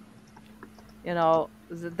about it.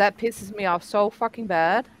 That pisses me off so fucking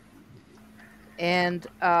bad. And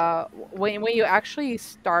when you actually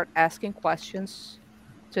start asking questions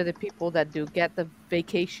to the people that do get the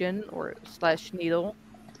vacation or / needle,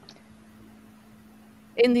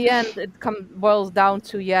 in the end it boils down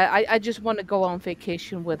to, I just want to go on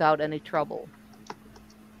vacation without any trouble,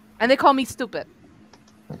 and they call me stupid.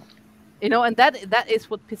 And that is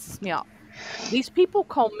what pisses me off. These people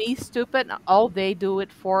call me stupid, and all they do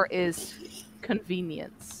it for is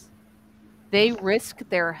convenience. They risk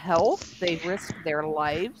their health, they risk their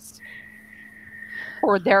lives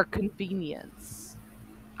for their convenience.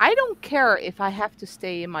 I don't care if I have to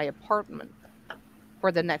stay in my apartment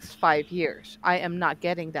for the next 5 years. I am not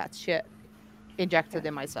getting that shit injected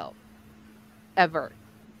in myself. Ever.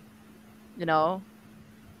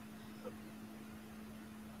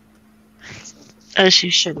 As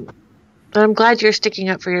you shouldn't. But I'm glad you're sticking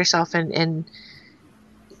up for yourself, and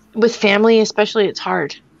with family especially, it's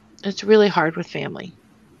hard. It's really hard with family.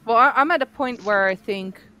 Well, I'm at a point where I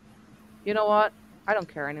think, you know what? I don't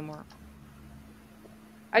care anymore.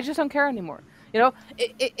 I just don't care anymore.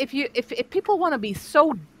 If people want to be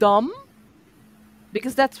so dumb,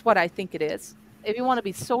 because that's what I think it is. If you want to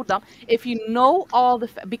be so dumb, if you know all the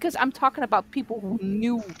because I'm talking about people who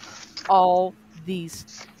knew all these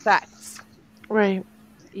facts. Right.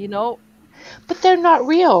 But they're not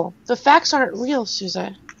real. The facts aren't real,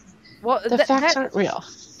 Susan. Well, the facts aren't real.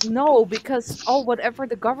 No, because whatever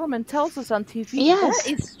the government tells us on TV, yes,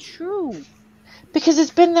 that is true. Because it's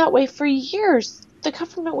been that way for years. The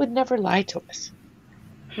government would never lie to us.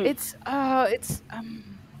 It's I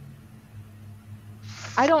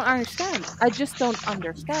don't understand. I just don't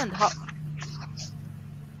understand how.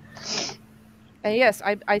 And yes,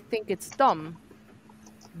 I think it's dumb.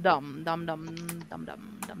 Dumb, dumb, dumb, dumb,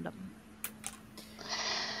 dumb, dumb, dumb.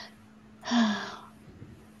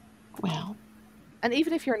 Well, And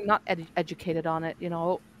even if you're not educated on it,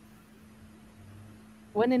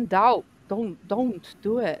 when in doubt, don't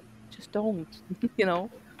do it. Just don't. you know,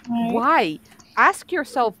 Right. why? Ask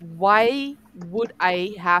yourself, why would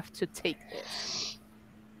I have to take this?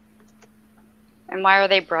 And why are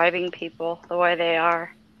they bribing people the way they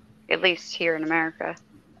are? At least here in America.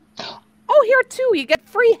 Oh, here too, you get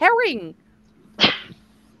free herring.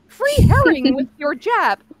 Free herring with your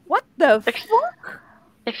jab. What the fuck?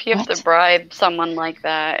 If you have What? to bribe someone like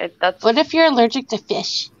that, that's what if you're allergic to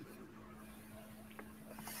fish?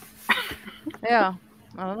 Yeah,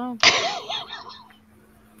 I don't know.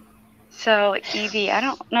 So, Evie, I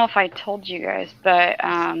don't know if I told you guys, but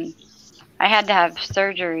I had to have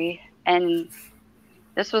surgery, and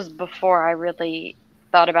this was before I really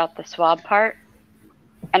thought about the swab part,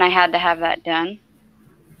 and I had to have that done.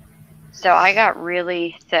 So I got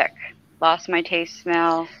really sick, lost my taste,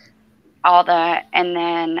 smell, all that, and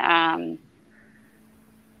then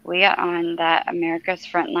we got on that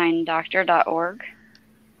americasfrontlinedoctor.org,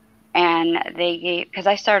 and they gave, because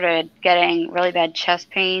I started getting really bad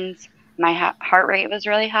chest pains. My heart rate was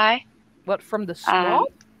really high. What, from the swab?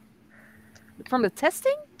 From the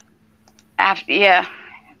testing? Yeah.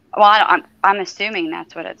 Well, I'm assuming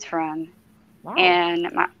that's what it's from. Wow. And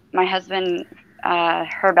my husband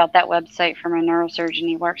heard about that website from a neurosurgeon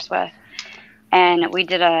he works with, and we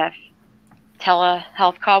did a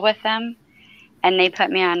telehealth call with them, and they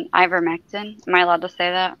put me on ivermectin. Am I allowed to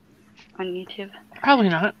say that on YouTube? Probably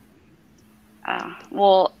not.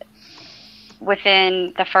 Well,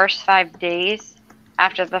 within the first 5 days,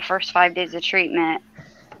 after the first 5 days of treatment,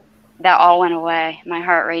 that all went away. My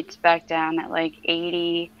heart rate's back down at like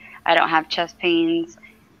 80. I don't have chest pains,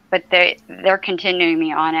 but they're continuing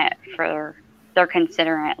me on it they're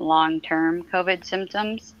considering it long-term COVID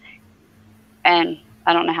symptoms. And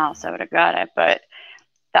I don't know how else I would have got it, but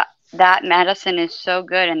that medicine is so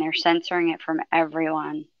good, and they're censoring it from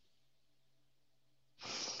everyone.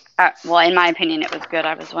 Well, in my opinion, it was good.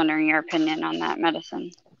 I was wondering your opinion on that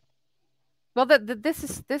medicine. Well,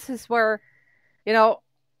 this is where,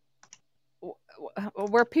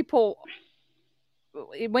 where people,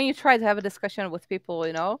 when you try to have a discussion with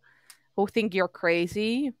people, who think you're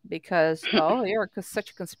crazy because you're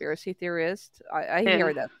such a conspiracy theorist. I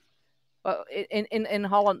hear that. Well, in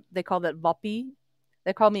Holland they call that wappie.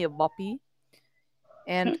 They call me a wappie,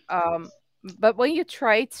 and but when you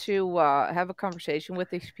try to have a conversation with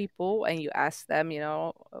these people and you ask them,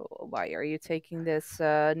 why are you taking this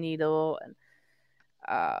needle, and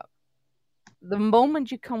the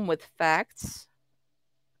moment you come with facts,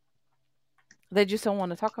 they just don't want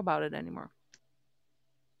to talk about it anymore.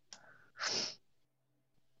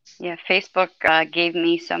 Yeah, Facebook gave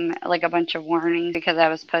me a bunch of warnings because I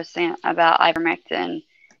was posting about ivermectin,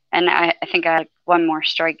 and I think I had one more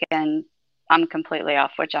strike and I'm completely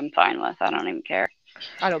off, which I'm fine with. I don't even care.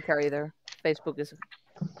 I don't care either. Facebook is a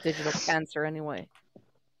digital cancer anyway.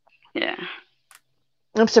 Yeah.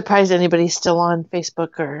 I'm surprised anybody's still on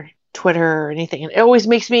Facebook or Twitter or anything. And it always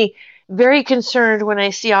makes me very concerned when I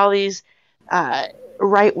see all these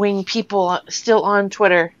right-wing people still on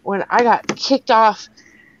Twitter, when I got kicked off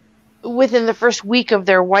within the first week of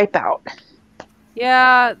their wipeout.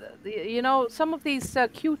 Yeah, some of these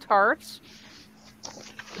Q-tarts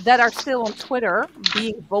that are still on Twitter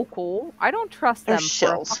being vocal, I don't trust them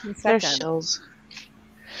for a fucking second. They're shills.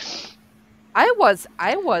 I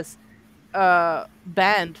was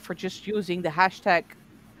banned for just using the hashtag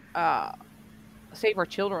Save Our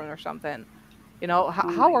Children or something.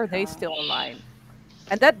 How are they still online?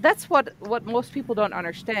 And that's what most people don't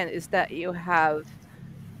understand, is that you have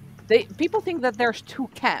people think that there's two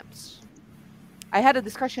camps. I had a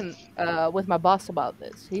discussion with my boss about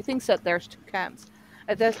this. He thinks that there's two camps.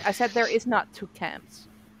 I said there is not two camps.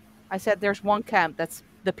 I said there's one camp, that's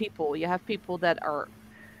the people. You have people that are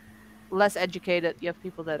less educated. You have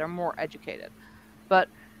people that are more educated. But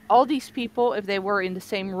all these people, if they were in the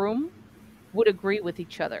same room, would agree with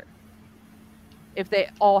each other if they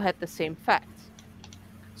all had the same facts.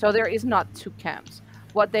 So there is not two camps.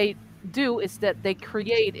 What they do is that they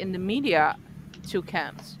create in the media two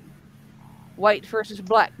camps. White versus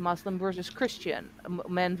black, Muslim versus Christian,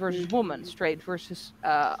 man versus woman, straight versus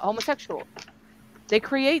homosexual. They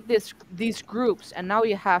create these groups, and now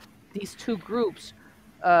you have these two groups,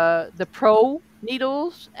 the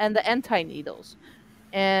pro-needles and the anti-needles.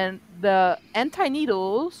 And the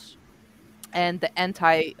anti-needles and the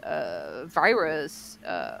anti-virus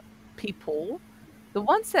people, the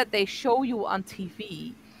ones that they show you on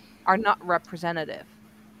TV, are not representative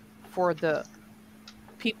for the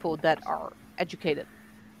people that are educated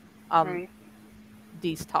on Right.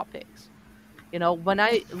 these topics. You know, when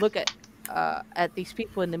I look at these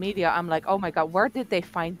people in the media, I'm like, oh my god, where did they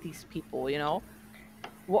find these people? You know,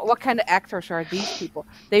 what kind of actors are these people?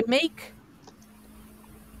 They make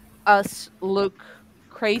us look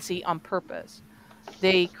crazy on purpose.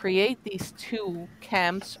 They create these two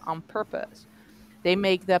camps on purpose. They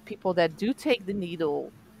make the people that do take the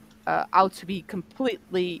needle out to be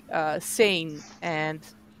completely sane and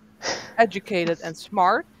educated and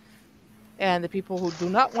smart, and the people who do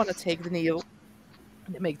not want to take the needle,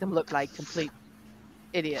 they make them look like complete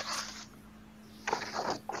idiots.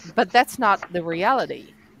 But that's not the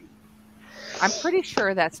reality. I'm pretty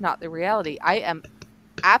sure that's not the reality. I am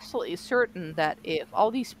absolutely certain that if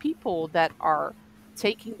all these people that are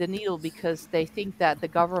taking the needle because they think that the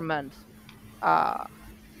government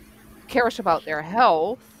cares about their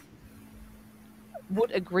health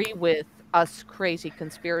would agree with us crazy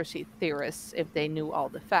conspiracy theorists if they knew all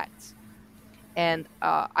the facts. And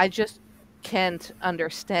I just can't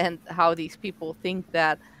understand how these people think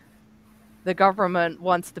that the government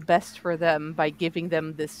wants the best for them by giving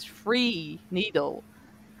them this free needle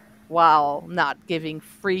while not giving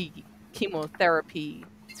free chemotherapy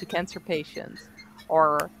to cancer patients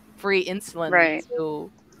or free insulin Right. to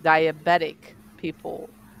diabetic people,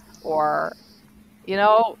 or, you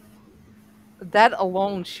know, that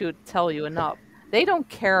alone should tell you enough. They don't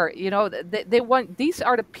care, you know, they want, these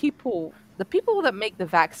are the people that make the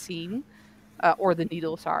vaccine, or the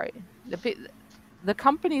needle, sorry. The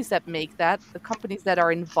companies that make that, the companies that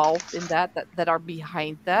are involved in that are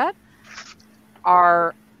behind that,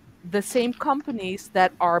 are the same companies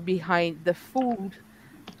that are behind the food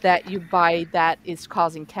that you buy that is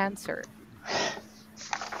causing cancer.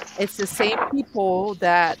 It's the same people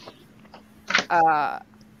that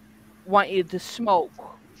want you to smoke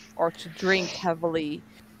or to drink heavily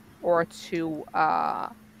or to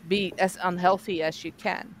be as unhealthy as you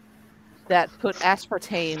can, that put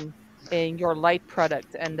aspartame in your light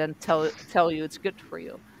product and then tell you it's good for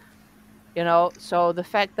you. You know, so the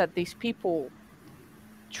fact that these people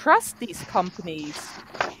trust these companies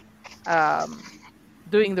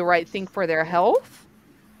doing the right thing for their health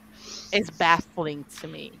is baffling to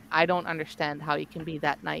me. I don't understand how you can be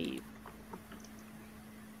that naive.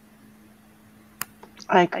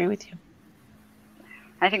 I agree with you.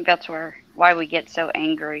 I think that's why we get so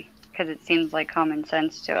angry, because it seems like common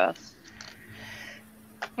sense to us.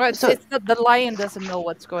 Well, it's, So- it's the lion doesn't know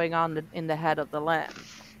what's going on in the head of the lamb.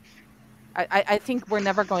 I think we're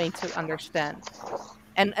never going to understand.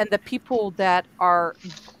 And the people that are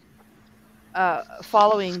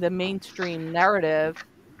following the mainstream narrative,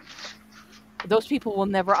 those people will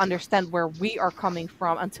never understand where we are coming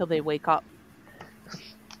from until they wake up.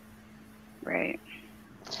 Right.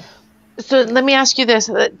 So let me ask you this,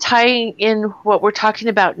 tying in what we're talking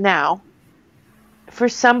about now. For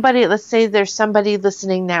somebody, let's say there's somebody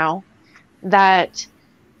listening now that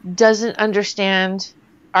doesn't understand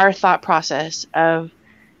our thought process of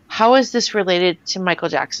how is this related to Michael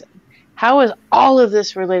Jackson? How is all of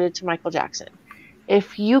this related to Michael Jackson?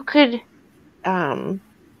 If you could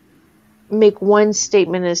make one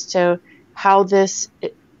statement as to how this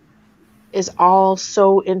is all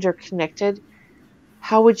so interconnected,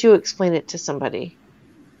 how would you explain it to somebody?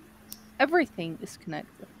 Everything is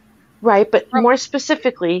connected. Right, but From- more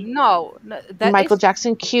specifically, No, that Michael is,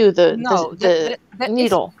 Jackson cue, the no, the that is-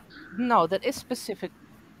 needle. no, that is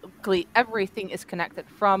specifically everything is connected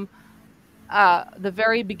from the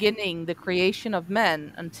very beginning, the creation of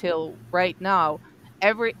men, until right now.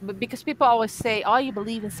 Because people always say, "Oh, you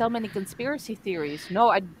believe in so many conspiracy theories." No,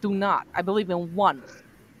 I do not. I believe in one.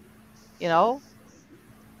 You know,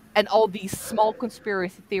 and all these small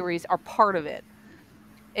conspiracy theories are part of it.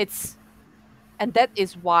 And that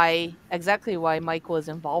is exactly why Michael is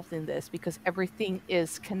involved in this, because everything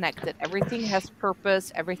is connected. Everything has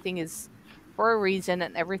purpose. Everything is for a reason,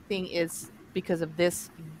 and everything is because of this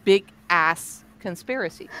big ass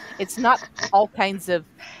conspiracy. It's not all kinds of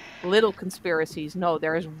little conspiracies. No,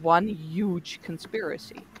 there is one huge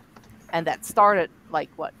conspiracy, and that started like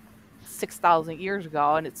what, 6,000 years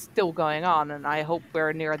ago, and it's still going on. And I hope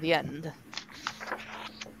we're near the end.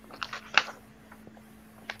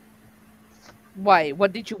 Why?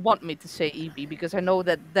 What did you want me to say, Evie? Because I know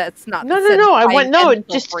that's not No, the no, no, I satisfying want- no, end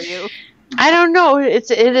goal just- for you. I don't know. It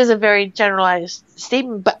is a very generalized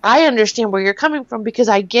statement, but I understand where you're coming from because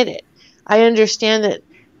I get it. I understand that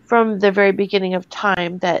from the very beginning of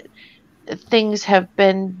time that things have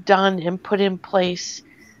been done and put in place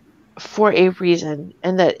for a reason,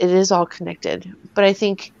 and that it is all connected. But I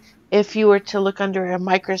think if you were to look under a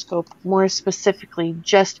microscope more specifically,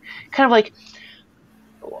 just kind of like,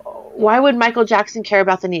 why would Michael Jackson care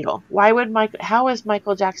about the needle? How is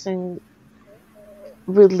Michael Jackson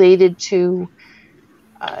related to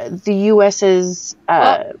the U.S.'s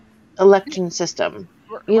election system?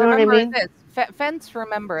 You know what I Remember mean? this. Fence,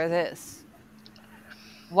 remember this.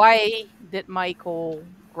 Why did Michael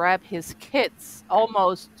grab his kids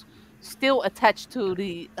almost still attached to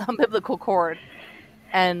the umbilical cord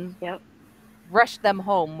and Yep. rush them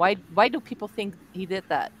home? Why do people think he did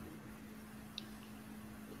that?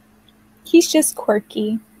 He's just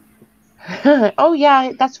quirky. Oh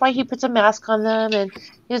yeah, that's why he puts a mask on them, and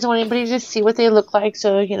he doesn't want anybody to see what they look like.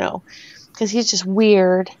 So because he's just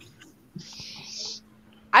weird.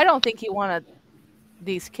 I don't think he wanted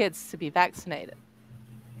these kids to be vaccinated.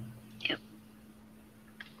 Yep.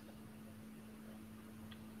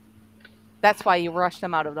 That's why you rushed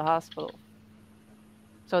them out of the hospital.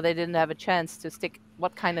 So they didn't have a chance to stick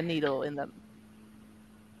what kind of needle in them.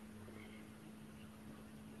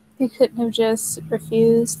 He couldn't have just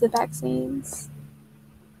refused the vaccines.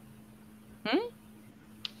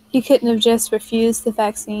 He couldn't have just refused the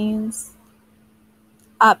vaccines,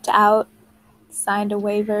 opt out, signed a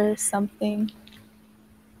waiver, something.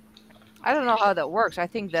 I don't know how that works. I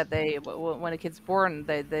think that when a kid's born,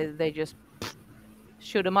 they just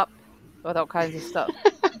shoot him up with all kinds of stuff.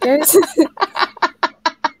 There's,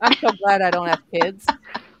 I'm so glad I don't have kids.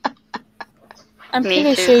 I'm Me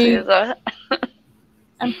pretty too, sure you, Susan.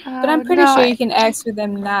 but I'm pretty sure you can ask for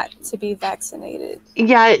them not to be vaccinated.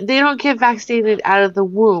 Yeah, they don't get vaccinated out of the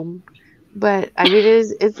womb, but I mean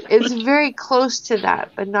it's very close to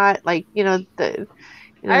that, but not like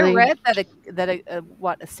I read that a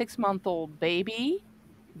 6-month-old baby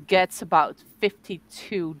gets about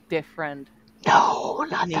 52 different. No,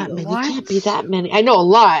 not that many. What? Can't be that many. I know a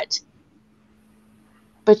lot,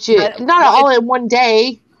 but not well, all in one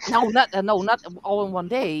day. No, not all in one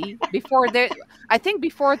day. I think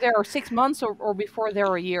before they're 6 months or before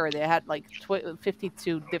they're a year, they had like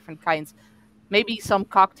 52 different kinds. Maybe some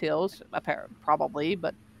cocktails, probably,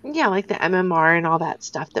 but Yeah, like the MMR and all that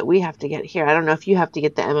stuff that we have to get here. I don't know if you have to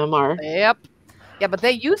get the MMR. yep, yeah. But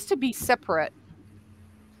they used to be separate.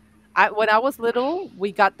 When I was little,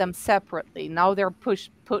 we got them separately. Now they're put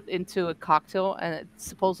into a cocktail, and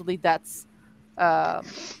supposedly that's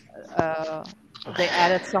they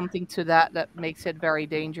added something to that makes it very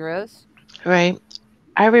dangerous. Right.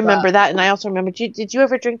 I remember that, and I also remember. Did you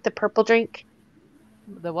ever drink the purple drink?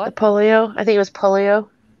 The The what? polio? I think it was polio.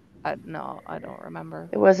 No, I don't remember.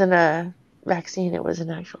 It wasn't a vaccine. It was an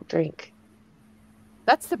actual drink.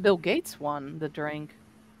 That's the Bill Gates one, the drink.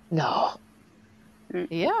 No.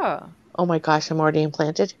 Yeah. Oh my gosh, I'm already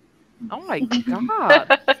implanted. Oh my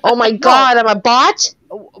god. Oh my god, I'm a bot?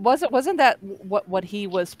 Wasn't that what he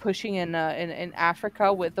was pushing in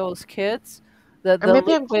Africa with those kids? The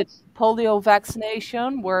maybe I'm- liquid polio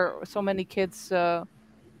vaccination where so many kids No.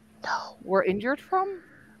 were injured from?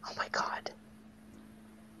 Oh my god.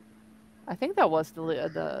 I think that was the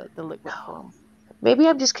liquid form. Maybe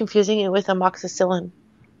I'm just confusing it with amoxicillin.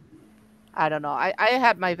 I don't know. I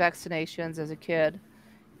had my vaccinations as a kid,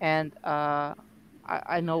 and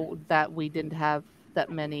I know that we didn't have that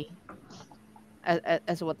many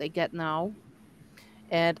as what they get now,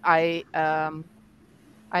 and I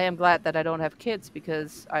am glad that I don't have kids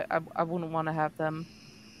because I wouldn't want to have them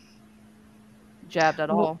jabbed at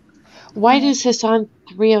all. Why does Hassan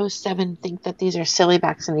 307 think that these are silly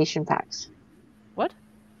vaccination facts? What?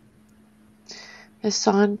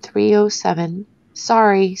 Hassan 307.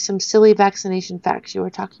 Sorry, some silly vaccination facts you were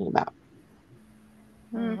talking about.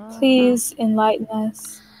 Please enlighten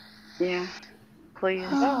us. Yeah. Please.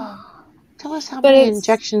 Tell us how But many it's-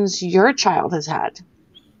 injections your child has had.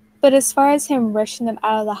 But as far as him rushing them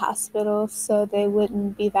out of the hospital so they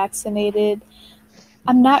wouldn't be vaccinated,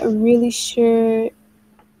 I'm not really sure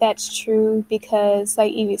that's true because,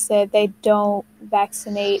 like Evie said, they don't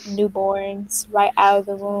vaccinate newborns right out of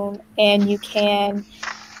the womb, and you can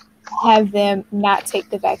have them not take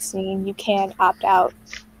the vaccine. You can opt out.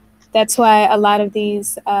 That's why a lot of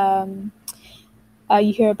these, you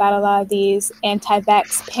hear about a lot of these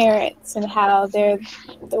anti-vax parents and how they're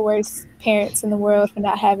the worst parents in the world for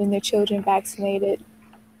not having their children vaccinated.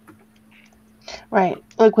 Right.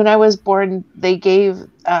 Like when I was born, they gave,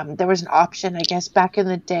 there was an option, I guess, back in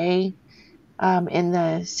the day, in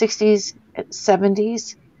the 60s,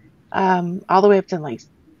 70s, all the way up to like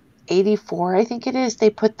 84, I think it is. They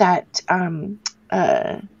put that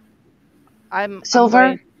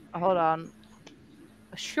silver. Hold on.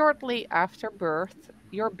 Shortly after birth,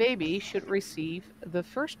 your baby should receive the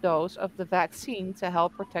first dose of the vaccine to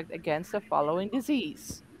help protect against the following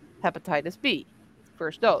disease. hepatitis B,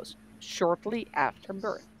 first dose, shortly after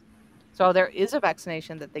birth. So there is a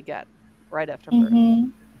vaccination that they get right after birth. Mm-hmm.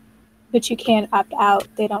 But you can't opt out.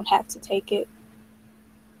 They don't have to take it.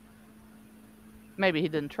 Maybe he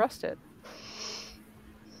didn't trust it.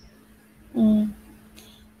 Mm.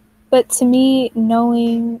 But to me,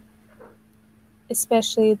 knowing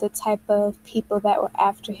especially the type of people that were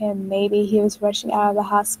after him, maybe he was rushing out of the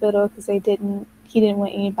hospital because he didn't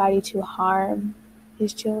want anybody to harm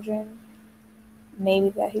his children. Maybe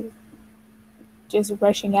that he was just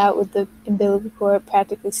rushing out with the umbilical cord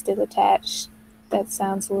practically still attached. That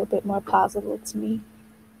sounds a little bit more plausible to me.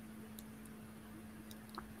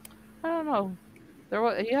 I don't know.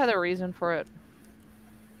 He had a reason for it.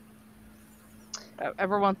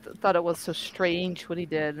 Everyone thought it was so strange what he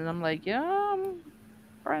did, and I'm like, yeah,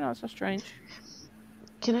 probably not so strange.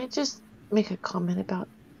 Can I just make a comment about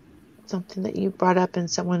something that you brought up and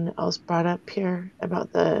someone else brought up here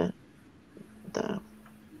about the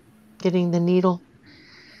getting the needle?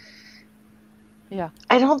 Yeah.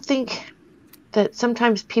 I don't think that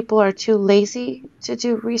sometimes people are too lazy to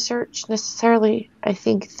do research necessarily. I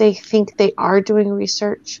think they are doing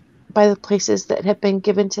research by the places that have been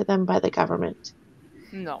given to them by the government.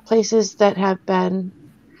 No. Places that have been,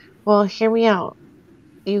 well, hear me out.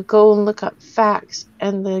 You go and look up facts,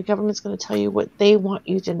 and the government's going to tell you what they want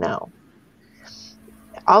you to know.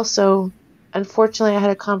 Also, unfortunately, I had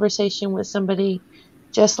a conversation with somebody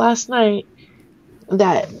just last night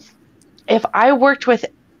that if I worked with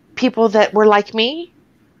people that were like me,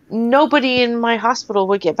 nobody in my hospital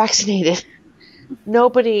would get vaccinated.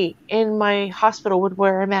 Nobody in my hospital would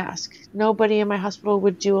wear a mask. Nobody in my hospital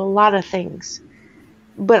would do a lot of things.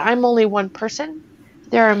 But I'm only one person.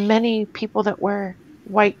 There are many people that wear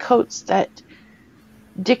white coats that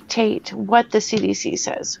dictate what the CDC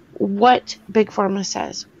says, what Big Pharma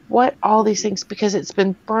says, what all these things, because it's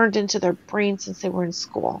been burned into their brain since they were in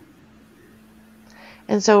school.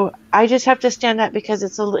 And so I just have to stand up because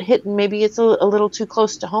it's a hit, and maybe it's a little too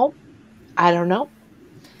close to home. I don't know.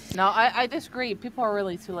 No, I disagree. People are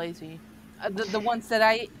really too lazy. The ones that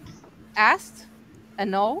I asked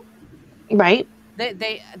and no, Right?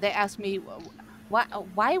 they asked me,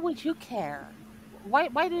 why would you care?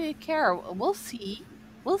 Why do you care? We'll see.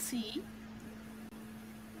 We'll see.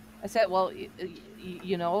 I said, well,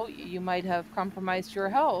 you know, you might have compromised your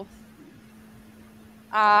health.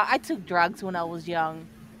 I took drugs when I was young.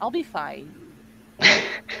 I'll be fine.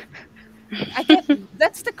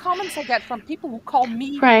 That's the comments I get from people who call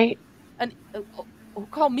me Right. an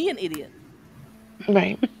idiot.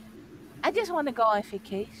 Right. I just want to go on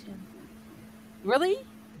vacation. Really?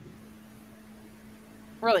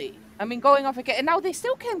 Really? I mean, going on vacation, and now they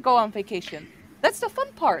still can't go on vacation. That's the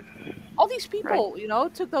fun part. All these people, you know,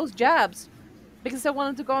 took those jabs because they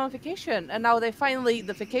wanted to go on vacation, and now the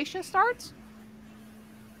vacation starts,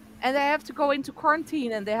 and they have to go into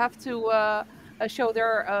quarantine, and they have to show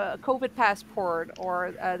their COVID passport,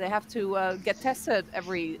 or they have to get tested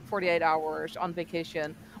every 48 hours on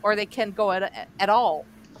vacation, or they can't go at all.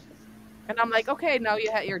 And I'm like, okay, now you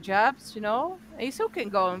had your jabs, you know, and you still can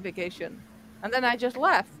go on vacation. And then I just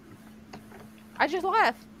left.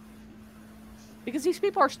 Because these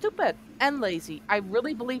people are stupid and lazy. I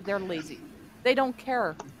really believe they're lazy. They don't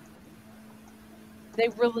care. They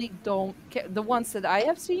really don't care. The ones that I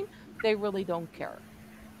have seen, they really don't care.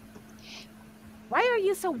 Why are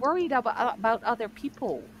you so worried about other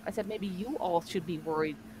people? I said, maybe you all should be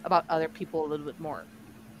worried about other people a little bit more.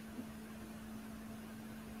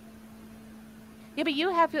 Yeah, but you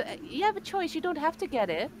have a choice. You don't have to get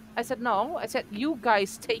it. I said, no. I said, you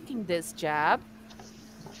guys taking this jab,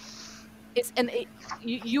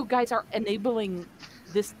 you guys are enabling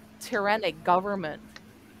this tyrannic government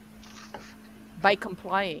by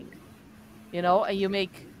complying, you know, and you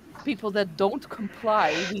make people that don't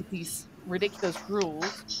comply with these ridiculous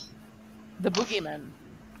rules the boogeyman.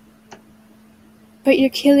 But you're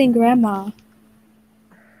killing grandma.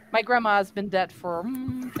 My grandma has been dead for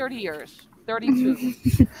 30 years.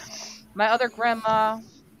 32. My other grandma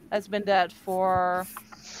has been dead for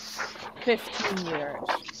 15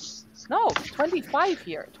 years. No, 25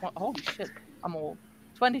 years. Holy shit, I'm old.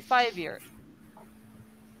 25 years.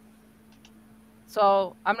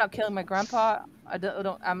 So I'm not killing my grandpa.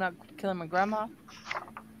 I'm not killing my grandma.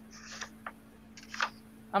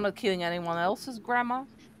 I'm not killing anyone else's grandma.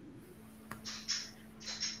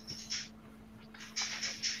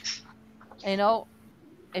 And, you know,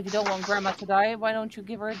 if you don't want grandma to die, why don't you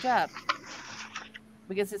give her a jab?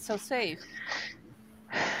 Because it's so safe.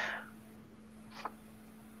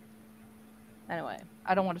 Anyway,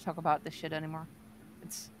 I don't want to talk about this shit anymore.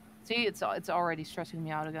 It's already stressing me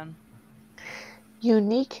out again.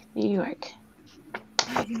 Unique New York.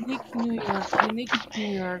 Unique New York, unique New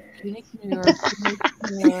York, unique New York, unique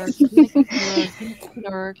New York, unique New York, unique New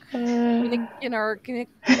York, unique New York, unique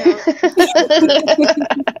New York.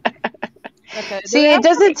 Okay, do we See, have it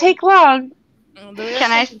doesn't take long. do we have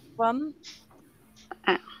Can I- something fun?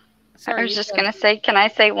 I Sorry, was you just said- gonna say, can I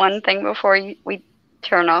say one thing before we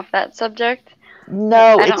turn off that subject?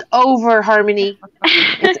 No, I it's over, Harmony.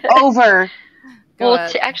 It's over. Go Well,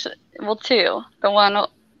 ahead. two. The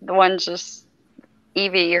one just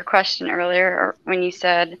Evie, your question earlier, or when you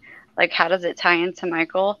said like, how does it tie into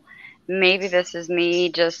Michael? Maybe this is me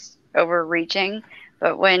just overreaching,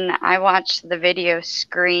 but when I watched the video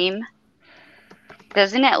Scream,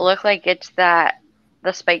 doesn't it look like it's the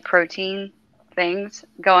spike protein things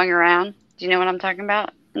going around? Do you know what I'm talking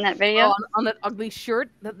about in that video? Oh, on that ugly shirt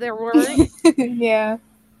that they're wearing. Yeah.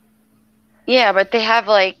 Yeah, but they have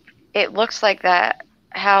like, it looks like that,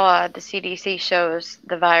 how the CDC shows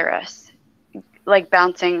the virus, like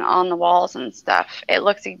bouncing on the walls and stuff. It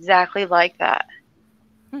looks exactly like that.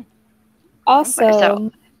 Also,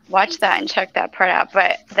 So watch that and check that part out.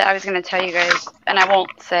 But I was going to tell you guys, and I won't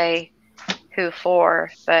say who for,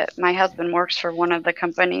 but my husband works for one of the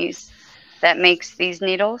companies that makes these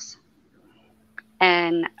needles.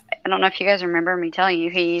 And I don't know if you guys remember me telling you,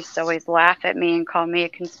 he used to always laugh at me and call me a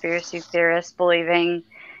conspiracy theorist, believing,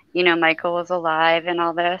 Michael was alive and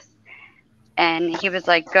all this. And he was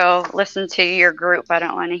like, go listen to your group. I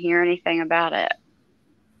don't want to hear anything about it.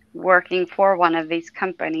 Working for one of these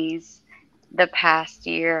companies the past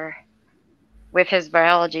year with his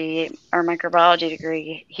biology or microbiology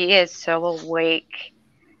degree, he is so awake.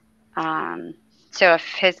 So if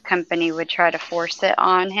his company would try to force it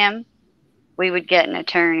on him, we would get an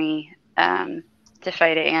attorney to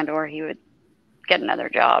fight it, and or he would get another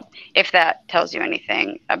job. If that tells you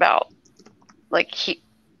anything about like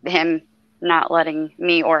him not letting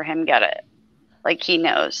me or him get it. Like he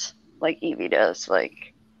knows, like Evie does.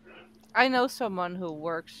 Like I know someone who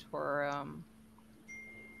works for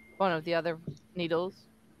one of the other needles,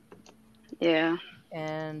 yeah.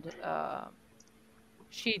 and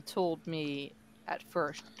she told me at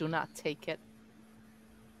first, do not take it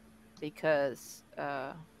because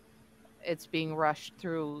it's being rushed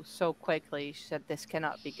through so quickly. She said this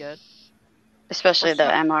cannot be good. Especially the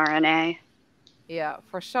mRNA. Yeah,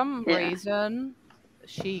 for some Yeah. reason,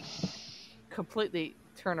 she completely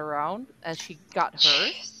turned around and she got hers,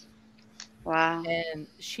 Jeez. Wow. and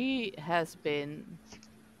she has been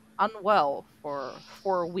unwell for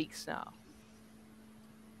 4 weeks now.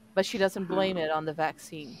 But she doesn't blame it on the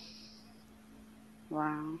vaccine.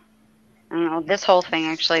 Wow. I don't know. This whole thing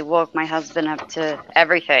actually woke my husband up to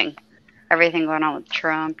everything. Everything going on with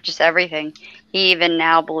Trump, just everything. He even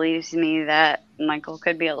now believes me that Michael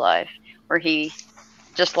could be alive, where he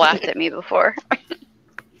just laughed at me before.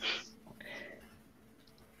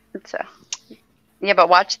 So, yeah, but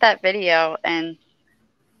watch that video and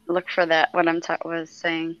look for that, what I'm was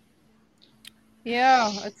saying.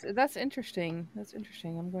 Yeah, that's interesting. That's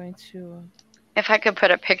interesting. I'm going to. If I could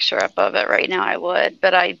put a picture up of it right now, I would.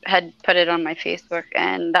 But I had put it on my Facebook,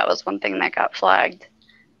 and that was one thing that got flagged.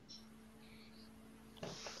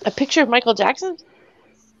 A picture of Michael Jackson?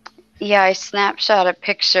 Yeah, I snapshot a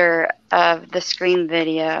picture of the Scream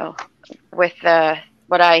video with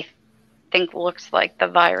what I think looks like the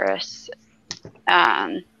virus,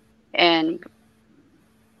 and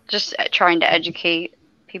just trying to educate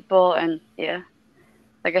people. And yeah,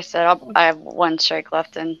 like I said, I have one strike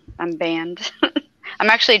left, and I'm banned. I'm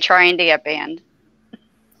actually trying to get banned.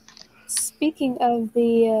 speaking of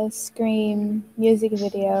the Scream music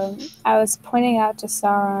video, I was pointing out to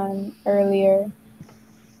Sauron earlier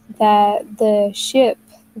that the ship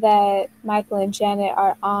that Michael and Janet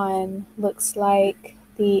are on looks like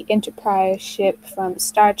the Enterprise ship from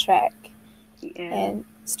Star Trek Yeah. and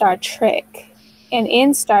Star Trek. And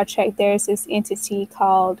in Star Trek, there's this entity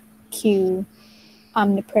called Q,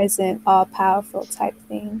 omnipresent, all-powerful type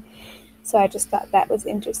thing. So I just thought that was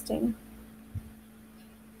interesting.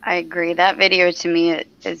 I agree. That video to me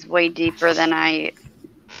is way deeper than I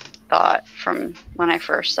thought from when I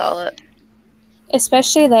first saw it.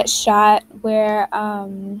 Especially that shot where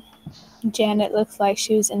Janet looks like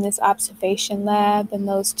she was in this observation lab and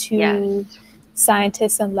those two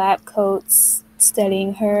scientists in lab coats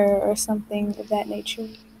studying her or something of that nature.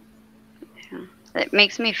 Yeah. It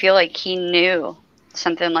makes me feel like he knew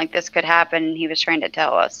something like this could happen and he was trying to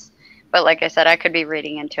tell us. But like I said, I could be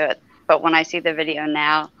reading into it. But when I see the video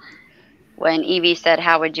now, when Evie said,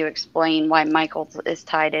 how would you explain why Michael is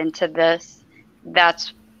tied into this?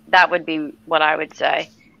 That would be what I would say,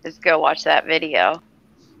 is go watch that video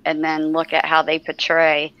and then look at how they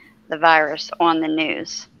portray the virus on the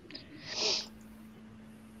news.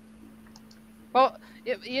 Well,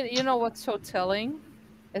 you know what's so telling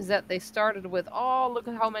is that they started with, oh, look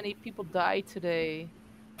at how many people died today.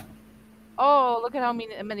 Oh, look at how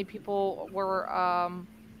many people are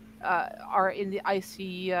in the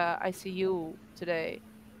ICU today.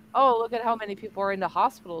 Oh, look at how many people are in the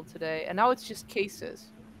hospital today. And now it's just cases.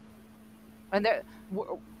 And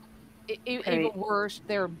even Right. worse,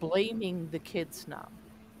 they're blaming the kids now.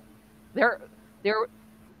 They're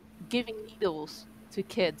giving needles to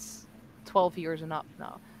kids 12 years and up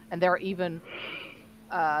now, and they even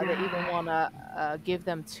want to give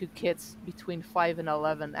them to kids between 5 and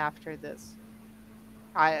 11 after this.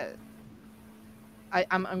 I'm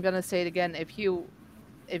gonna say it again. If you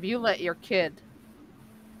let your kid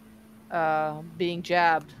being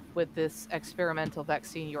jabbed with this experimental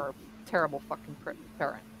vaccine, you're a terrible fucking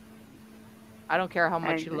parent. I don't care how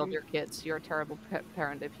much you love agree. your kids. You're a terrible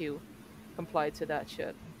parent if you comply to that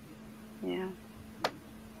shit. Yeah.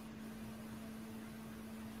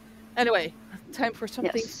 Anyway, time for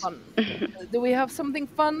something Yes. fun. Do we have something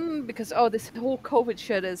fun? Because this whole COVID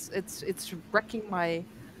shit it's wrecking my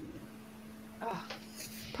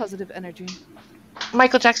positive energy.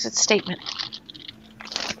 Michael Jackson's statement.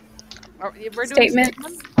 We're doing Statements.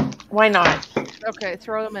 statements? Why not? Okay,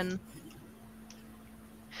 throw them in.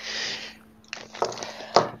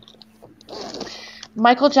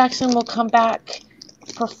 Michael Jackson will come back,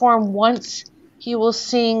 perform once. He will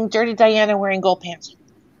sing Dirty Diana wearing gold pants.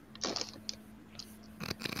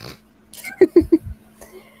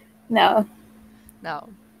 No. No.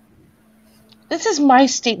 This is my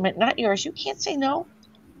statement, not yours. You can't say no.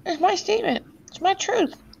 It's my statement. It's my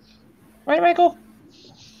truth. Right, Michael?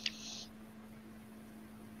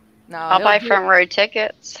 No. I'll buy front row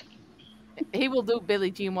tickets. He will do Billie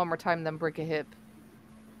Jean one more time, then break a hip.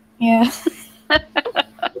 Yeah.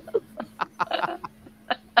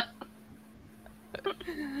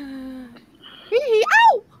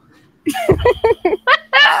 Ow!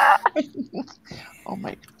 Oh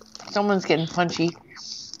my. Someone's getting punchy.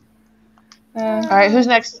 Uh, All right, who's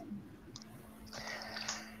next?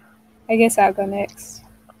 I guess I'll go next.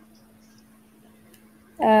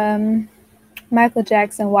 Michael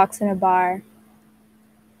Jackson walks in a bar.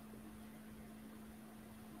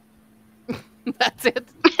 That's it.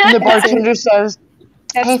 And the bartender says,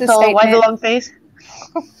 That's "Hey, the fella, why the statement. long face?"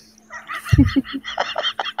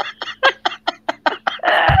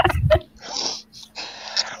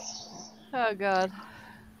 Oh god.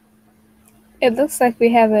 It looks like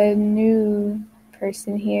we have a new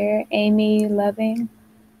person here, Amy Loving.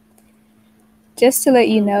 Just to let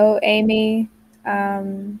you know, Amy,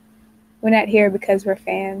 we're not here because we're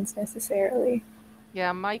fans necessarily.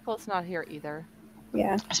 Yeah, Michael's not here either.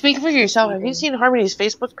 Yeah. Speak for yourself. Have you seen Harmony's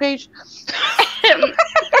Facebook page?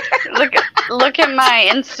 Look at my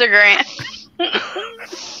Instagram.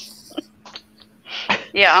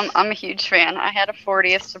 Yeah, I'm a huge fan. I had a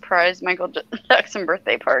 40th surprise Michael Jackson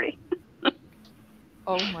birthday party.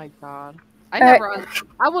 Oh my god. Alright.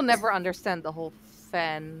 I will never understand the whole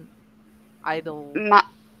fan idol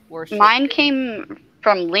worship. Mine came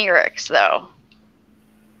from lyrics, though.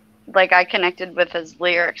 Like, I connected with his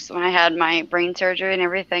lyrics when I had my brain surgery and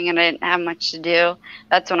everything, and I didn't have much to do.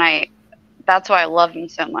 That's why I love him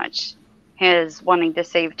so much. His wanting to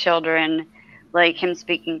save children, like him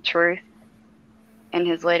speaking truth in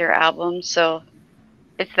his later albums. So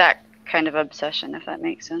it's that kind of obsession, if that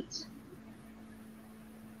makes sense.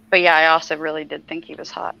 But yeah, I also really did think he was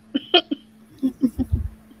hot.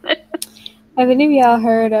 Have any of y'all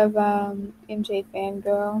heard of MJ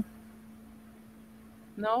Fangirl?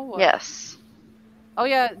 No? Yes. Oh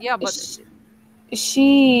yeah, but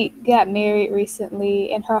She got married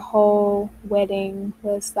recently, and her whole wedding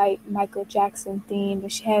was like Michael Jackson themed,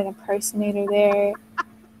 and she had an impersonator there.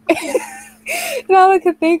 And all I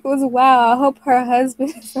could think was, wow, I hope her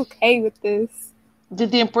husband is okay with this.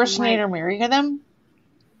 Did the impersonator marry them?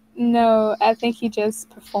 No, I think he just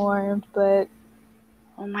performed, but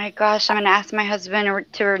Oh my gosh, I'm going to ask my husband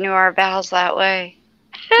to renew our vows that way.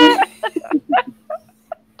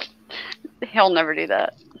 He'll never do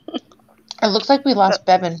that. It looks like we lost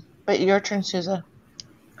Bevan, but your turn, Susan.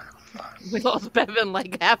 we lost Bevan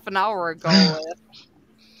like half an hour ago.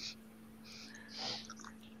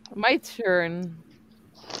 My turn.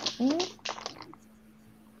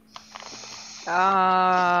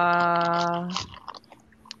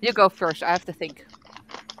 You go first. I have to think.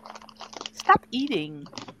 Stop eating.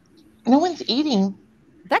 No one's eating.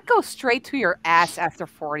 That goes straight to your ass after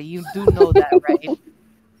 40. You do know that, right?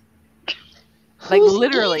 Like Who's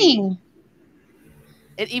literally. eating?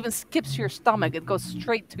 It even skips your stomach. It goes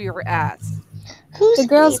straight to your ass. Who's The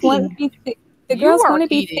girls want eating? to be the You girls are want to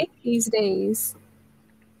be eating. thick these days.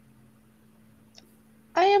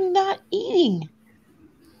 I am not eating.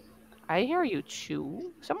 I hear you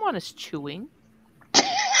chew. Someone is chewing.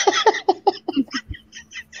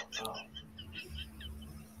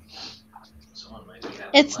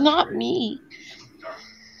 It's not me.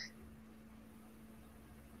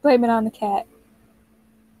 Blame it on the cat.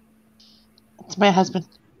 It's my husband.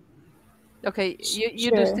 Okay, you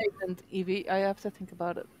do Sure. statement, Evie. I have to think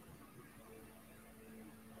about it.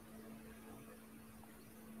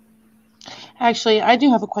 Actually, I do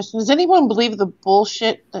have a question. Does anyone believe the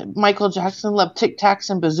bullshit that Michael Jackson loved Tic Tacs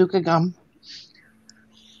and bazooka gum?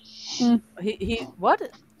 He what?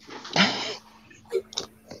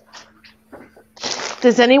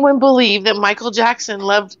 Does anyone believe that Michael Jackson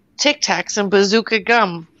loved Tic Tacs and bazooka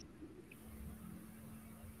gum?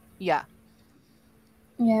 Yeah,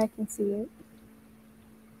 Yeah, I can see it.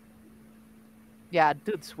 yeah,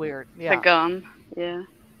 dude's weird. The Yeah, gum. Yeah.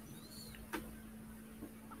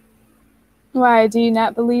 Why do you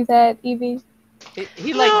not believe that, Evie?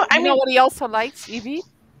 he No, likes. I You know mean- what he also likes, Evie?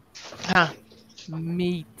 Huh.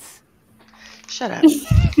 Meat. Shut up.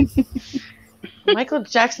 Michael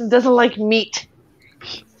Jackson doesn't like meat.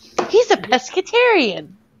 He's a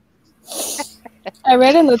pescatarian. I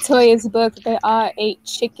read in Latoya's book they all ate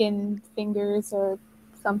chicken fingers or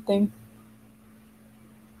something.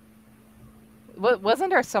 Wasn't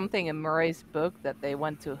there something in Murray's book that they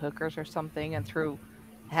went to hookers or something and threw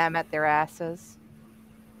ham at their asses?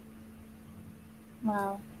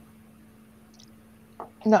 Wow.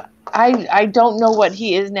 No, I don't know what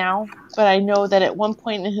he is now, but I know that at one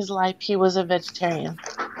point in his life he was a vegetarian.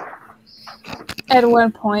 At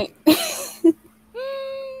one point.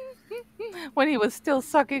 When he was still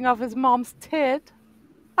sucking off his mom's tit.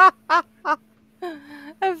 A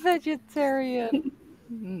vegetarian.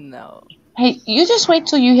 No. Hey, you just wait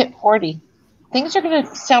till you hit 40. Things are going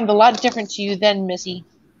to sound a lot different to you then, Missy.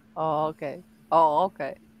 Oh, okay. Oh,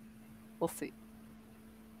 okay. We'll see.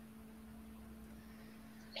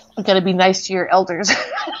 You got to be nice to your elders.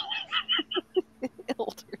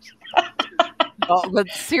 Elders. Oh, but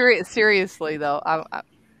seriously though,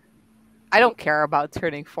 I don't care about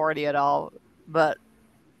turning 40 at all. But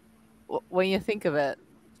when you think of it,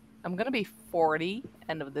 I'm gonna be 40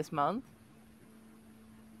 end of this month.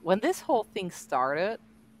 When this whole thing started,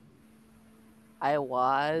 I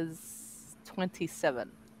was 27.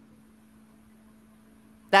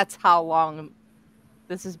 That's how long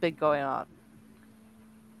this has been going on.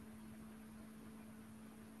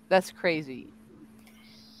 That's crazy.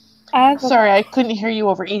 I have a, Sorry, I couldn't hear you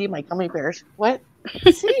over eating my gummy bears. What?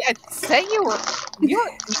 See, I said you're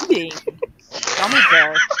eating gummy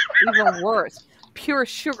bears. Even worse, pure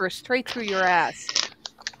sugar straight through your ass.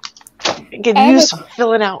 I could I have use some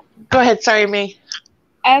filling out. Go ahead. Sorry, May.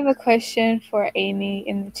 I have a question for Amy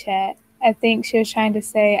in the chat. I think she was trying to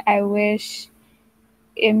say, I wish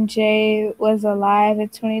MJ was alive in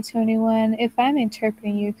 2021. If I'm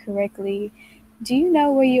interpreting you correctly, do you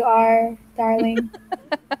know where you are, darling?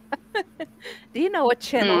 Do you know what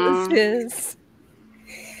channel this is?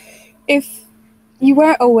 If you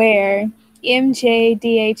weren't aware,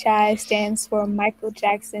 MJDHI stands for Michael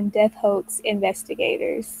Jackson Death Hoax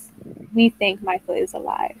Investigators. We think Michael is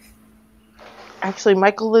alive. Actually,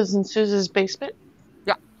 Michael lives in Susan's basement.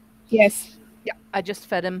 Yes. Yeah, I just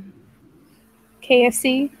fed him.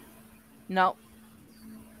 KFC? No.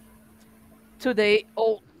 Today,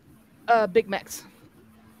 old Big Macs.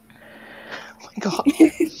 Oh my God.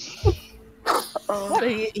 What,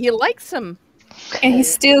 he likes them. And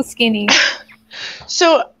he's still skinny.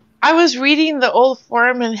 So I was reading the old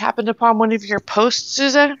forum and happened upon one of your posts,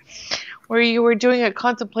 Susan, where you were doing a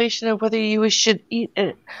contemplation of whether you should eat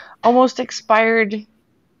almost expired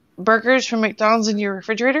burgers from McDonald's in your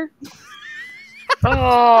refrigerator.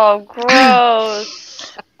 Oh,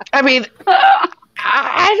 gross. I mean,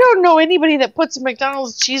 I don't know anybody that puts a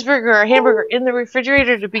McDonald's cheeseburger or hamburger in the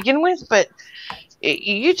refrigerator to begin with, but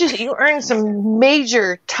you earned some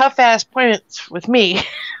major tough ass points with me.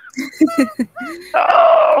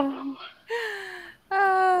 Oh.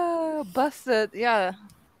 Busted. Yeah.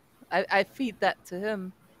 I feed that to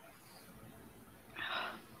him.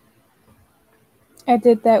 I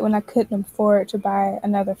did that when I couldn't afford to buy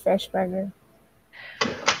another fresh burger.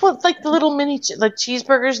 Well, it's like the little mini like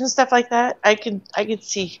cheeseburgers and stuff like that. I could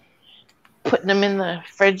see putting them in the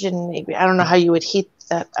fridge and maybe I don't know how you would heat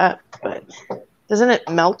that up, but doesn't it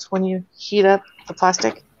melt when you heat up the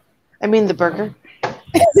plastic? I mean the burger.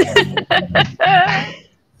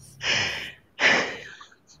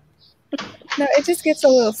 No, it just gets a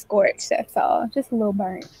little scorched, that's all. Just a little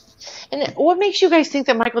burnt. And what makes you guys think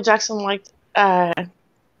that Michael Jackson liked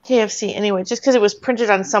KFC anyway, just because it was printed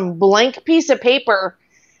on some blank piece of paper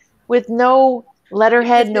with no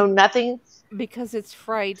letterhead, Because no nothing. Because it's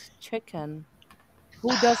fried chicken. Who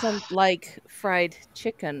doesn't like fried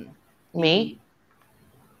chicken? Me?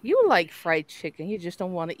 You like fried chicken. You just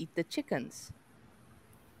don't want to eat the chickens.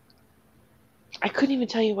 I couldn't even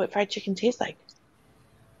tell you what fried chicken tastes like.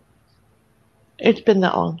 It's been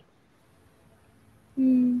that long.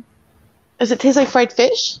 Mm, Does it taste like fried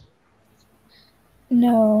fish?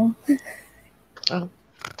 no.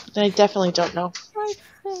 I definitely don't know. Fried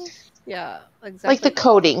fish. Yeah, exactly. Like the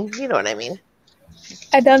coating, you know what I mean.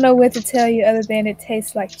 I don't know what to tell you other than it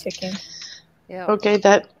tastes like chicken. Yeah. Okay,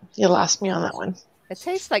 that you lost me on that one. It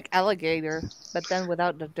tastes like alligator, but then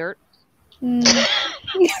without the dirt. Mm.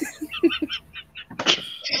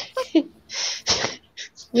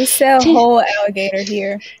 We sell whole alligator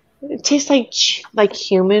here. It tastes like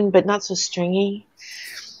human, but not so stringy.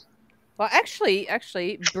 Well, actually,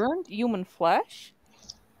 burnt human flesh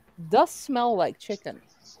does smell like chicken.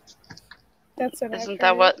 That's what Isn't I've that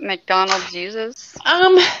heard. what McDonald's uses?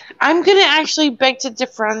 I'm gonna actually beg to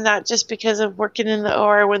differ on that, just because of working in the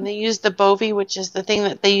OR when they use the bovie, which is the thing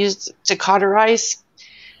that they use to cauterize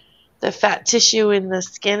the fat tissue in the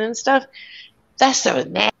skin and stuff. That's so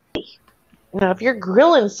nasty. Now, if you're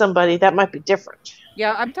grilling somebody, that might be different.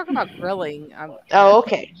 Yeah, I'm talking about grilling. Oh,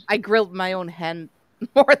 okay. I grilled my own hen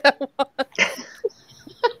more than once.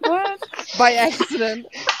 What? By accident.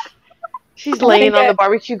 She's laying on the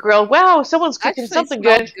barbecue grill. Wow, someone's cooking Actually, something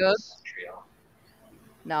smelled good.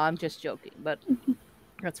 No, I'm just joking, but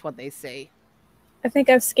that's what they say. I think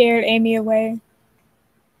I've scared Amy away.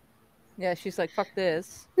 Yeah, she's like, fuck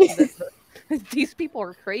this. These people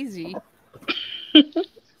are crazy. Oh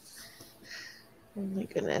my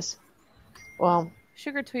goodness. Well,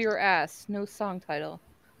 Sugar to Your Ass, no song title.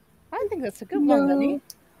 I think that's a good one, Lenny.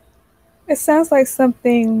 It sounds like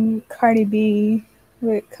something Cardi B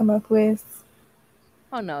would come up with.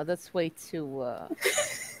 Oh no, that's way too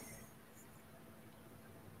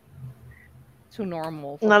too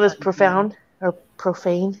normal. for not as Cardi B. profound or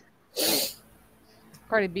profane.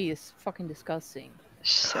 Cardi B is fucking disgusting.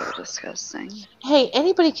 So disgusting. Hey,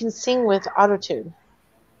 anybody can sing with autotune.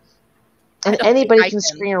 And don't think anybody I can can.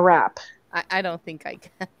 screen a rap. I don't think I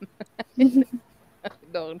can.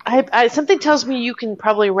 Don't. I something tells me you can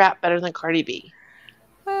probably rap better than Cardi B.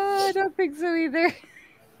 I don't think so either.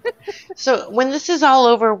 So when this is all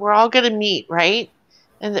over, we're all gonna meet, right?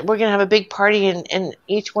 And we're gonna have a big party, and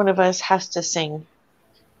each one of us has to sing.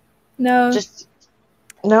 No. Just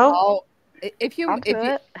no. Oh, if you I'll do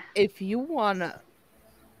it. if you wanna,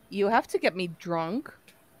 you have to get me drunk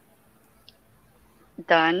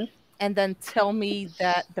Done. and then tell me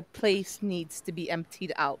that the place needs to be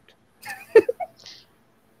emptied out.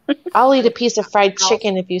 I'll eat a piece of fried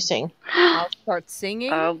chicken if you sing. I'll start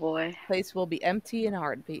singing. Oh boy. Place will be empty in a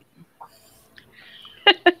heartbeat.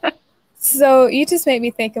 So you just made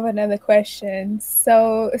me think of another question.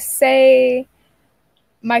 So say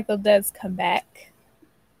Michael does come back.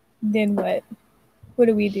 Then what? What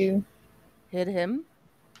do we do? Hit him.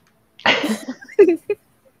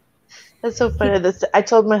 That's so funny. I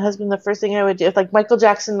told my husband the first thing I would do, if like Michael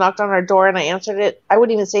Jackson knocked on our door and I answered it, I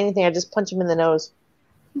wouldn't even say anything. I'd just punch him in the nose.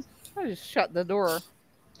 I just shut the door.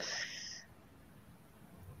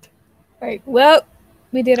 Right. Well,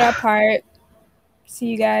 we did our part. See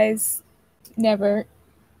you guys never.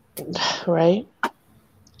 Right?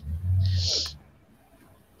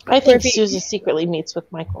 I think Or if he- Susan secretly meets with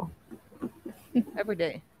Michael Every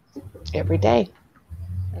day. every day,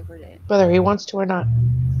 Every day. whether he wants to or not.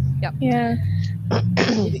 Yeah.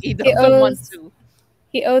 He doesn't want owes- to.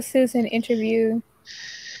 He owes Susan an interview.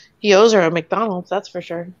 He owes her a McDonald's, that's for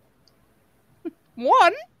sure.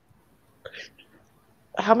 One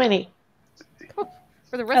How many?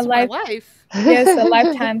 for the rest of my life. Yes, a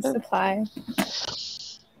lifetime supply.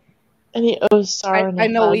 And he owes Sarah. I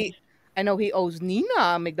know he owes Nina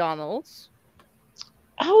a McDonald's.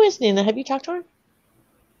 How is Nina? Have you talked to her?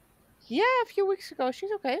 Yeah, a few weeks ago.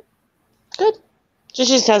 She's okay. Good. She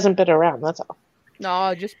just hasn't been around, that's all.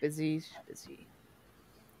 No, just busy. She's busy.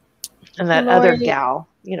 And that other Lord. gal,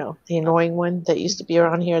 you know, the annoying one that used to be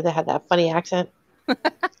around here that had that funny accent.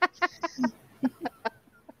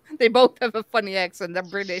 They both have a funny accent. They're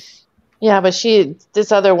British. Yeah, but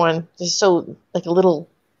this other one, is so like a little,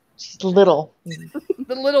 she's little.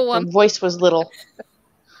 The little Her one. voice was little.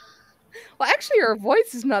 Well, actually, her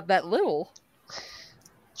voice is not that little.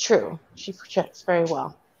 True. She projects very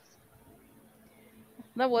well.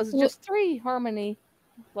 That was just 3 harmony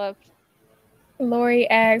left. Lori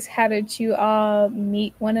asks, "How did you all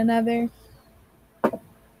meet one another?"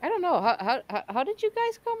 I don't know. How did you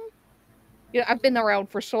guys come? Yeah, I've been around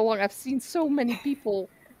for so long. I've seen so many people.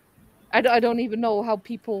 I don't even know how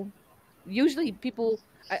people. Usually, people.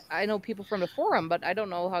 I know people from the forum, but I don't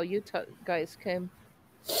know how you guys came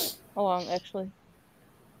along. Actually,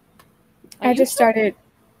 on I just YouTube. started.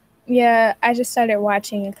 Yeah, I just started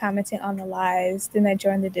watching and commenting on the lives. Then I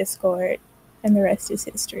joined the Discord, and the rest is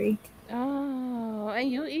history. Oh,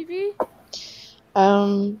 and you, Evie?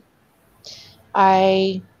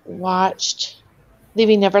 I watched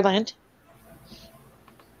Leaving Neverland,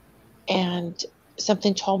 and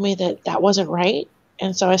something told me that that wasn't right,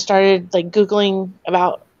 and so I started like Googling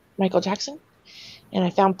about Michael Jackson, and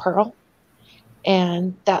I found Pearl,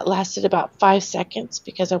 and that lasted about 5 seconds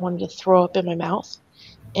because I wanted to throw up in my mouth,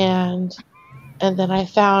 and then I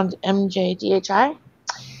found MJDHI,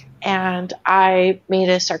 and I made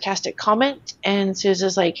a sarcastic comment, and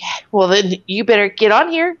Susan's like, "Well, then you better get on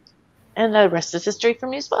here," and the rest is history for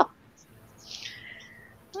me as well.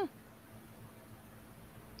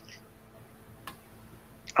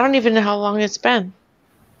 I don't even know how long it's been.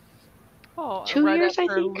 Oh, 2 right years, I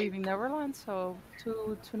after think. leaving Neverland, so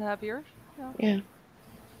 2.5 years. Yeah. Yeah.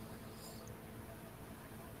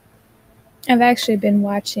 I've actually been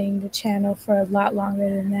watching the channel for a lot longer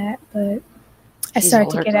than that, but I She's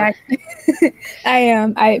started a to get lurker. active. I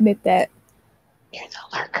am. I admit that. You're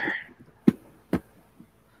the lurker.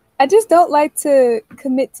 I just don't like to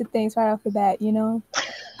commit to things right off the bat, you know?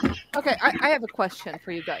 Okay, I have a question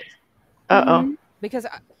for you guys Uh-oh. because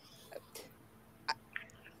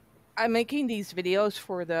I'm making these videos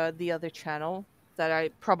for the other channel that I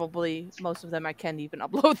probably most of them I can't even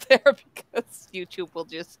upload there because YouTube will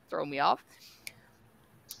just throw me off.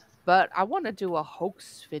 But I want to do a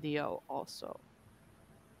hoax video also.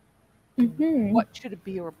 Mm-hmm. What should it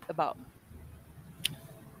be about?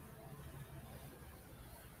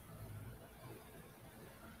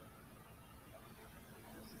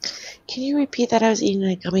 Can you repeat that? I was eating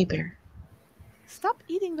a gummy bear. Stop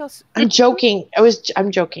eating those. I'm joking.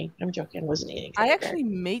 I'm joking. I wasn't eating a gummy I actually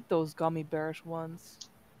made those gummy bears once.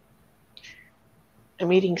 bear.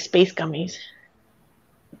 I'm eating space gummies.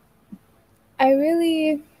 I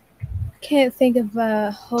really can't think of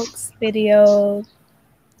a hoax video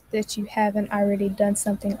that you haven't already done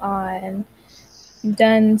something on. You've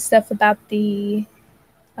done stuff about the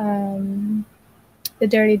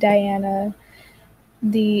Dirty Diana,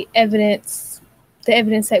 the evidence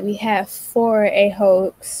that we have for a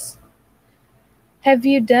hoax. Have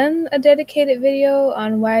you done a dedicated video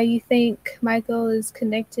on why you think Michael is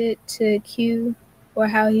connected to Q or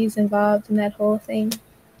how he's involved in that whole thing?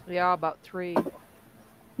 Yeah, about 3.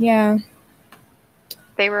 Yeah.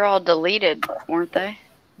 They were all deleted, weren't they?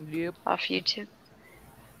 Yep. Off YouTube.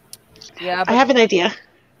 Yeah, I but have an idea.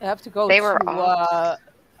 I have to go They were to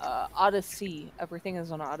Odyssey. Everything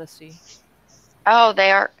is on Odyssey. Oh,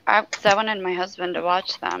 they are. I wanted my husband to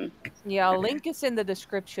watch them. Yeah, link is in the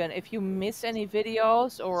description. If you miss any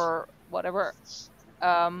videos or whatever,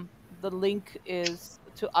 the link is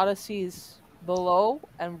to Odyssey's below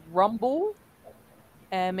and Rumble.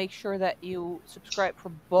 And make sure that you subscribe for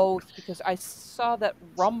both because I saw that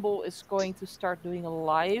Rumble is going to start doing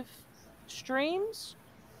live streams.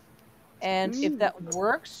 And if that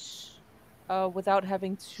works, without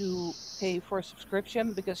having to pay for a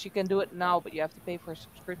subscription, because you can do it now, but you have to pay for a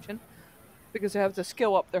subscription because they have to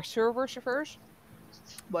scale up their servers first.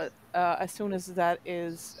 But as soon as that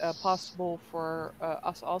is possible for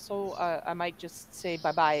us also, I might just say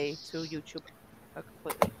bye-bye to YouTube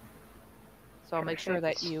completely. So make sure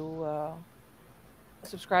that you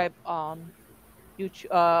subscribe on YouTube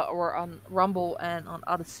or on Rumble and on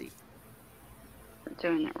Odyssey. I'm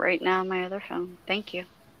doing it right now on my other phone. Thank you.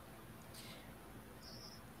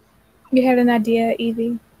 You had an idea,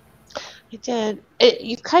 Evie? I did.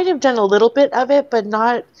 You've kind of done a little bit of it, but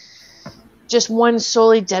not just one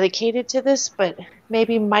solely dedicated to this, but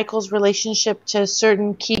maybe Michael's relationship to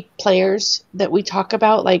certain key players that we talk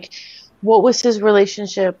about. Like, what was his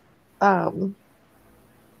relationship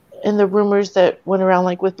in the rumors that went around,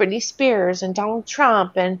 like with Britney Spears and Donald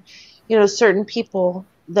Trump and, certain people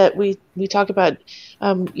that we talk about.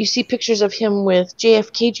 You see pictures of him with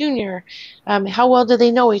JFK Jr. How well do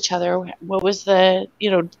they know each other? What was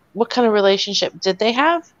what kind of relationship did they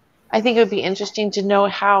have? I think it would be interesting to know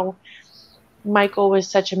how Michael was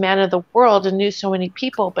such a man of the world and knew so many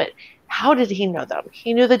people, but how did he know them?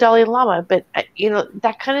 He knew the Dalai Lama, but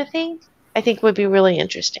that kind of thing I think would be really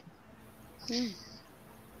interesting.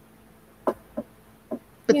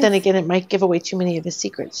 But then again, it might give away too many of his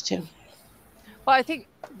secrets too. Well, I think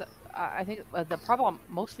the problem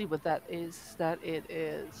mostly with that is that it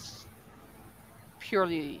is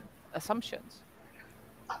purely assumptions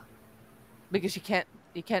because you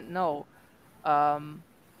can't know. Um,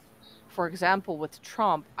 for example, with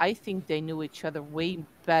Trump, I think they knew each other way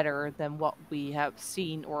better than what we have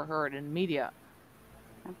seen or heard in media.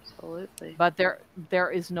 Absolutely. But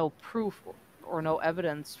there is no proof or no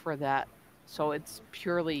evidence for that. So it's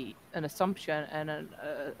purely an assumption and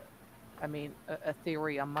a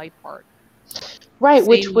theory on my part. Right,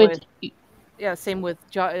 which Same would same with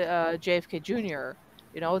JFK Jr.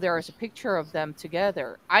 There is a picture of them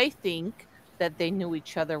together. I think that they knew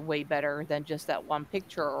each other way better than just that one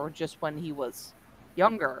picture or just when he was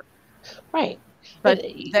younger. right. But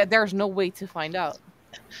there's no way to find out.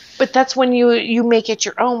 But that's when you make it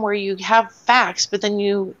your own, where you have facts, but then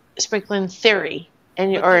you sprinkle in theory,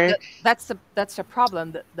 and But that's the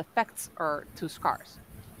problem. The facts are too scarce.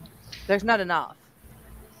 There's not enough.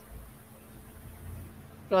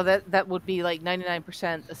 So that would be like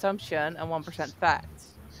 99% assumption and 1%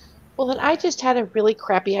 facts. well, then I just had a really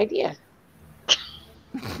crappy idea.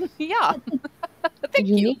 Yeah. Thank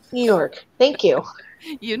Unique New York. Thank you.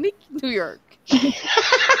 you. Unique New York.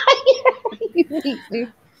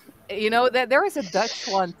 That there is a Dutch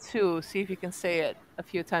one too. See if you can say it a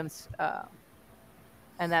few times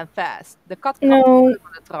and then fast. The kat krabt No. on de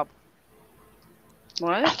trap. I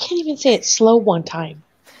What? can't even say it slow one time.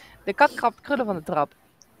 De kat krabt krullen van de trap.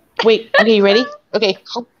 Wait, okay, you ready? Okay.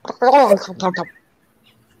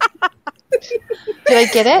 Did I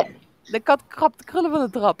get it? De kat krabt krullen van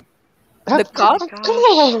de trap. De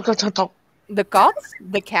kat,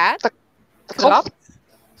 de cat, krabt,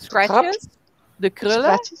 scratches, de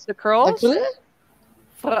krullen, de curls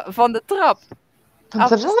van de trap. Of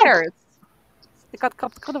the stairs. De kat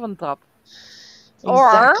krabt de krullen van de trap.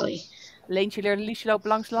 Exactly. Leentje leerde Liesje lopen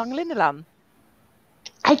langs de lange lindenlaan.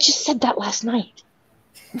 I just said that last night.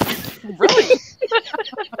 Really?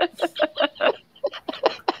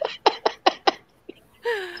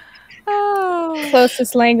 Oh.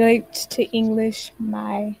 Closest language to English,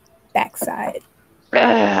 my backside.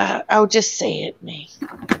 I'll just say it, May.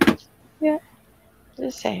 Yeah.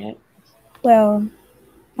 Just say it. Well,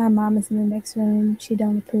 my mom is in the next room. She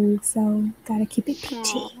don't approve, so gotta keep it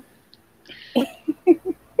PG.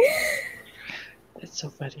 That's so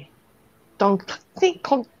funny. Don't think.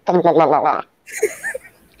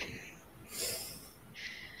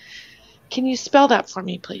 Can you spell that for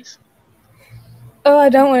me, please? Oh, I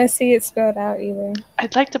don't want to see it spelled out either.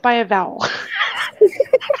 I'd like to buy a vowel.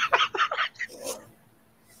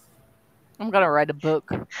 I'm gonna write a book.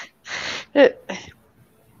 What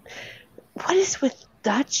is with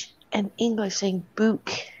Dutch and English saying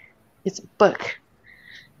book? It's book.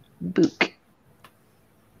 Book.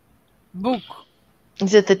 Book.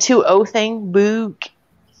 Is it the 2-O thing? Book.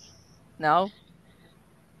 No.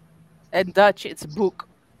 In Dutch, it's book.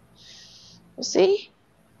 See?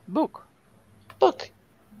 Book. Book.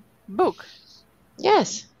 Book.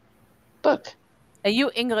 Yes. Book. And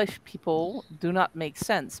you English people do not make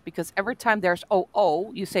sense because every time there's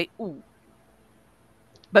OO, you say ooh.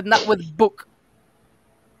 But not with book.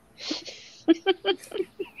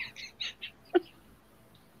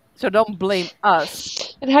 So don't blame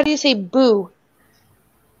us. And how do you say boo?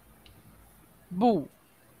 Boo.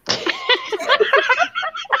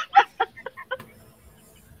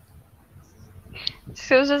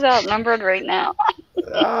 Susan's outnumbered right now.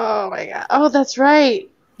 Oh my god. Oh, that's right.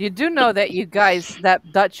 You do know that you guys,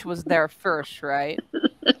 that Dutch was there first, right?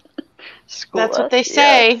 That's what they Yeah.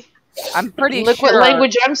 say. I'm pretty Look sure. what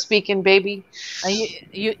language I'm speaking, baby. And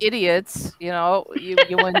you idiots, you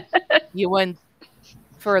went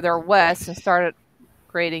further west and started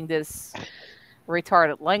creating this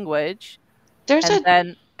retarded language, There's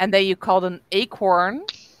and then you called an acorn.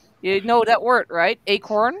 You know that word, right?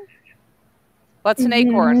 Acorn. What's an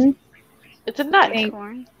acorn? it's a nut.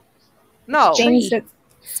 Acorn. No, Things that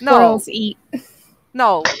no, squirrels eat.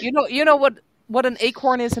 no. You know what an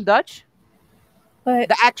acorn is in Dutch? But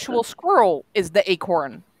The actual squirrel is the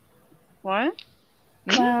acorn. What?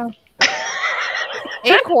 wow,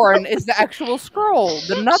 Acorn is the actual squirrel.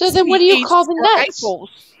 The nuts. So then what do he you call eats the are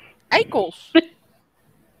nuts? Acorns.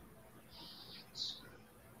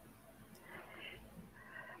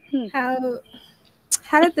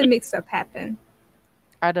 how did the mix-up happen?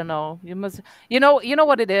 I don't know. You must. You know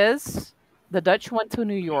what it is. The Dutch went to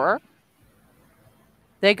New York.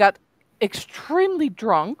 They got extremely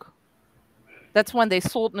drunk. That's when they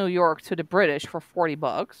sold New York to the British for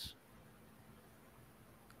 $40.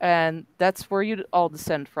 And that's where you all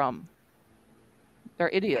descend from. They're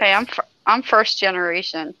idiots. Hey, I'm first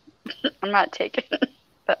generation. I'm not taking it.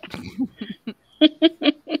 But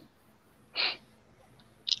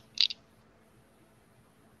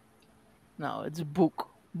No, it's book.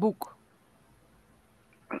 Book.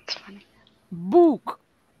 that's funny. Book.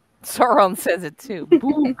 Sauron says it too.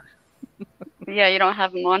 Book. Yeah, you don't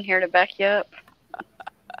have him on here to back you up.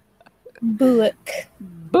 Book.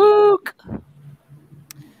 Book.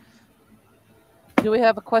 Do we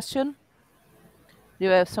have a question? Do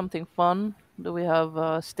we have something fun? Do we have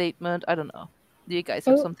a statement? I don't know. Do you guys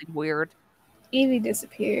have Oh. something weird? Evie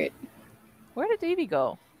disappeared. Where did Evie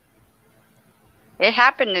go? It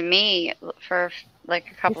happened to me for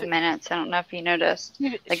like a couple If it- minutes. I don't know if you noticed.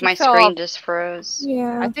 Like She my fell screen off- just froze.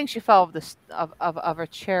 Yeah. I think she fell off of her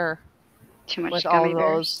chair Too much with all gummy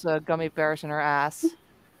bears. those gummy bears in her ass.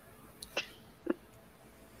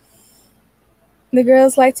 The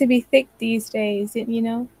girls like to be thick these days, didn't you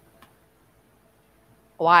know?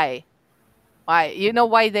 Why? Why? You know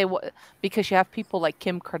why because you have people like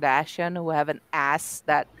Kim Kardashian who have an ass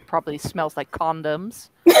that probably smells like condoms.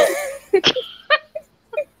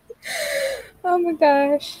 Oh my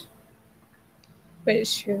gosh. But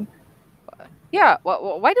it's true. Yeah.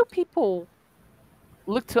 Why do people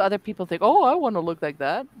look to other people and think, oh, I want to look like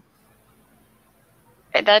that?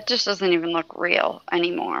 That just doesn't even look real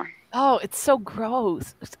anymore. Oh, it's so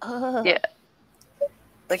gross. Ugh. Yeah.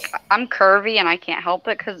 Like I'm curvy and I can't help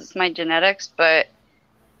it because it's my genetics, but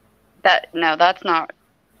that's not.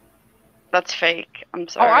 That's fake. I'm Oh,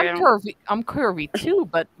 sorry. I I'm don't- curvy. I'm curvy too,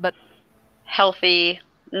 but Healthy,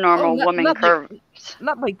 normal not- woman not like- curves.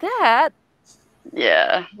 not like that.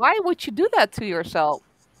 Yeah, Why would you do that to yourself?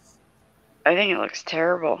 I think it looks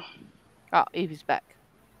terrible. Oh, Evie's back.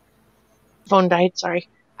 Phone died. Sorry.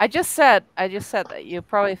 I just said that you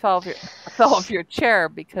probably fell off your chair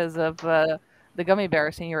because of the gummy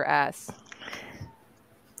bears in your ass.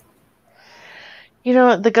 You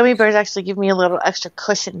know, the gummy bears actually give me a little extra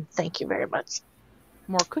cushion. Thank you very much.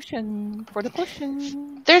 More cushion for the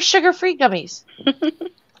pushing. They're sugar-free gummies.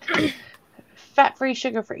 Fat-free,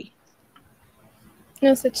 sugar-free.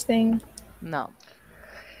 No such thing. No.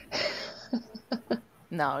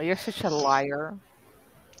 No, you're such a liar.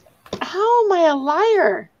 How am I a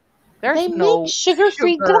liar? There's They no make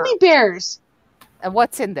sugar-free sugar. gummy bears. And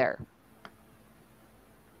what's in there?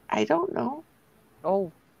 I don't know.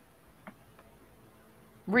 Oh.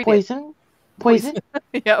 Read Poison? Poison?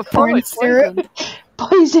 it. Yeah, Corn probably syrup. poison.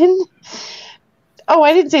 Poison? Oh,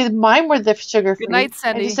 I didn't say mine were the sugar-free. Good night, I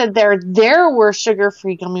Sandy. just said there were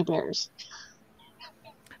sugar-free gummy bears.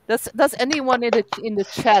 Does anyone in the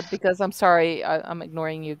chat? Because I'm sorry, I'm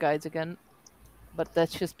ignoring you guys again, but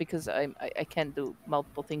that's just because I can't do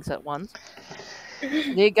multiple things at once. Do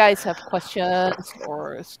you guys have questions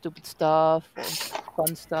or stupid stuff or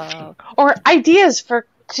fun stuff? Or ideas for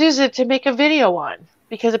Susan to make a video on.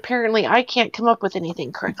 Because apparently I can't come up with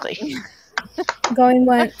anything correctly. Going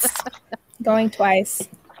once, going twice.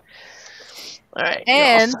 All right.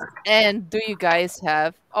 And do you guys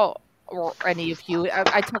have or any of you?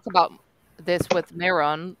 I talked about this with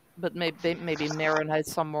Maron, but maybe Maron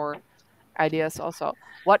has some more ideas also.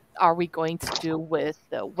 What are we going to do with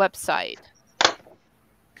the website?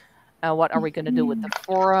 What are we going to do with the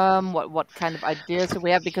forum? What kind of ideas do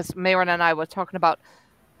we have? Because Maron and I were talking about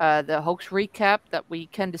the hoax recap that we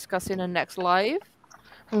can discuss in the next live,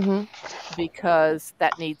 Mm-hmm. because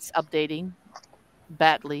that needs updating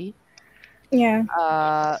badly.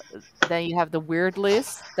 Yeah. Then you have the weird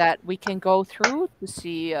list that we can go through to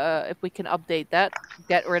see if we can update that,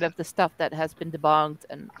 get rid of the stuff that has been debunked,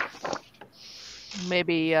 and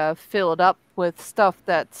maybe fill it up with stuff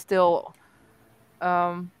that's still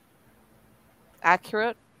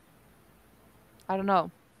accurate. I don't know.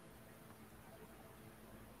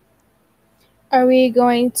 Are we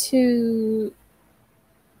going to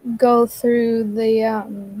go through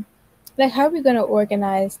the like how are we going to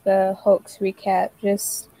organize the hoax recap?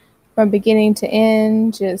 Just from beginning to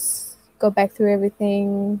end, just go back through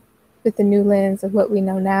everything with the new lens of what we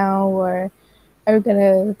know now, or are we going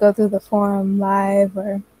to go through the forum live,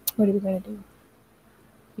 or what are we going to do?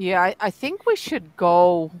 Yeah, I think we should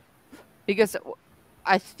go, because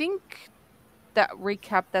I think that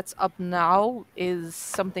recap that's up now is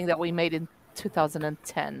something that we made in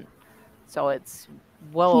 2010, so it's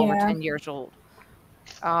well over Yeah. 10 years old.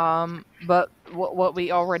 But what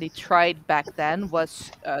we already tried back then was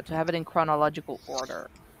to have it in chronological order,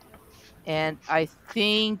 and I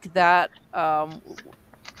think that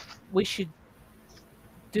we should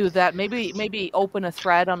do that. Maybe open a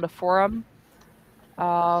thread on the forum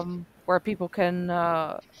where people can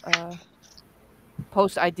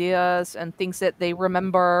post ideas and things that they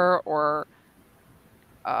remember, or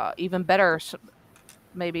even better,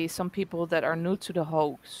 maybe some people that are new to the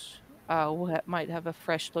hoax who might have a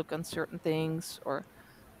fresh look on certain things or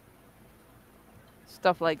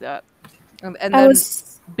stuff like that, and I then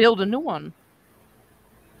was build a new one.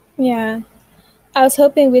 Yeah. I was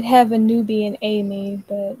hoping we'd have a newbie in Amy,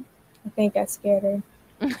 but I think I scared her.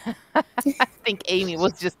 I think Amy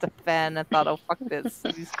was just a fan and thought, "Oh fuck this!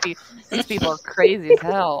 These people are crazy as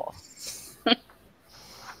hell."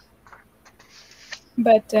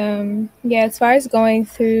 But yeah, as far as going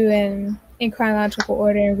through and in chronological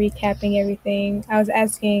order and recapping everything, I was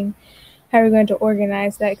asking how we're going to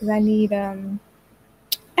organize that because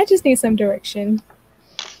I just need some direction.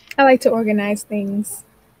 I like to organize things.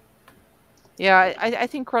 Yeah, I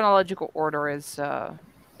think chronological order is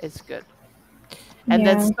good, and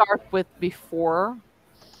then Yeah. start with before.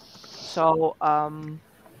 So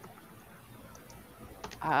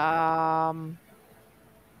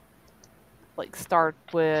like start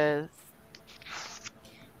with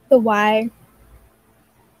The why.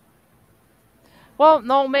 well,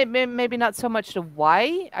 no, maybe not so much the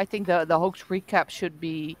why. I think the hoax recap should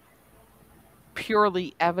be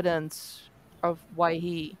purely evidence of why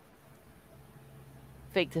he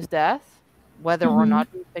faked his death, whether or Mhm. not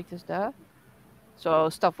he faked his death. So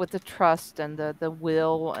stuff with the trust and the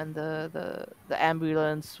will and the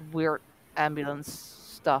ambulance, weird ambulance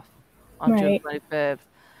stuff on June Right. 25th,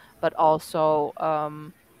 but also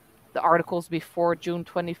the articles before June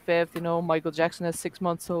 25th. Michael Jackson has 6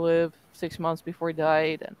 months to live, 6 months before he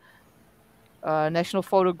died, and National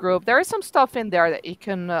Photo Group. There is some stuff in there that you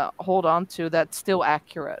can hold on to that's still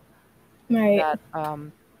accurate. Right.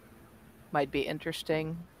 That might be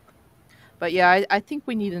interesting. But yeah, I think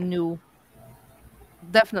we need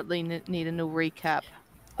definitely need a new recap.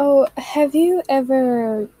 Oh, have you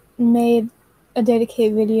ever made a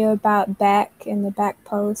dedicated video about back in the back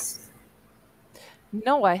post?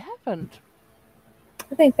 No, I haven't.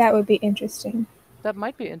 I think that would be interesting. That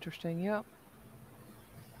might be interesting, yeah.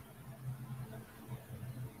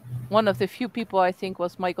 One of the few people I think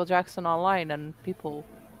was Michael Jackson online, and people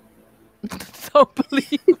don't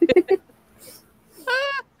believe it.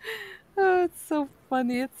 Oh, it's so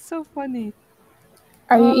funny. It's so funny.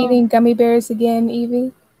 Are you Oh. eating gummy bears again,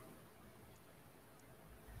 Evie?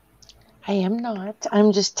 I am not.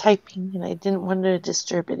 I'm just typing, and I didn't want to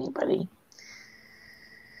disturb anybody.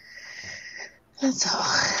 That's all.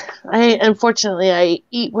 Unfortunately, I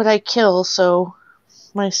eat what I kill, so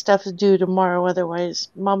my stuff is due tomorrow. Otherwise,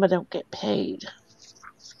 Mama don't get paid.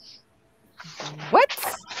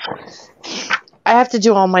 What? I have to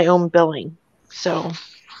do all my own billing. So,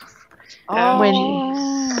 Oh.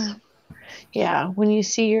 when you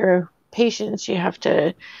see your patients, you have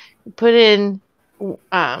to put in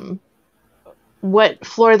what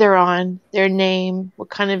floor they're on, their name, what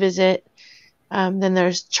kind of visit. Then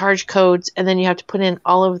there's charge codes, and then you have to put in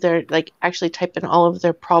all of their, actually type in all of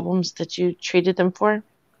their problems that you treated them for.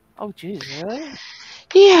 Oh, geez, really?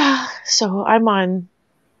 Yeah. So I'm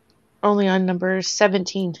only on number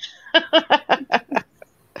 17.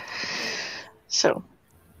 So.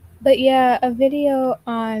 But yeah, a video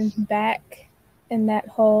on back in that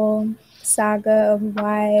whole saga of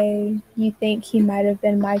why you think he might have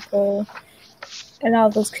been Michael and all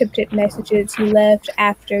those cryptic messages he left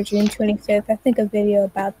after June 25th. I think a video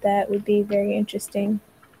about that would be very interesting.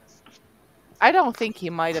 I don't think he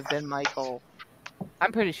might have been Michael.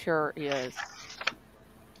 I'm pretty sure he is.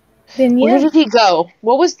 Then Where yeah, did he go?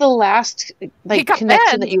 What was the last He got connection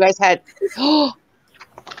banned. that you guys had? He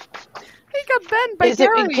got banned by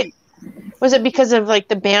Gary. Was it because of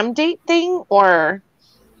the BAM date thing, or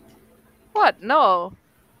What? No.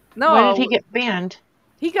 why did he get banned?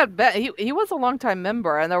 He got he was a longtime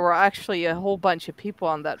member, and there were actually a whole bunch of people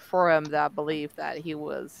on that forum that believed that he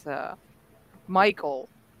was Michael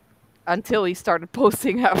until he started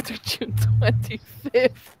posting after June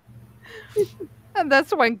 25th. And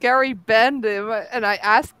that's when Gary banned him. And I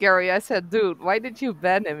asked Gary, I said, "Dude, why did you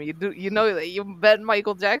ban him? You know that you banned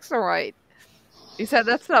Michael Jackson, right?" He said,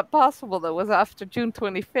 "That's not possible. That was after June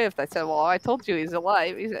 25th." I said, "Well, I told you he's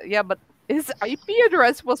alive." He said, "Yeah, but his IP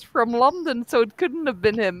address was from London, so it couldn't have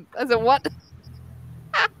been him." I said, "What?"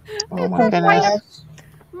 Oh my goodness.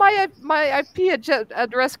 My IP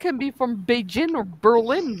address can be from Beijing or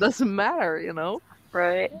Berlin. Doesn't matter,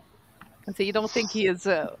 Right. And so you don't think he is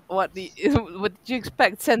what did you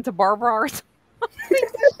expect, Santa Barbara or something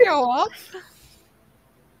to show up?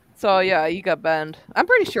 So yeah, he got banned. I'm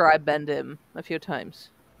pretty sure I banned him a few times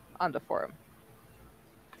on the forum.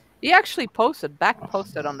 He actually posted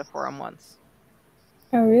on the forum once.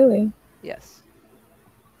 oh really? Yes.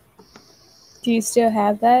 Do you still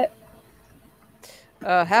have that?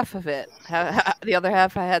 Half of it. The other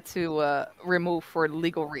half I had to remove for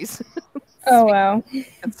legal reasons. Oh wow.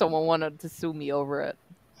 And someone wanted to sue me over it.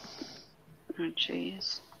 Oh,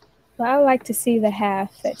 jeez. Well, I like to see the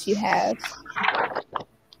half that you have.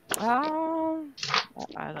 I don't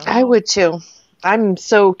know. I would too. I'm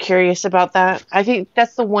so curious about that. I think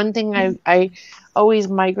that's the one thing I always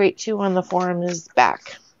migrate to on the forum is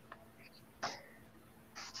back.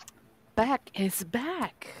 Back is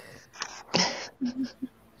back.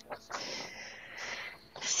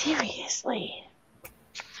 Seriously.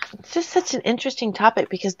 It's just such an interesting topic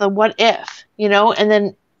because the what if, you know, and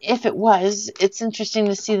then if it was, it's interesting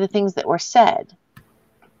to see the things that were said.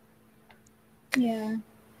 Yeah.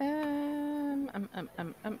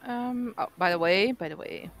 Oh, by the way,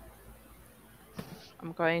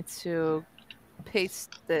 I'm going to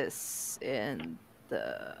paste this in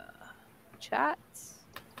the chat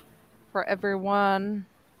for everyone.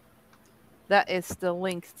 That is the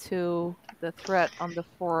link to the thread on the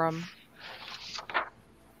forum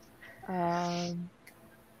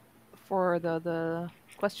for the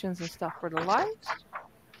questions and stuff for the lives.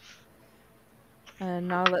 And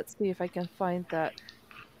now let's see if I can find that.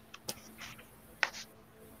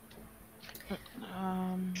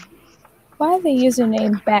 Why the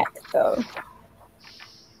username back though?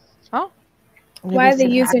 Huh? Why the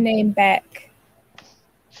username back?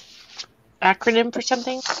 Acronym for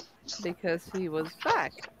something? Because he was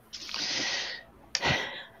back.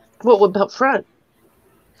 What about front?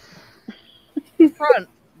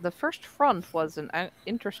 The first front was an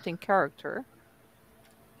interesting character.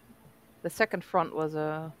 The second front was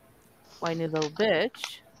a whiny little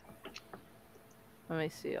bitch. Let me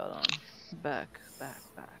see, hold on. Back.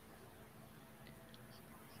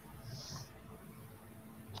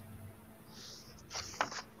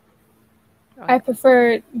 I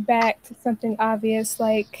prefer back to something obvious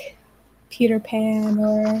like Peter Pan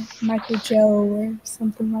or Michael Joe or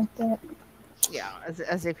something like that. Yeah,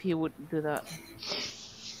 as if he would do that.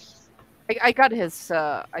 I got his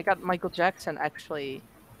I got Michael Jackson actually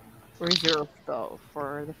reserved though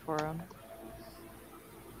for the forum.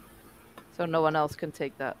 So no one else can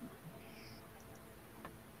take that.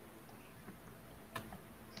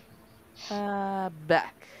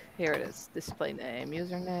 Back. Here it is. Display name,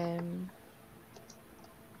 username.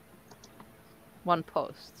 One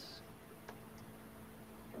post.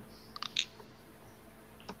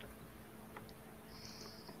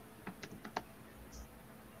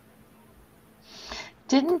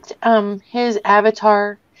 Didn't his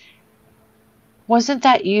avatar, wasn't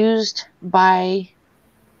that used by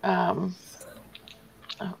oh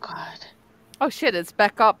god. Oh shit, it's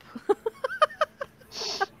back up.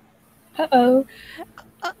 Uh-oh.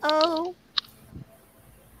 Uh-oh.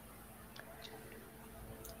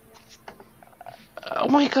 Oh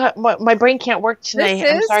my god, my brain can't work tonight.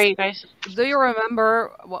 I'm sorry, you guys. Do you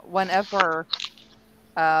remember whenever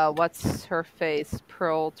what's her face,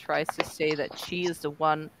 Pearl tries to say that she is the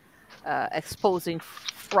one exposing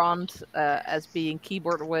Front as being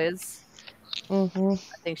keyboard whiz? Mm-hmm.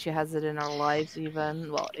 I think she has it in our lives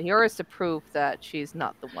even. Well, here is the proof that she's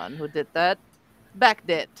not the one who did that. Back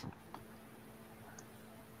did.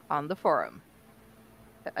 On the forum.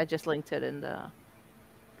 I just linked it in the...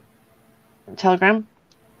 Telegram?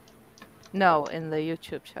 No, in the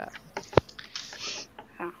YouTube chat.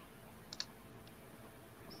 Oh.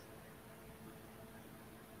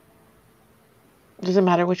 Does it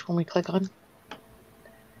matter which one we click on?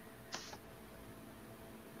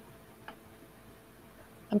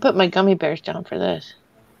 I'm putting my gummy bears down for this.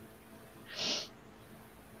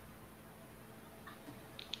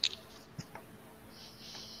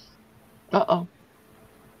 Uh-oh.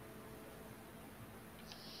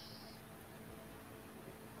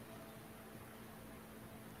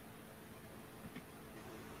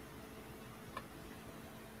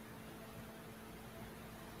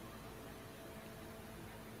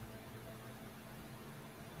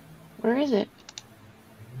 Where is it?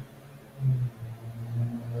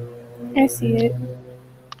 I see it.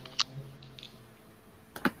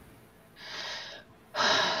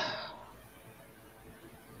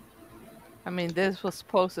 I mean, this was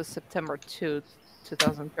posted September 2,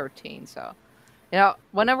 2013, so... You know,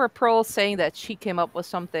 whenever Pearl's saying that she came up with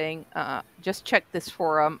something, just check this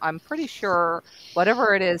forum. I'm pretty sure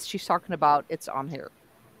whatever it is she's talking about, it's on here.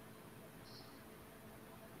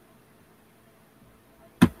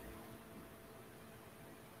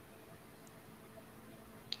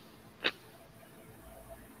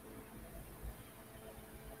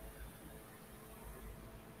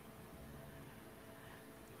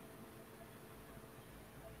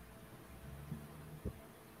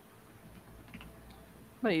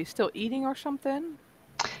 What, are you still eating or something?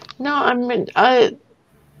 No, I'm.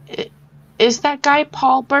 Is that guy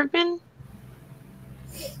Paul Bergman?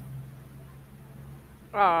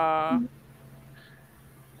 No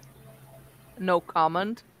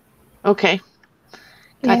comment. Okay.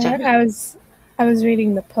 Gotcha. Yeah, I was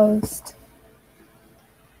reading the post.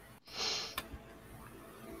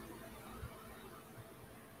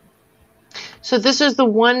 So this is the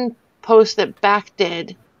one post that Back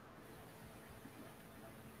did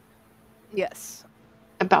Yes.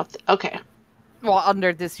 about. Okay. Well,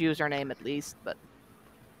 under this username at least, but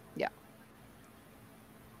yeah.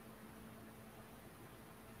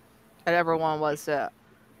 And everyone was.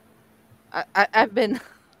 I've been,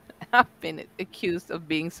 I've been accused of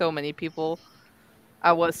being so many people.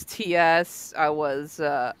 I was TS. I was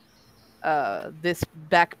this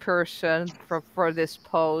back person for this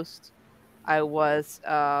post. I was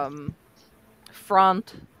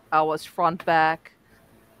front. I was front back.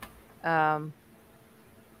 I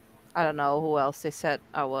don't know who else they said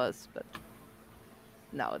I was, but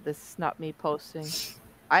no, this is not me posting.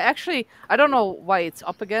 I don't know why it's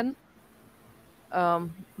up again.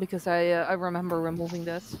 Because I remember removing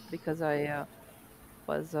this because I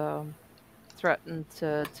was threatened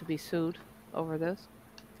to be sued over this.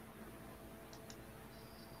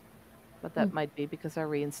 But that might be because I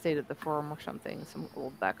reinstated the forum or something. Some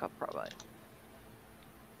old backup probably.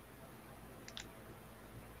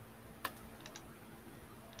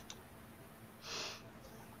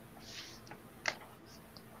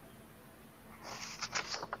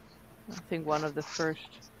 I think one of the first.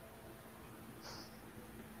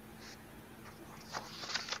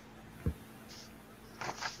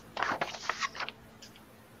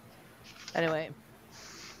 Anyway.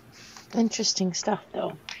 Interesting stuff,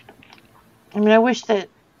 though. I mean, I wish that.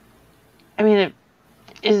 I mean,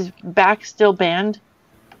 is Back still banned?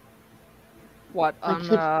 What, on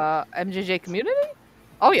MJJ community?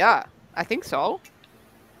 Oh yeah, I think so.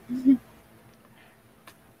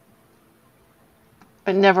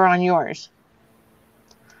 But never on yours.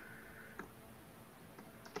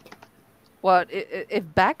 What if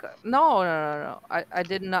Back? No. I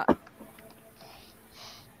did not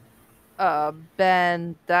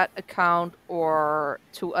ban that account or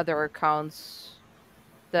 2 other accounts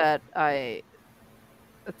that I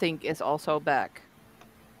think is also Back.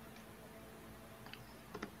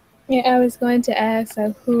 Yeah, I was going to ask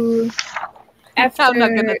who. After... I'm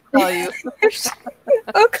not gonna tell you.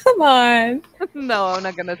 Oh, come on. No, I'm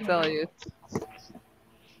not gonna tell you.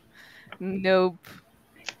 Nope.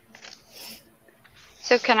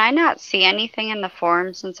 So can I not see anything in the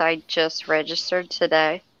forum since I just registered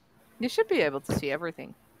today? You should be able to see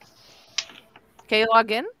everything. Can you log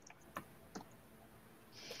in?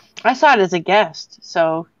 I saw it as a guest,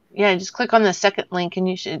 so yeah, just click on the second link and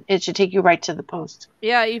it should take you right to the post.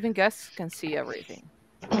 Yeah, even guests can see everything.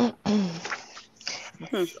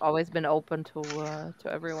 It's always been open to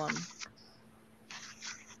everyone.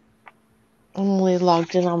 I'm only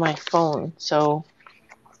logged in on my phone, so.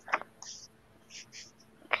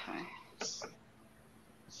 Okay.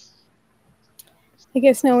 I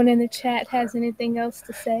guess no one in the chat has anything else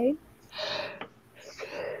to say.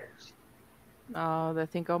 Oh, they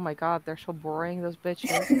think, oh my god, they're so boring, those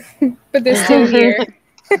bitches. But they're still here.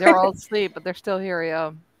 They're all asleep, but they're still here,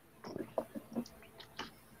 yeah.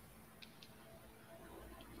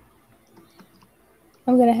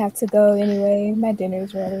 I'm gonna have to go anyway. My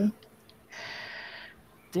dinner's ready.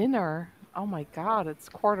 Dinner? Oh my god, it's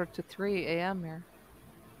 2:45 a.m. here.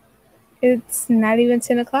 It's not even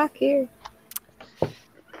 10 o'clock here.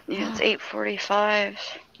 Yeah, it's 8:45.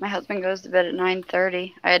 My husband goes to bed at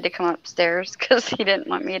 9:30. I had to come upstairs because he didn't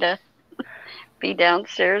want me to be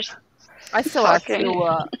downstairs. I still have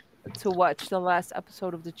to watch the last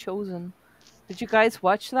episode of The Chosen. Did you guys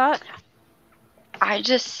watch that? I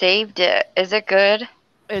just saved it. Is it good?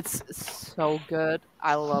 It's so good.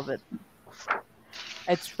 I love it.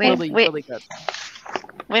 It's really good.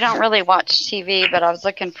 We don't really watch TV, but I was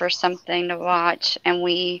looking for something to watch, and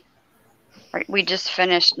we just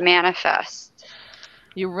finished Manifest.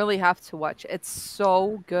 You really have to watch. It's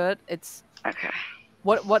so good. It's okay.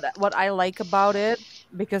 What I like about it,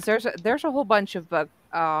 because there's a whole bunch of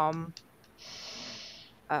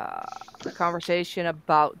conversation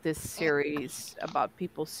about this series, about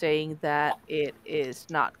people saying that it is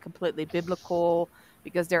not completely biblical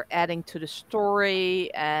because they're adding to the story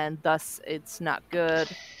and thus it's not good.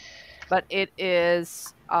 But it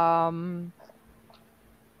is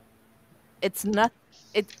it's not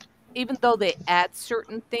it even though they add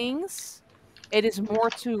certain things, it is more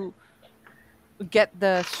to get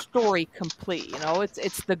the story complete. You know,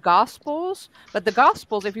 it's the Gospels, but the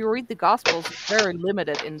Gospels, if you read the Gospels, it's very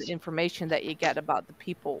limited in the information that you get about the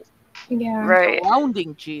people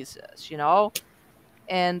surrounding Jesus. You know,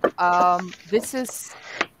 and this is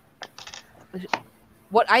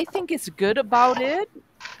what I think is good about it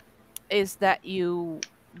is that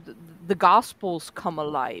the Gospels come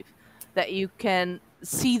alive, that you can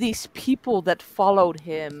see these people that followed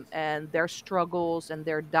him and their struggles and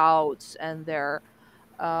their doubts and their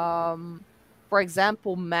for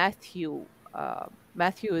example, Matthew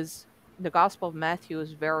is the Gospel of Matthew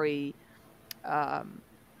is very um,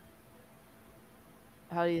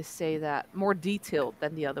 how do you say that, more detailed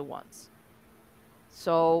than the other ones.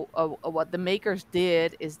 So what the makers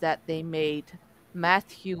did is that they made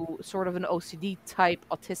Matthew sort of an OCD type,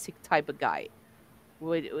 autistic type of guy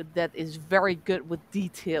that is very good with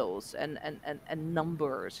details and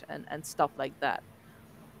numbers and stuff like that.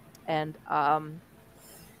 And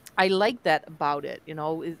I like that about it.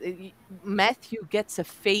 Matthew gets a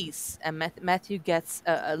face, and Matthew gets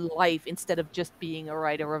a life instead of just being a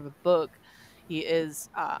writer of a book. He is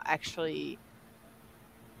actually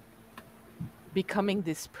becoming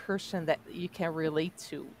this person that you can relate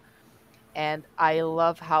to. And I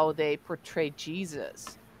love how they portray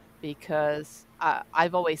Jesus, because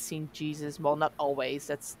I've always seen Jesus. Well, not always.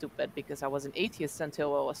 That's stupid, because I was an atheist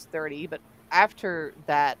until I was 30. But after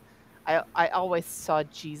that, I always saw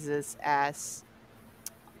Jesus as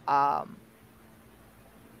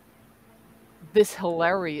this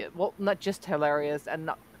hilarious, well, not just hilarious and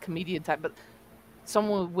not comedian type, but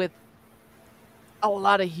someone with a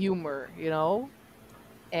lot of humor.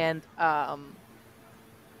 And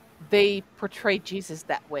they portray Jesus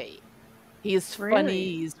that way. He is funny, Really?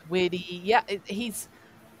 he's witty. Yeah, he's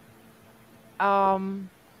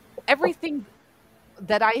everything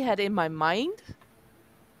that I had in my mind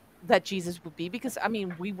that Jesus would be, because I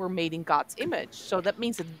mean, we were made in God's image. So that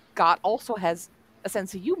means that God also has a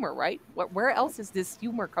sense of humor, right? Where else is this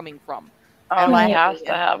humor coming from? Oh, And he Right. has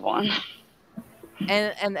to have one.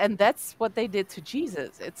 and that's what they did to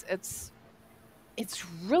Jesus. It's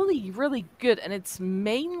really, really good, and it's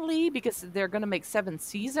mainly because they're gonna make 7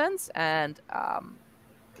 seasons, and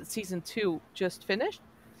season 2 just finished.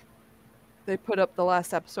 They put up the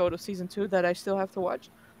last episode of season 2 that I still have to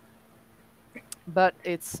watch, but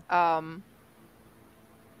it's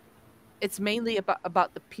mainly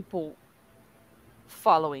about the people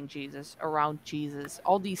following Jesus, around Jesus.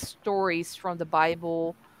 All these stories from the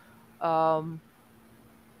Bible,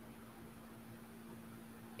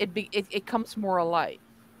 it comes more alive.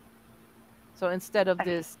 So instead of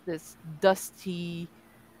this dusty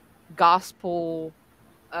gospel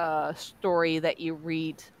story that you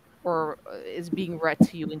read or is being read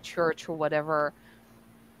to you in church or whatever,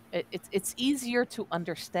 it's easier to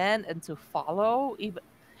understand and to follow.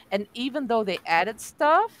 Even though they added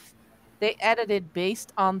stuff, they added it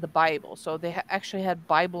based on the Bible. So they actually had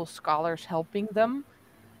Bible scholars helping them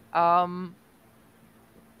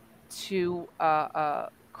to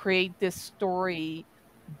create this story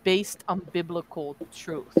based on biblical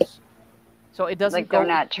truths. So it doesn't Like they're go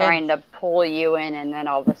not against- trying to pull you in and then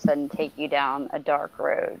all of a sudden take you down a dark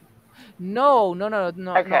road. No.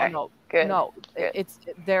 Okay, good, No, good. it's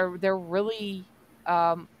they're really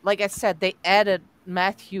like I said, they added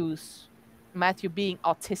Matthew being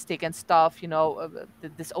autistic and stuff,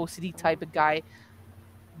 this OCD type of guy,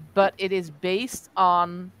 but it is based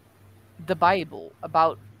on the Bible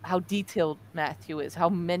about how detailed Matthew is, how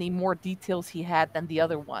many more details he had than the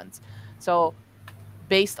other ones. So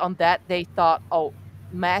based on that, they thought, oh,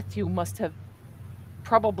 Matthew must have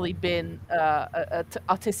probably been a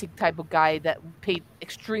autistic type of guy that paid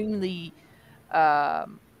extremely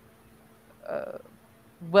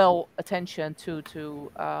well attention to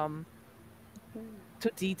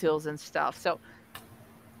details and stuff. So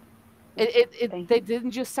they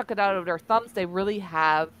didn't just suck it out of their thumbs. They really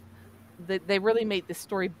they really made the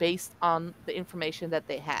story based on the information that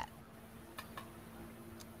they had.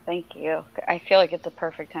 Thank you. I feel like it's a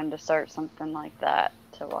perfect time to start something like that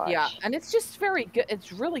to watch. Yeah, and it's just very good.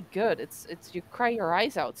 It's really good. It's you cry your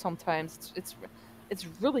eyes out sometimes. It's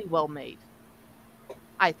really well made,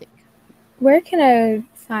 I think. Where can I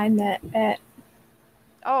find that at?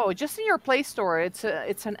 Oh, just in your Play Store. It's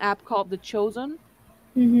an app called The Chosen.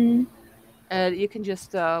 Mm-hmm. And you can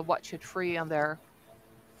just watch it free on there.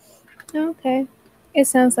 Okay. It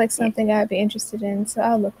sounds like something I'd be interested in, so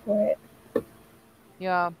I'll look for it.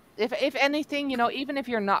 Yeah. If anything, even if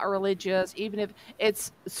you're not religious, even if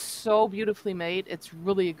it's so beautifully made, it's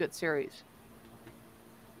really a good series.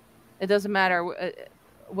 It doesn't matter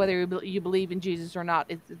whether you believe in Jesus or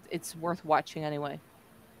not. It's worth watching anyway,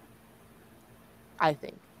 I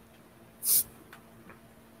think.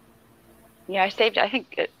 Yeah, I saved. I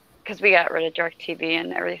think because we got rid of DirecTV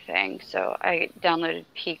and everything, so I downloaded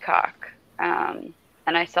Peacock, and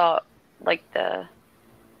I saw like the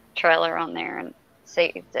trailer on there and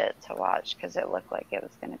saved it to watch because it looked like it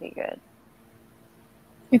was going to be good.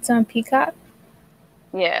 It's on Peacock?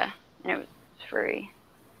 Yeah, and it was free.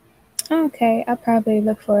 Okay, I'll probably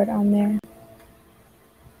look for it on there.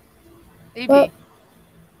 Evie, Well-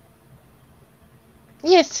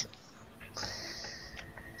 Yes.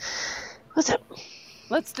 What's up?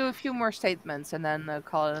 Let's do a few more statements and then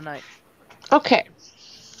call it a night. Okay.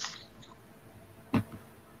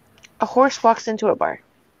 A horse walks into a bar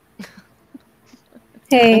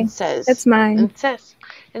Hey, and says, that's mine.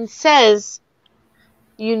 and says,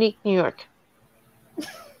 "Unique New York."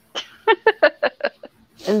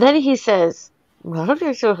 And then he says,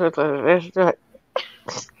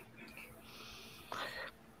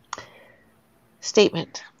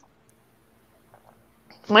 statement.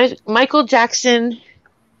 Michael Jackson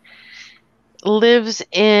lives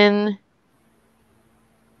in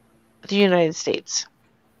the United States.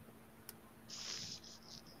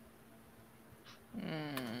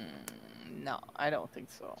 No, I don't think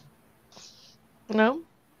so. No?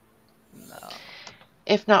 No.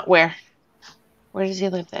 If not, where? Where does he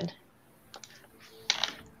live then?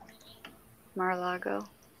 Mar-a-Lago.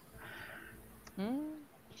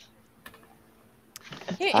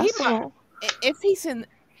 He Possible. if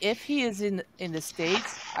he is in the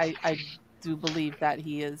States, I do believe that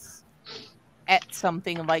he is at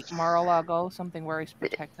something like Mar-a-Lago, something where he's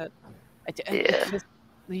protected. It's Yeah. just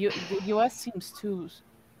the U.S. seems too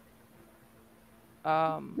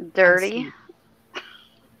Dirty. unsafe.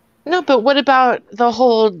 No, but what about the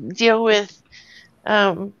whole deal with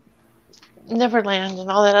Neverland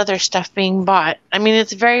and all that other stuff being bought? I mean,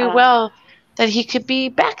 it's very well that he could be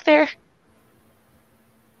back there.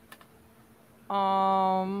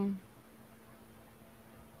 Well,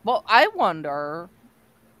 I wonder,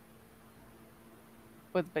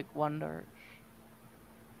 with big wonder,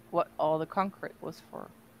 what all the concrete was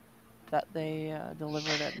for that they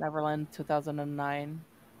delivered at Neverland 2009.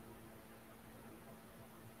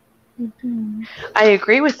 Mhm. I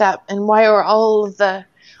agree with that. And why are all,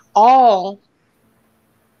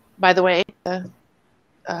 by the way, the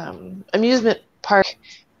amusement park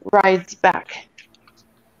rides back?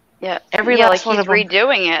 Yeah. Every yeah, last like one he's of them.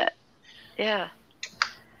 redoing it. Yeah.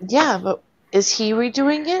 Yeah, but is he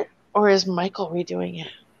redoing it or is Michael redoing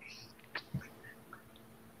it?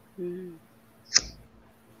 Mm.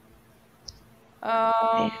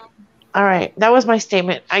 All right, that was my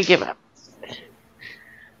statement. I give up.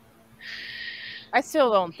 I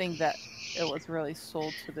still don't think that it was really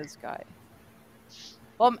sold to this guy.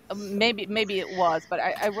 Well, maybe it was, but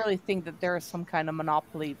I really think that there is some kind of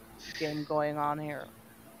monopoly game going on here.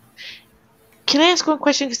 Can I ask one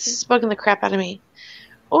question? Because this is bugging the crap out of me.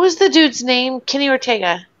 What was the dude's name? Kenny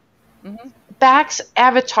Ortega. Mm-hmm. Back's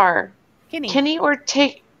avatar. Kenny. Kenny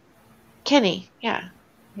Ortega. Kenny, yeah.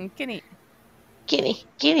 Kenny.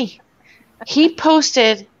 He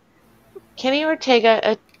posted, Kenny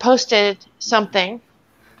Ortega posted something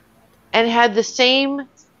and had the same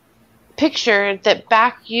picture that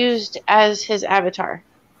Back used as his avatar.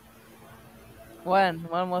 When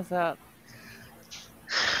was that?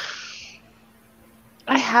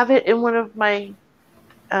 I have it in one of my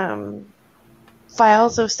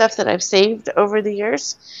files of stuff that I've saved over the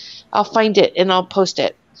years. I'll find it and I'll post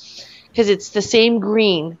it. Because it's the same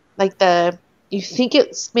green. Like you think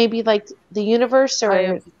it's maybe like the universe or... Eye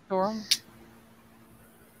of the Storm?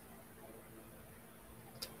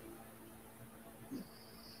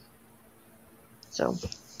 So...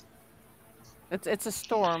 It's a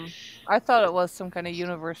storm. I thought it was some kind of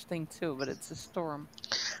universe thing too, but it's a storm.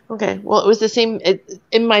 Okay, well, it was the same.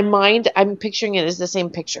 In my mind, I'm picturing it as the same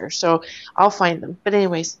picture, so I'll find them. But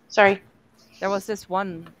anyways, sorry. There was this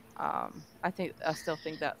one. I still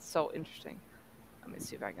think that's so interesting. Let me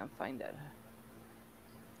see if I can find it.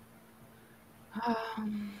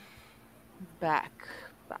 Back.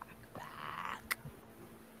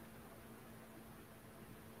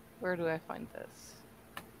 Where do I find this?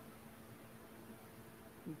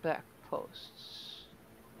 Back posts.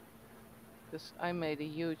 Because I made a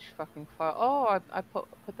huge fucking file. Oh, I put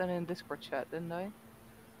that in Discord chat, didn't I?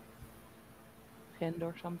 Pinned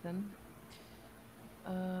or something.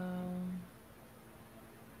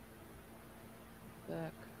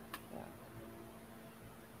 Back.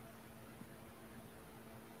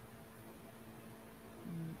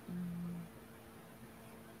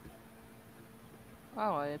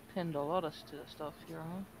 Oh, I pinned a lot of stuff here,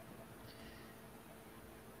 huh?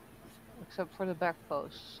 Except for the back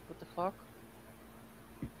posts. What the fuck?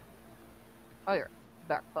 Oh, here.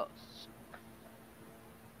 Back posts.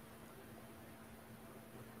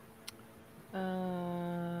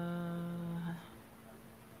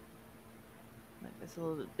 Make this a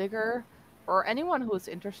little bit bigger. For anyone who's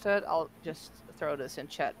interested, I'll just throw this in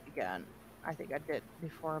chat again. I think I did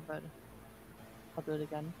before, but I'll do it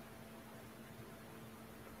again.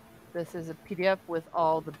 This is a PDF with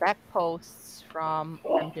all the back posts from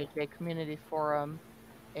MJJ Community Forum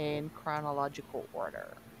in chronological order.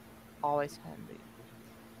 Always handy.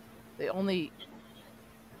 The only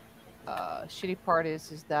shitty part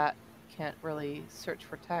is that can't really search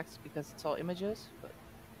for text because it's all images. But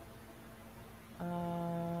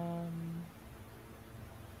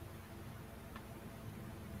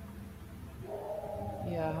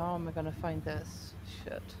yeah, how am I gonna find this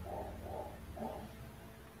shit?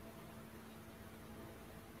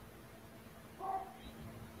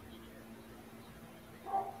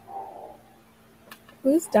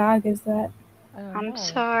 Whose dog is that? I don't I'm know.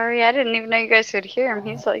 sorry. I didn't even know you guys could hear him.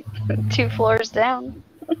 He's like 2 floors down.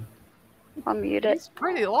 I'll mute it. He's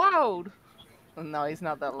pretty loud. No, he's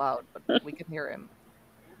not that loud, but we can hear him.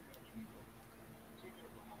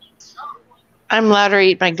 I'm louder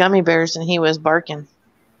eat my gummy bears and he was barking.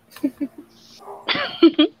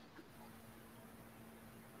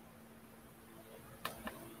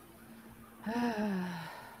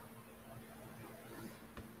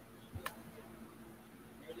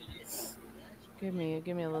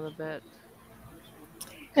 Give me a little bit.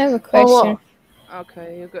 I have a question.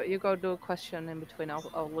 Okay, you go do a question in between.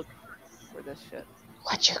 I'll look for this shit.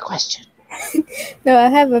 What's your question? No, I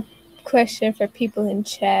have a question for people in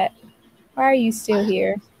chat. Why are you still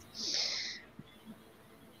here?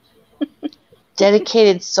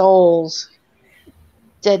 Dedicated souls.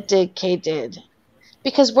 Dedicated.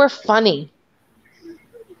 Because we're funny.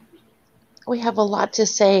 We have a lot to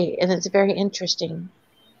say, and it's very interesting.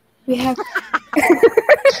 We have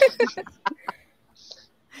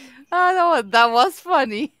Oh, that was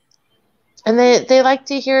funny. And they like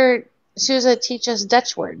to hear Sousa teach us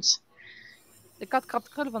Dutch words. Ik had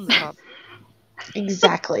krullen van de kap.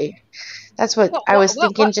 Exactly. That's what I was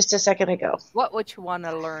thinking just a second ago. What would you want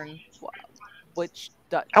to learn? Which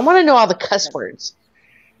Dutch? I want to know all the cuss words.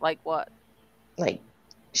 Like what? Like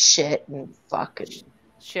shit and fuck and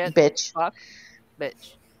Shit, bitch. fuck,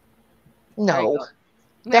 bitch. There you No. go.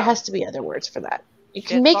 There No. has to be other words for that. You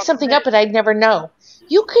can Shit, make fuck, something up bitch. and I'd never know.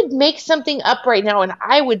 You could make something up right now and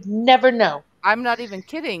I would never know. I'm not even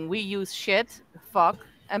kidding. We use shit, fuck,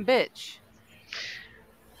 and bitch.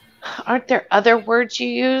 Aren't there other words you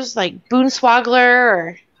use? Like boonswaggler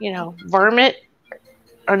or, varmint?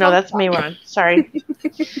 Oh, no, that's Mayron. Sorry.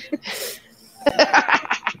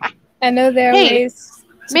 I know there are Hey, ways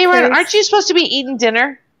to Mayron, curse. aren't you supposed to be eating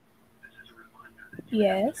dinner?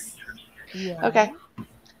 Yes. Yeah. Okay.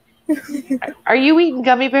 Are you eating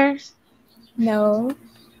gummy bears? No.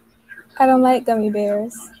 I don't like gummy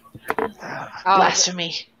bears.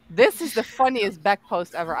 Blasphemy. This is the funniest back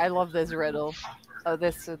post ever. I love this riddle.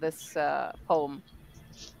 This poem.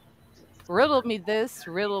 Riddle me this,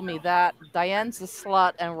 riddle me that. Diane's a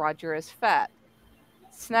slut and Roger is fat.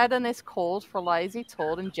 Snedden is cold for lies he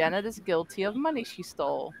told, and Janet is guilty of money she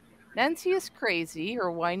stole. Nancy is crazy,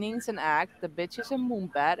 her whining's an act. The bitch is a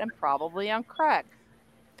moonbat and probably on crack.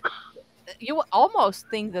 You would almost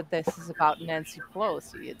think that this is about Nancy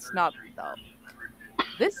Pelosi. It's not, though.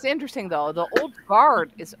 This is interesting, though. The old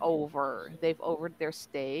guard is over. They've overed their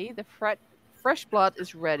stay. The fresh blood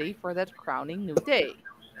is ready for that crowning new day.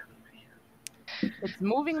 It's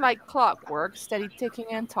moving like clockwork, steady ticking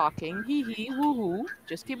and talking. Hee hee, woo hoo.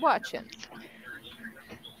 Just keep watching.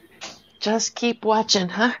 Just keep watching,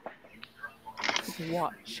 huh? Keep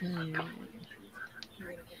watching.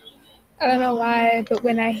 I don't know why, but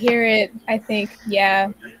when I hear it, I think,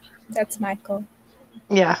 yeah, that's Michael.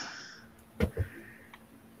 Yeah.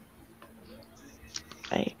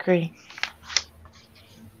 I agree.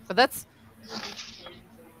 But that's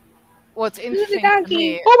what's a interesting to doggy.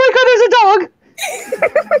 me. Oh my god, there's a dog!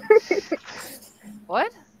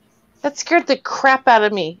 What? That scared the crap out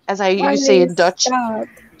of me, as I usually say in Dutch. Stop.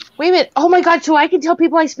 Wait a minute. Oh my god, so I can tell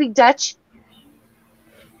people I speak Dutch?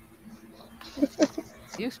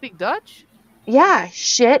 Do you speak Dutch? Yeah,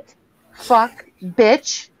 shit, fuck,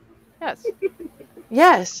 bitch. Yes.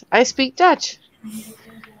 Yes, I speak Dutch.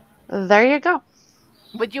 There you go.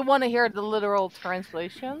 But you want to hear the literal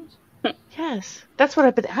translations? Yes, that's what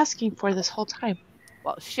I've been asking for this whole time.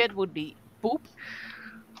 Well, shit would be poop.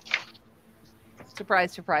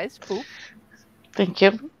 Surprise, surprise, poop. Thank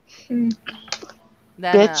you. Mm.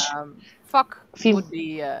 Then Bitch. Fuck Fem- would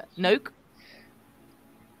be neuk.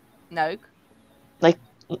 Neuk.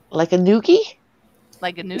 Like a nookie?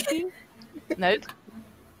 Like a nukie. Neuk.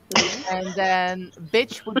 And then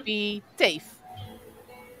bitch would be teef.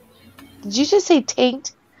 Did you just say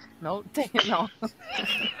taint? No, no.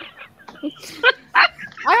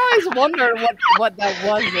 I always wonder what that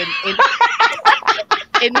was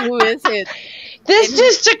in Who Is It? This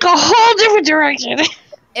just took a whole different direction.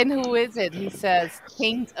 In Who Is It? He says,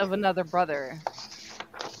 taint of another brother.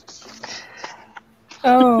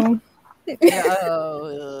 Oh.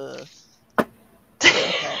 Yeah,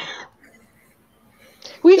 okay.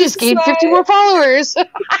 We just gained 50 more followers.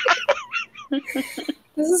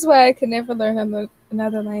 This is why I could never learn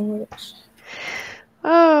another language.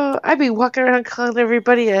 Oh, I'd be walking around calling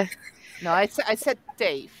everybody a... No, I said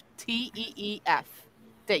Dave. Teef.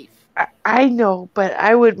 Dave. I know,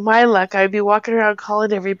 but my luck, I'd be walking around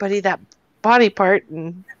calling everybody that body part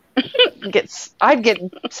and I'd get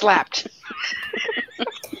slapped.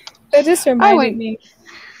 That just reminded me.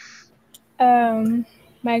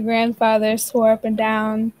 My grandfather swore up and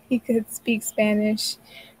down he could speak Spanish.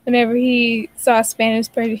 Whenever he saw a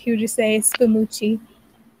Spanish person, he would just say "spamuchi."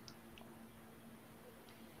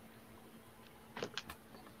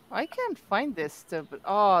 I can't find this stupid.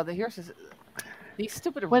 Oh, here's these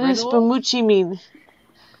stupid. What does riddles. spamuchi mean?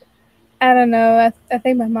 I don't know. I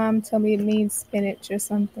think my mom told me it means spinach or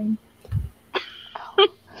something.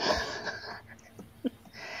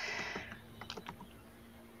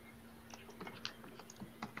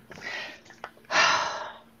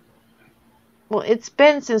 Well, it's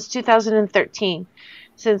been since 2013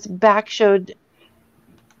 since Back showed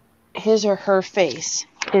his or her face.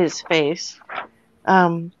 His face.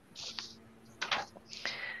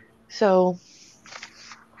 So,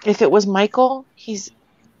 if it was Michael, he's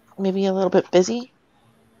maybe a little bit busy.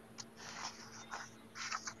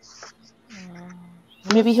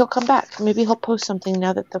 Maybe he'll come back. Maybe he'll post something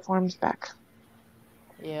now that the forum's back.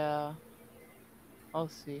 Yeah. I'll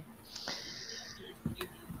see.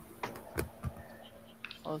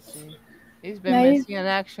 He's been Now missing in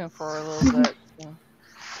action for a little bit. So.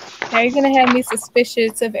 Now you're gonna have me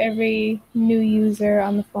suspicious of every new user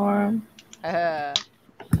on the forum.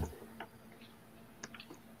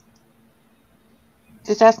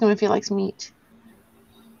 Just ask him if he likes meat.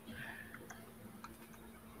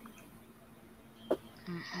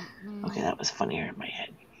 Okay, that was funnier in my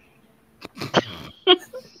head.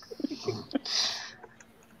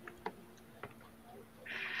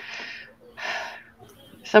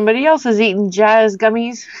 Somebody else is eating jazz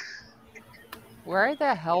gummies. Where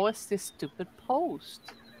the hell is this stupid post?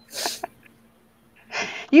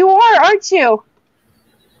 You are, aren't you?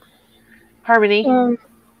 Harmony.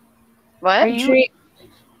 What? Are you?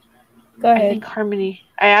 Go I ahead. think Harmony.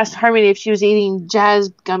 I asked Harmony if she was eating jazz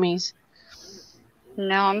gummies.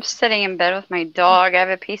 No, I'm sitting in bed with my dog. I have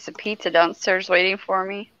a piece of pizza downstairs waiting for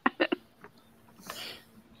me.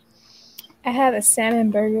 I have a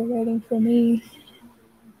salmon burger waiting for me.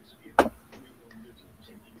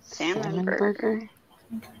 Salmon burger.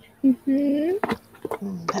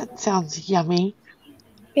 That sounds yummy.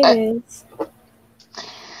 It is.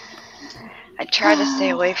 I try to stay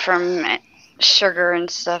away from sugar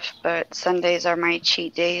and stuff, but Sundays are my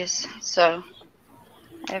cheat days, so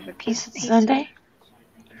I have a piece of pizza. Sunday?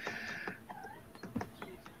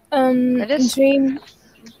 It is.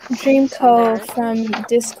 Dreamco from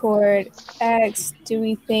Discord asks, "Do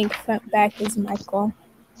we think front back is Michael?"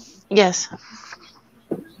 Yes.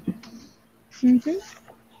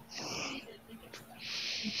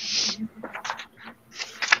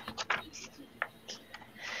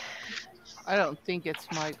 I don't think it's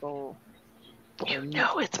Michael. You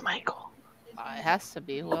know it's Michael. It has to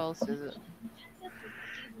be. Who else is it?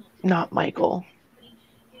 Not Michael.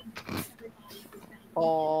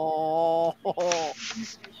 Oh.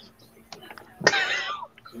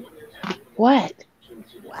 What?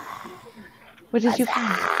 What did you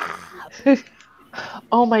find?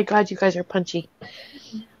 Oh my god, you guys are punchy.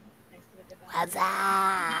 What's up?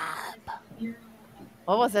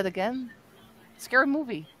 What was that again? Scary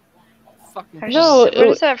movie. Fucking No, What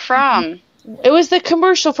is that from? It was the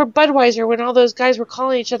commercial for Budweiser when all those guys were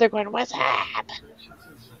calling each other going, "What's up?"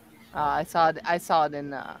 I saw it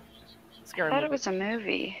in Scary I thought Movie. it was a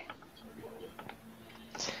movie.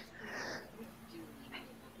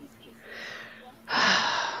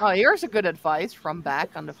 Oh, here's a good advice from back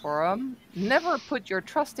on the forum. Never put your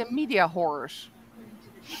trust in media horrors.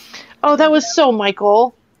 Oh, that was so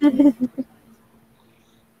Michael.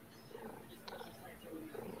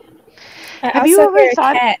 Have you ever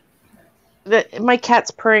thought that my cat's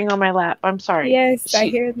purring on my lap? I'm sorry. Yes, I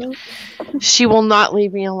hear them. She will not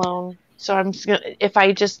leave me alone. So I'm just gonna, if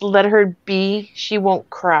I just let her be, she won't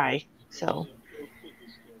cry. So,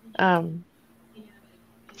 have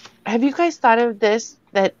you guys thought of this?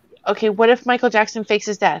 That, okay, what if Michael Jackson fakes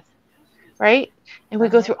his death, right? And we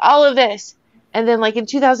go through all of this, and then like in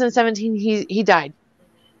 2017 he died.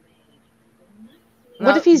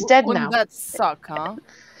 What if he's dead now? Wouldn't that suck, huh?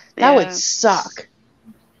 That would suck.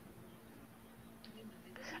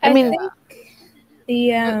 I mean, think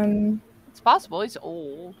the It's possible. He's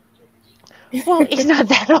old. well, he's not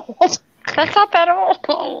that old. That's not that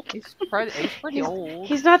old. He's pretty old.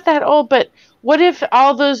 He's not that old, but what if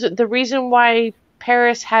all those, the reason why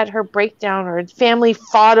Paris had her breakdown or family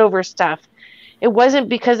fought over stuff, it wasn't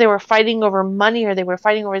because they were fighting over money or they were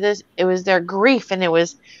fighting over this. It was their grief, and it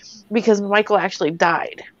was because Michael actually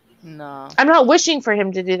died. No. I'm not wishing for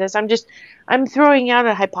him to do this. I'm throwing out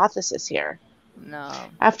a hypothesis here. No.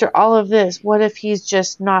 After all of this, what if he's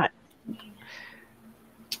just not?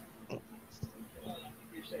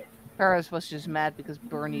 Paris was just mad because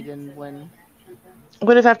Bernie didn't win.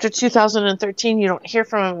 What if after 2013 you don't hear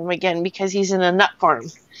from him again because he's in a nut farm?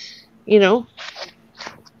 You know?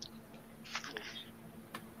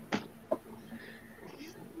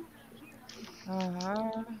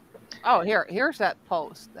 Oh, here's that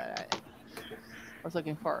post that I was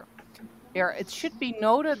looking for. Here, it should be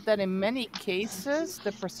noted that in many cases,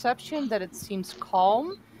 the perception that it seems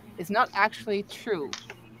calm is not actually true.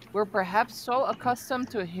 We're perhaps so accustomed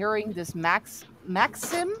to hearing this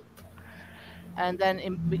maxim, and then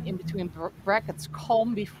in between brackets,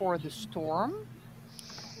 calm before the storm,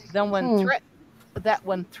 then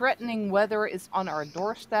when threatening weather is on our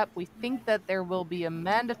doorstep, we think that there will be a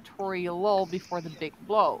mandatory lull before the big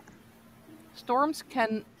blow. Storms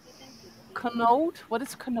can connote. What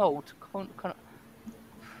is connote?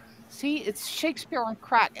 See, it's Shakespeare on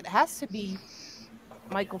crack. It has to be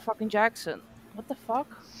Michael fucking Jackson. What the fuck?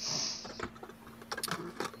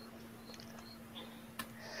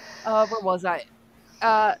 Where was I?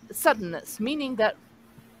 Suddenness, meaning that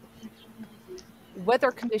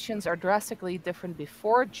weather conditions are drastically different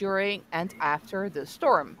before, during, and after the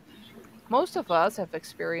storm. Most of us have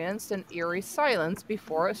experienced an eerie silence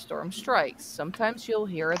before a storm strikes. Sometimes you'll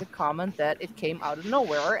hear the comment that it came out of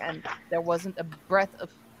nowhere and there wasn't a breath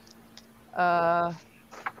of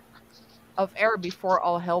air before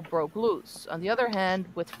all hell broke loose. On the other hand,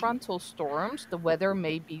 with frontal storms, the weather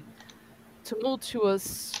may be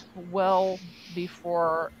tumultuous well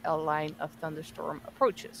before a line of thunderstorm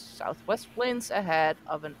approaches. Southwest winds ahead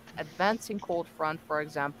of an advancing cold front, for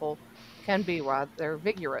example, can be rather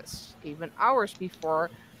vigorous, even hours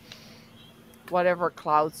before whatever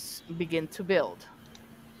clouds begin to build.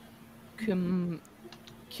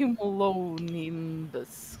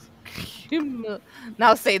 Cumulonimbus.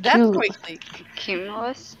 Now say that quickly.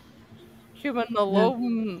 Cumulus?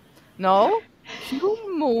 No.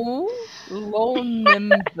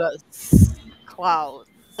 Cumulonimbus clouds.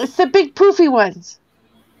 It's the big poofy ones.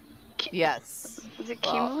 Yes. Is it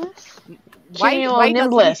cumulus? Why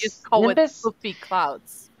doesn't he just call it poofy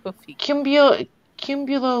clouds? Poofy.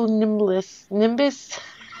 Cumulonimbus. Nimbus?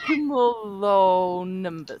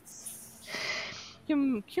 Cumulonimbus.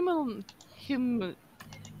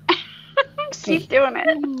 Keep doing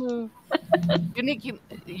it.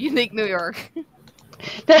 Unique New York.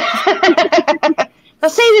 Now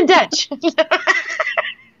say it in Dutch.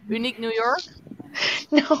 Unique New York?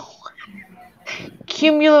 No.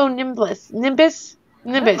 Cumulonimbus. Nimbus?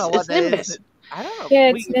 Nimbus. It's Nimbus. I don't know.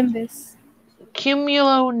 Yeah, it's Nimbus.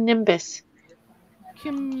 Cumulonimbus.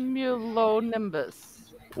 Cumulonimbus.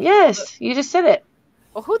 Yes, you just said it.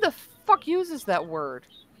 Well, who the fuck uses that word?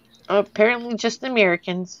 Apparently just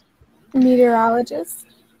Americans. Meteorologist.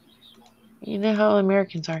 You know how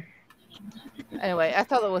Americans are. Anyway, I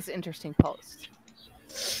thought it was an interesting post.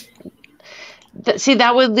 See,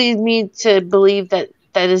 that would lead me to believe that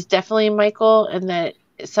is definitely Michael, and that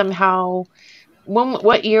somehow...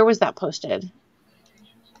 What year was that posted?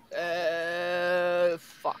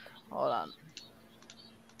 Fuck. Hold on.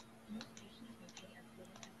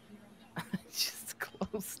 I just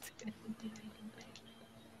closed it.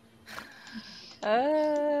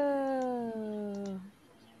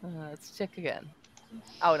 Let's check again.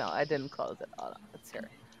 Oh no, I didn't close it. Hold on, let's hear it.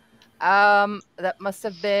 That must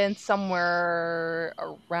have been somewhere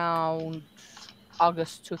around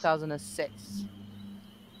August 2006.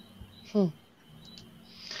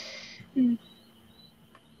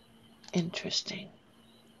 Interesting.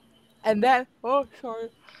 And then,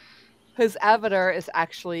 his avatar is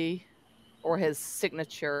actually, or his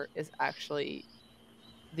signature is actually,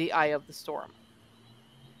 the Eye of the Storm.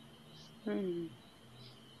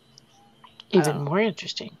 Even more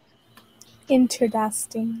interesting.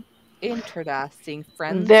 Interdusting. Interdusting,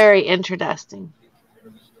 friends. Very interdusting.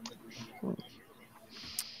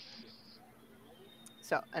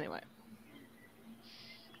 So, anyway.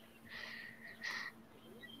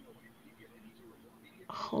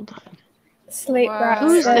 Hold on. Slate Rock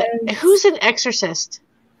Who's an exorcist?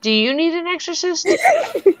 Do you need an exorcist?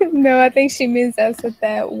 No, I think she means that's what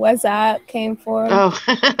that was up came from. Oh.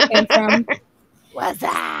 Came from. What's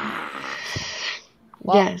up?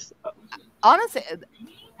 Well, yes. Honestly,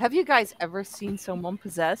 have you guys ever seen someone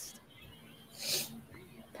possessed?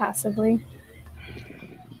 Possibly.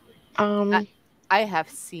 I I have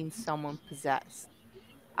seen someone possessed.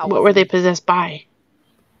 What were they possessed by?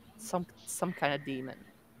 Some kind of demon.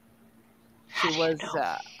 She was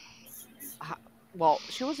well,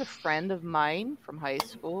 she was a friend of mine from high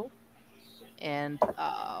school, and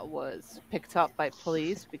was picked up by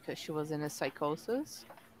police because she was in a psychosis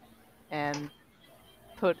and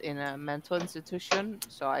put in a mental institution.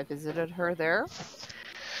 So I visited her there,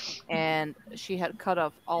 and she had cut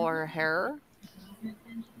off all her hair.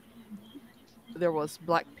 There was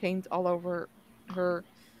black paint all over her.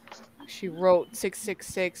 She wrote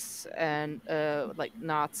 666 and like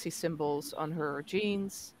Nazi symbols on her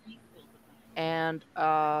jeans, and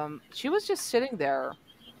she was just sitting there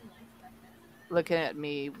looking at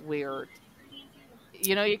me weird.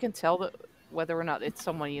 You know, you can tell that whether or not it's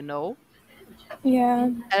someone you know. Yeah.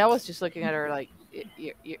 And I was just looking at her like,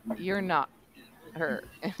 you're not her,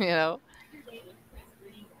 you know.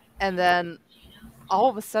 And then all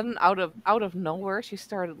of a sudden, out of nowhere, she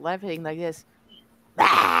started laughing like this,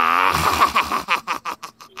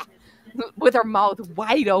 with her mouth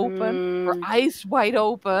wide open, her eyes wide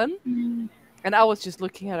open, Mm. and I was just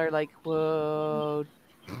looking at her like, whoa,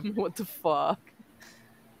 what the fuck?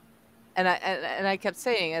 And I kept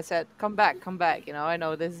saying, I said, come back, you know, I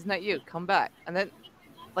know this is not you, come back. And then,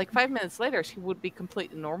 like 5 minutes later, she would be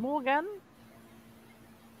completely normal again.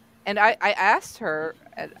 And I asked her,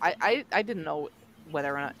 and I didn't know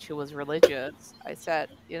whether or not she was religious. I said,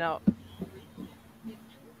 you know,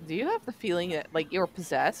 do you have the feeling that like you're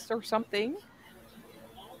possessed or something?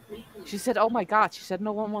 She said, oh my God. She said,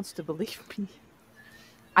 no one wants to believe me.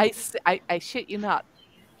 I shit you not.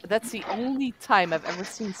 That's the only time I've ever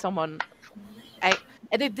seen someone.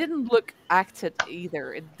 And it didn't look acted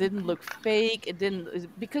either. It didn't look fake. It didn't,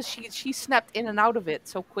 because she snapped in and out of it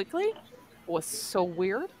so quickly. It was so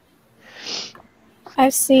weird.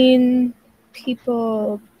 I've seen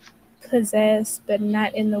people possessed, but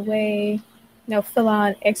not in the way, full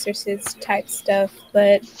on exorcist type stuff,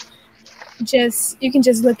 but just you can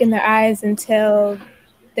just look in their eyes and tell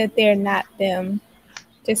that they're not them.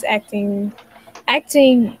 Just acting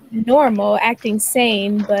normal, acting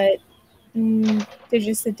sane, but they're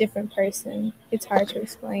just a different person. It's hard to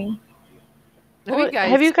explain.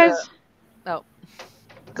 Have you guys? No.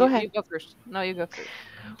 Go ahead. You go first. No, you go first.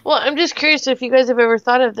 Well, I'm just curious if you guys have ever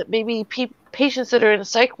thought of that maybe patients that are in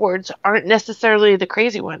psych wards aren't necessarily the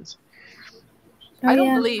crazy ones. I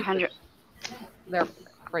don't believe they're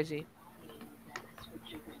crazy.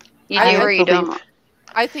 You do or you don't.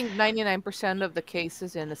 I think 99% of the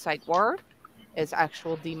cases in the psych ward is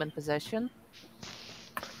actual demon possession.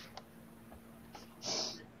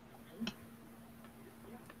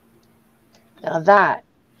 Now that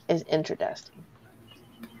is interesting.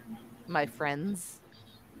 My friends.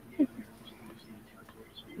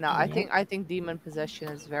 No, I think demon possession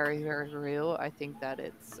is very, very real. I think that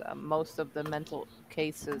it's most of the mental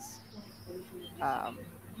cases.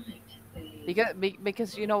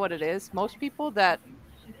 Because you know what it is? Most people that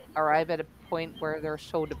arrive at a point where they're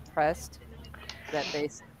so depressed that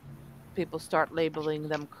people start labeling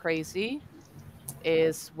them crazy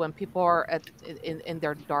is when people are in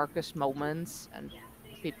their darkest moments, and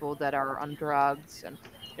people that are on drugs, and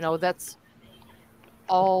that's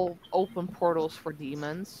all open portals for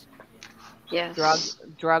demons. Yes.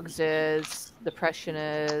 Drugs is, depression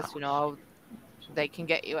is, they can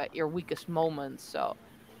get you at your weakest moments. So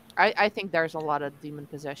I think there's a lot of demon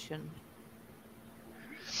possession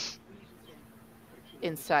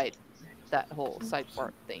inside that whole psych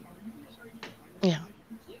ward thing. Yeah.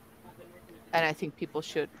 And I think people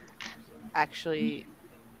should actually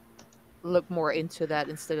look more into that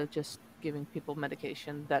instead of just giving people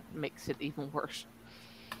medication that makes it even worse.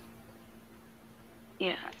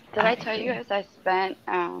 Yeah. Did I tell you guys I spent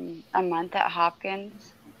a month at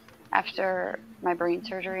Hopkins after my brain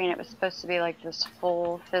surgery, and it was supposed to be like this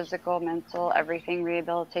full physical, mental, everything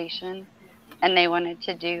rehabilitation, and they wanted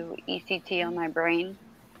to do ECT on my brain.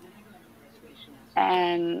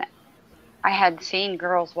 And I had seen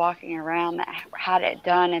girls walking around that had it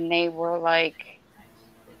done, and they were like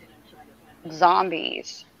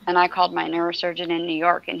zombies. And I called my neurosurgeon in New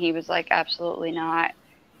York, and he was like, absolutely not.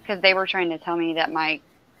 Because they were trying to tell me that my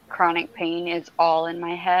chronic pain is all in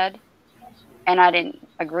my head. And I didn't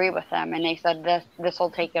agree with them. And they said, this will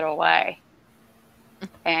take it away.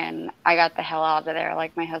 And I got the hell out of there.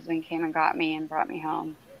 Like, my husband came and got me and brought me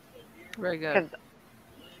home. Very good.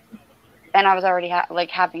 And I was already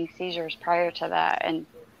having seizures prior to that. And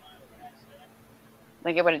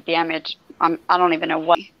like, it would have damaged, I don't even know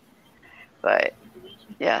what. But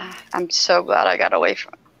yeah, I'm so glad I got away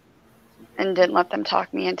from it and didn't let them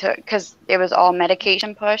talk me into it, because it was all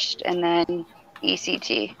medication pushed, and then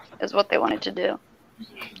ECT is what they wanted to do.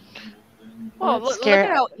 Well, That's look at scary.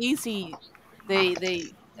 how easy they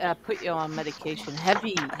put you on medication.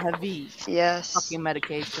 Heavy Yes. fucking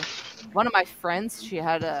medication. One of my friends, she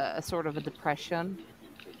had a sort of a depression,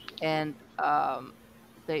 and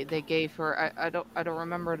they gave her I don't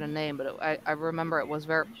remember the name, but I remember it was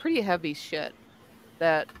pretty heavy shit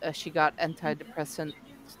that she got antidepressant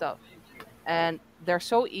stuff, and they're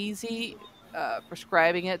so easy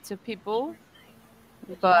prescribing it to people.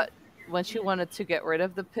 But when she wanted to get rid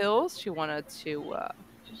of the pills, she wanted to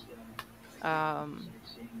um,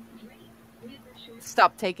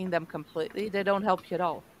 stop taking them completely. They don't help you at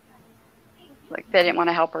all. Like they didn't want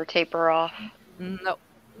to help her taper off. No,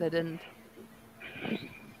 they didn't.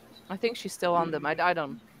 I think she's still on them. I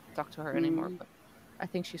don't talk to her anymore, but I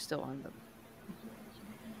think she's still on them.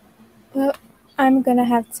 Well, I'm gonna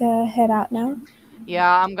have to head out now. Yeah,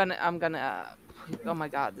 I'm gonna. Oh my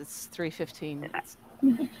God, it's 3:15.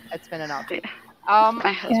 It's been an hour.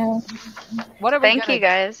 Yeah. What are we Thank gonna? you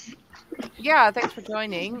guys. Yeah, thanks for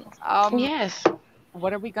joining. Yes.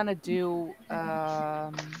 What are we gonna do,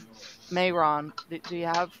 Mayron? Do you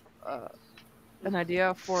have an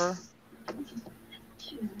idea for?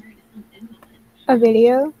 A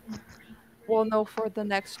video? Well, no, for the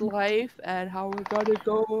next live and how we're gonna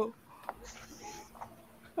go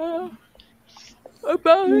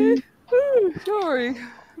about it. Sorry.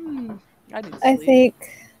 I need to I sleep. think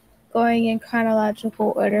going in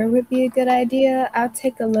chronological order would be a good idea. I'll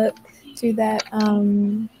take a look through that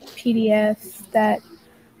PDF, that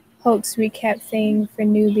hoax recap thing for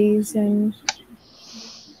newbies, and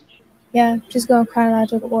yeah, just go in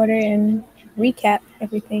chronological order and recap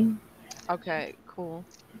everything. Okay, cool.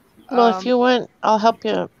 Well, if you want, I'll help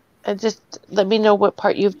you. Just let me know what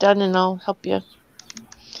part you've done, and I'll help you.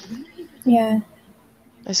 Yeah.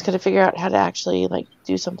 I just gotta figure out how to actually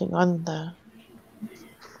do something on the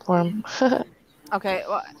forum. Okay,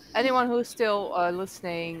 well, anyone who's still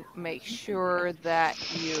listening, make sure that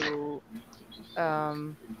you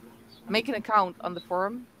make an account on the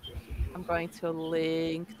forum. I'm going to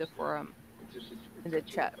link the forum in the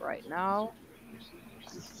chat right now.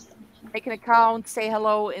 Make an account, say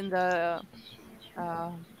hello in the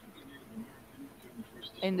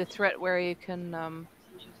thread where you can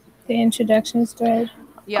The introductions thread.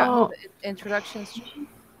 yeah, Oh. the introductions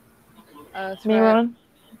thread. Mayron,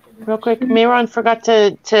 real quick, Mayron forgot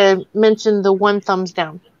to mention the one thumbs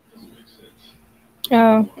down.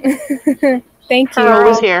 Oh. Thank you. Pearl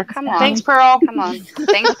was here. Come on. Thanks, Pearl. Come on.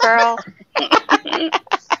 Thanks, Pearl.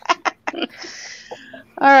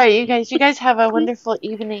 All right, you guys have a wonderful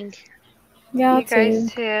evening. Y'all You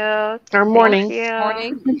guys too. too. Or morning.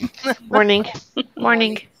 Thank you. Morning.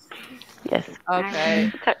 Morning. Yes.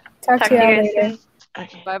 Okay. Talk to you y'all guys later. soon.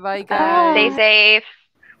 Okay. Bye bye, guys. Stay safe.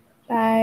 Bye.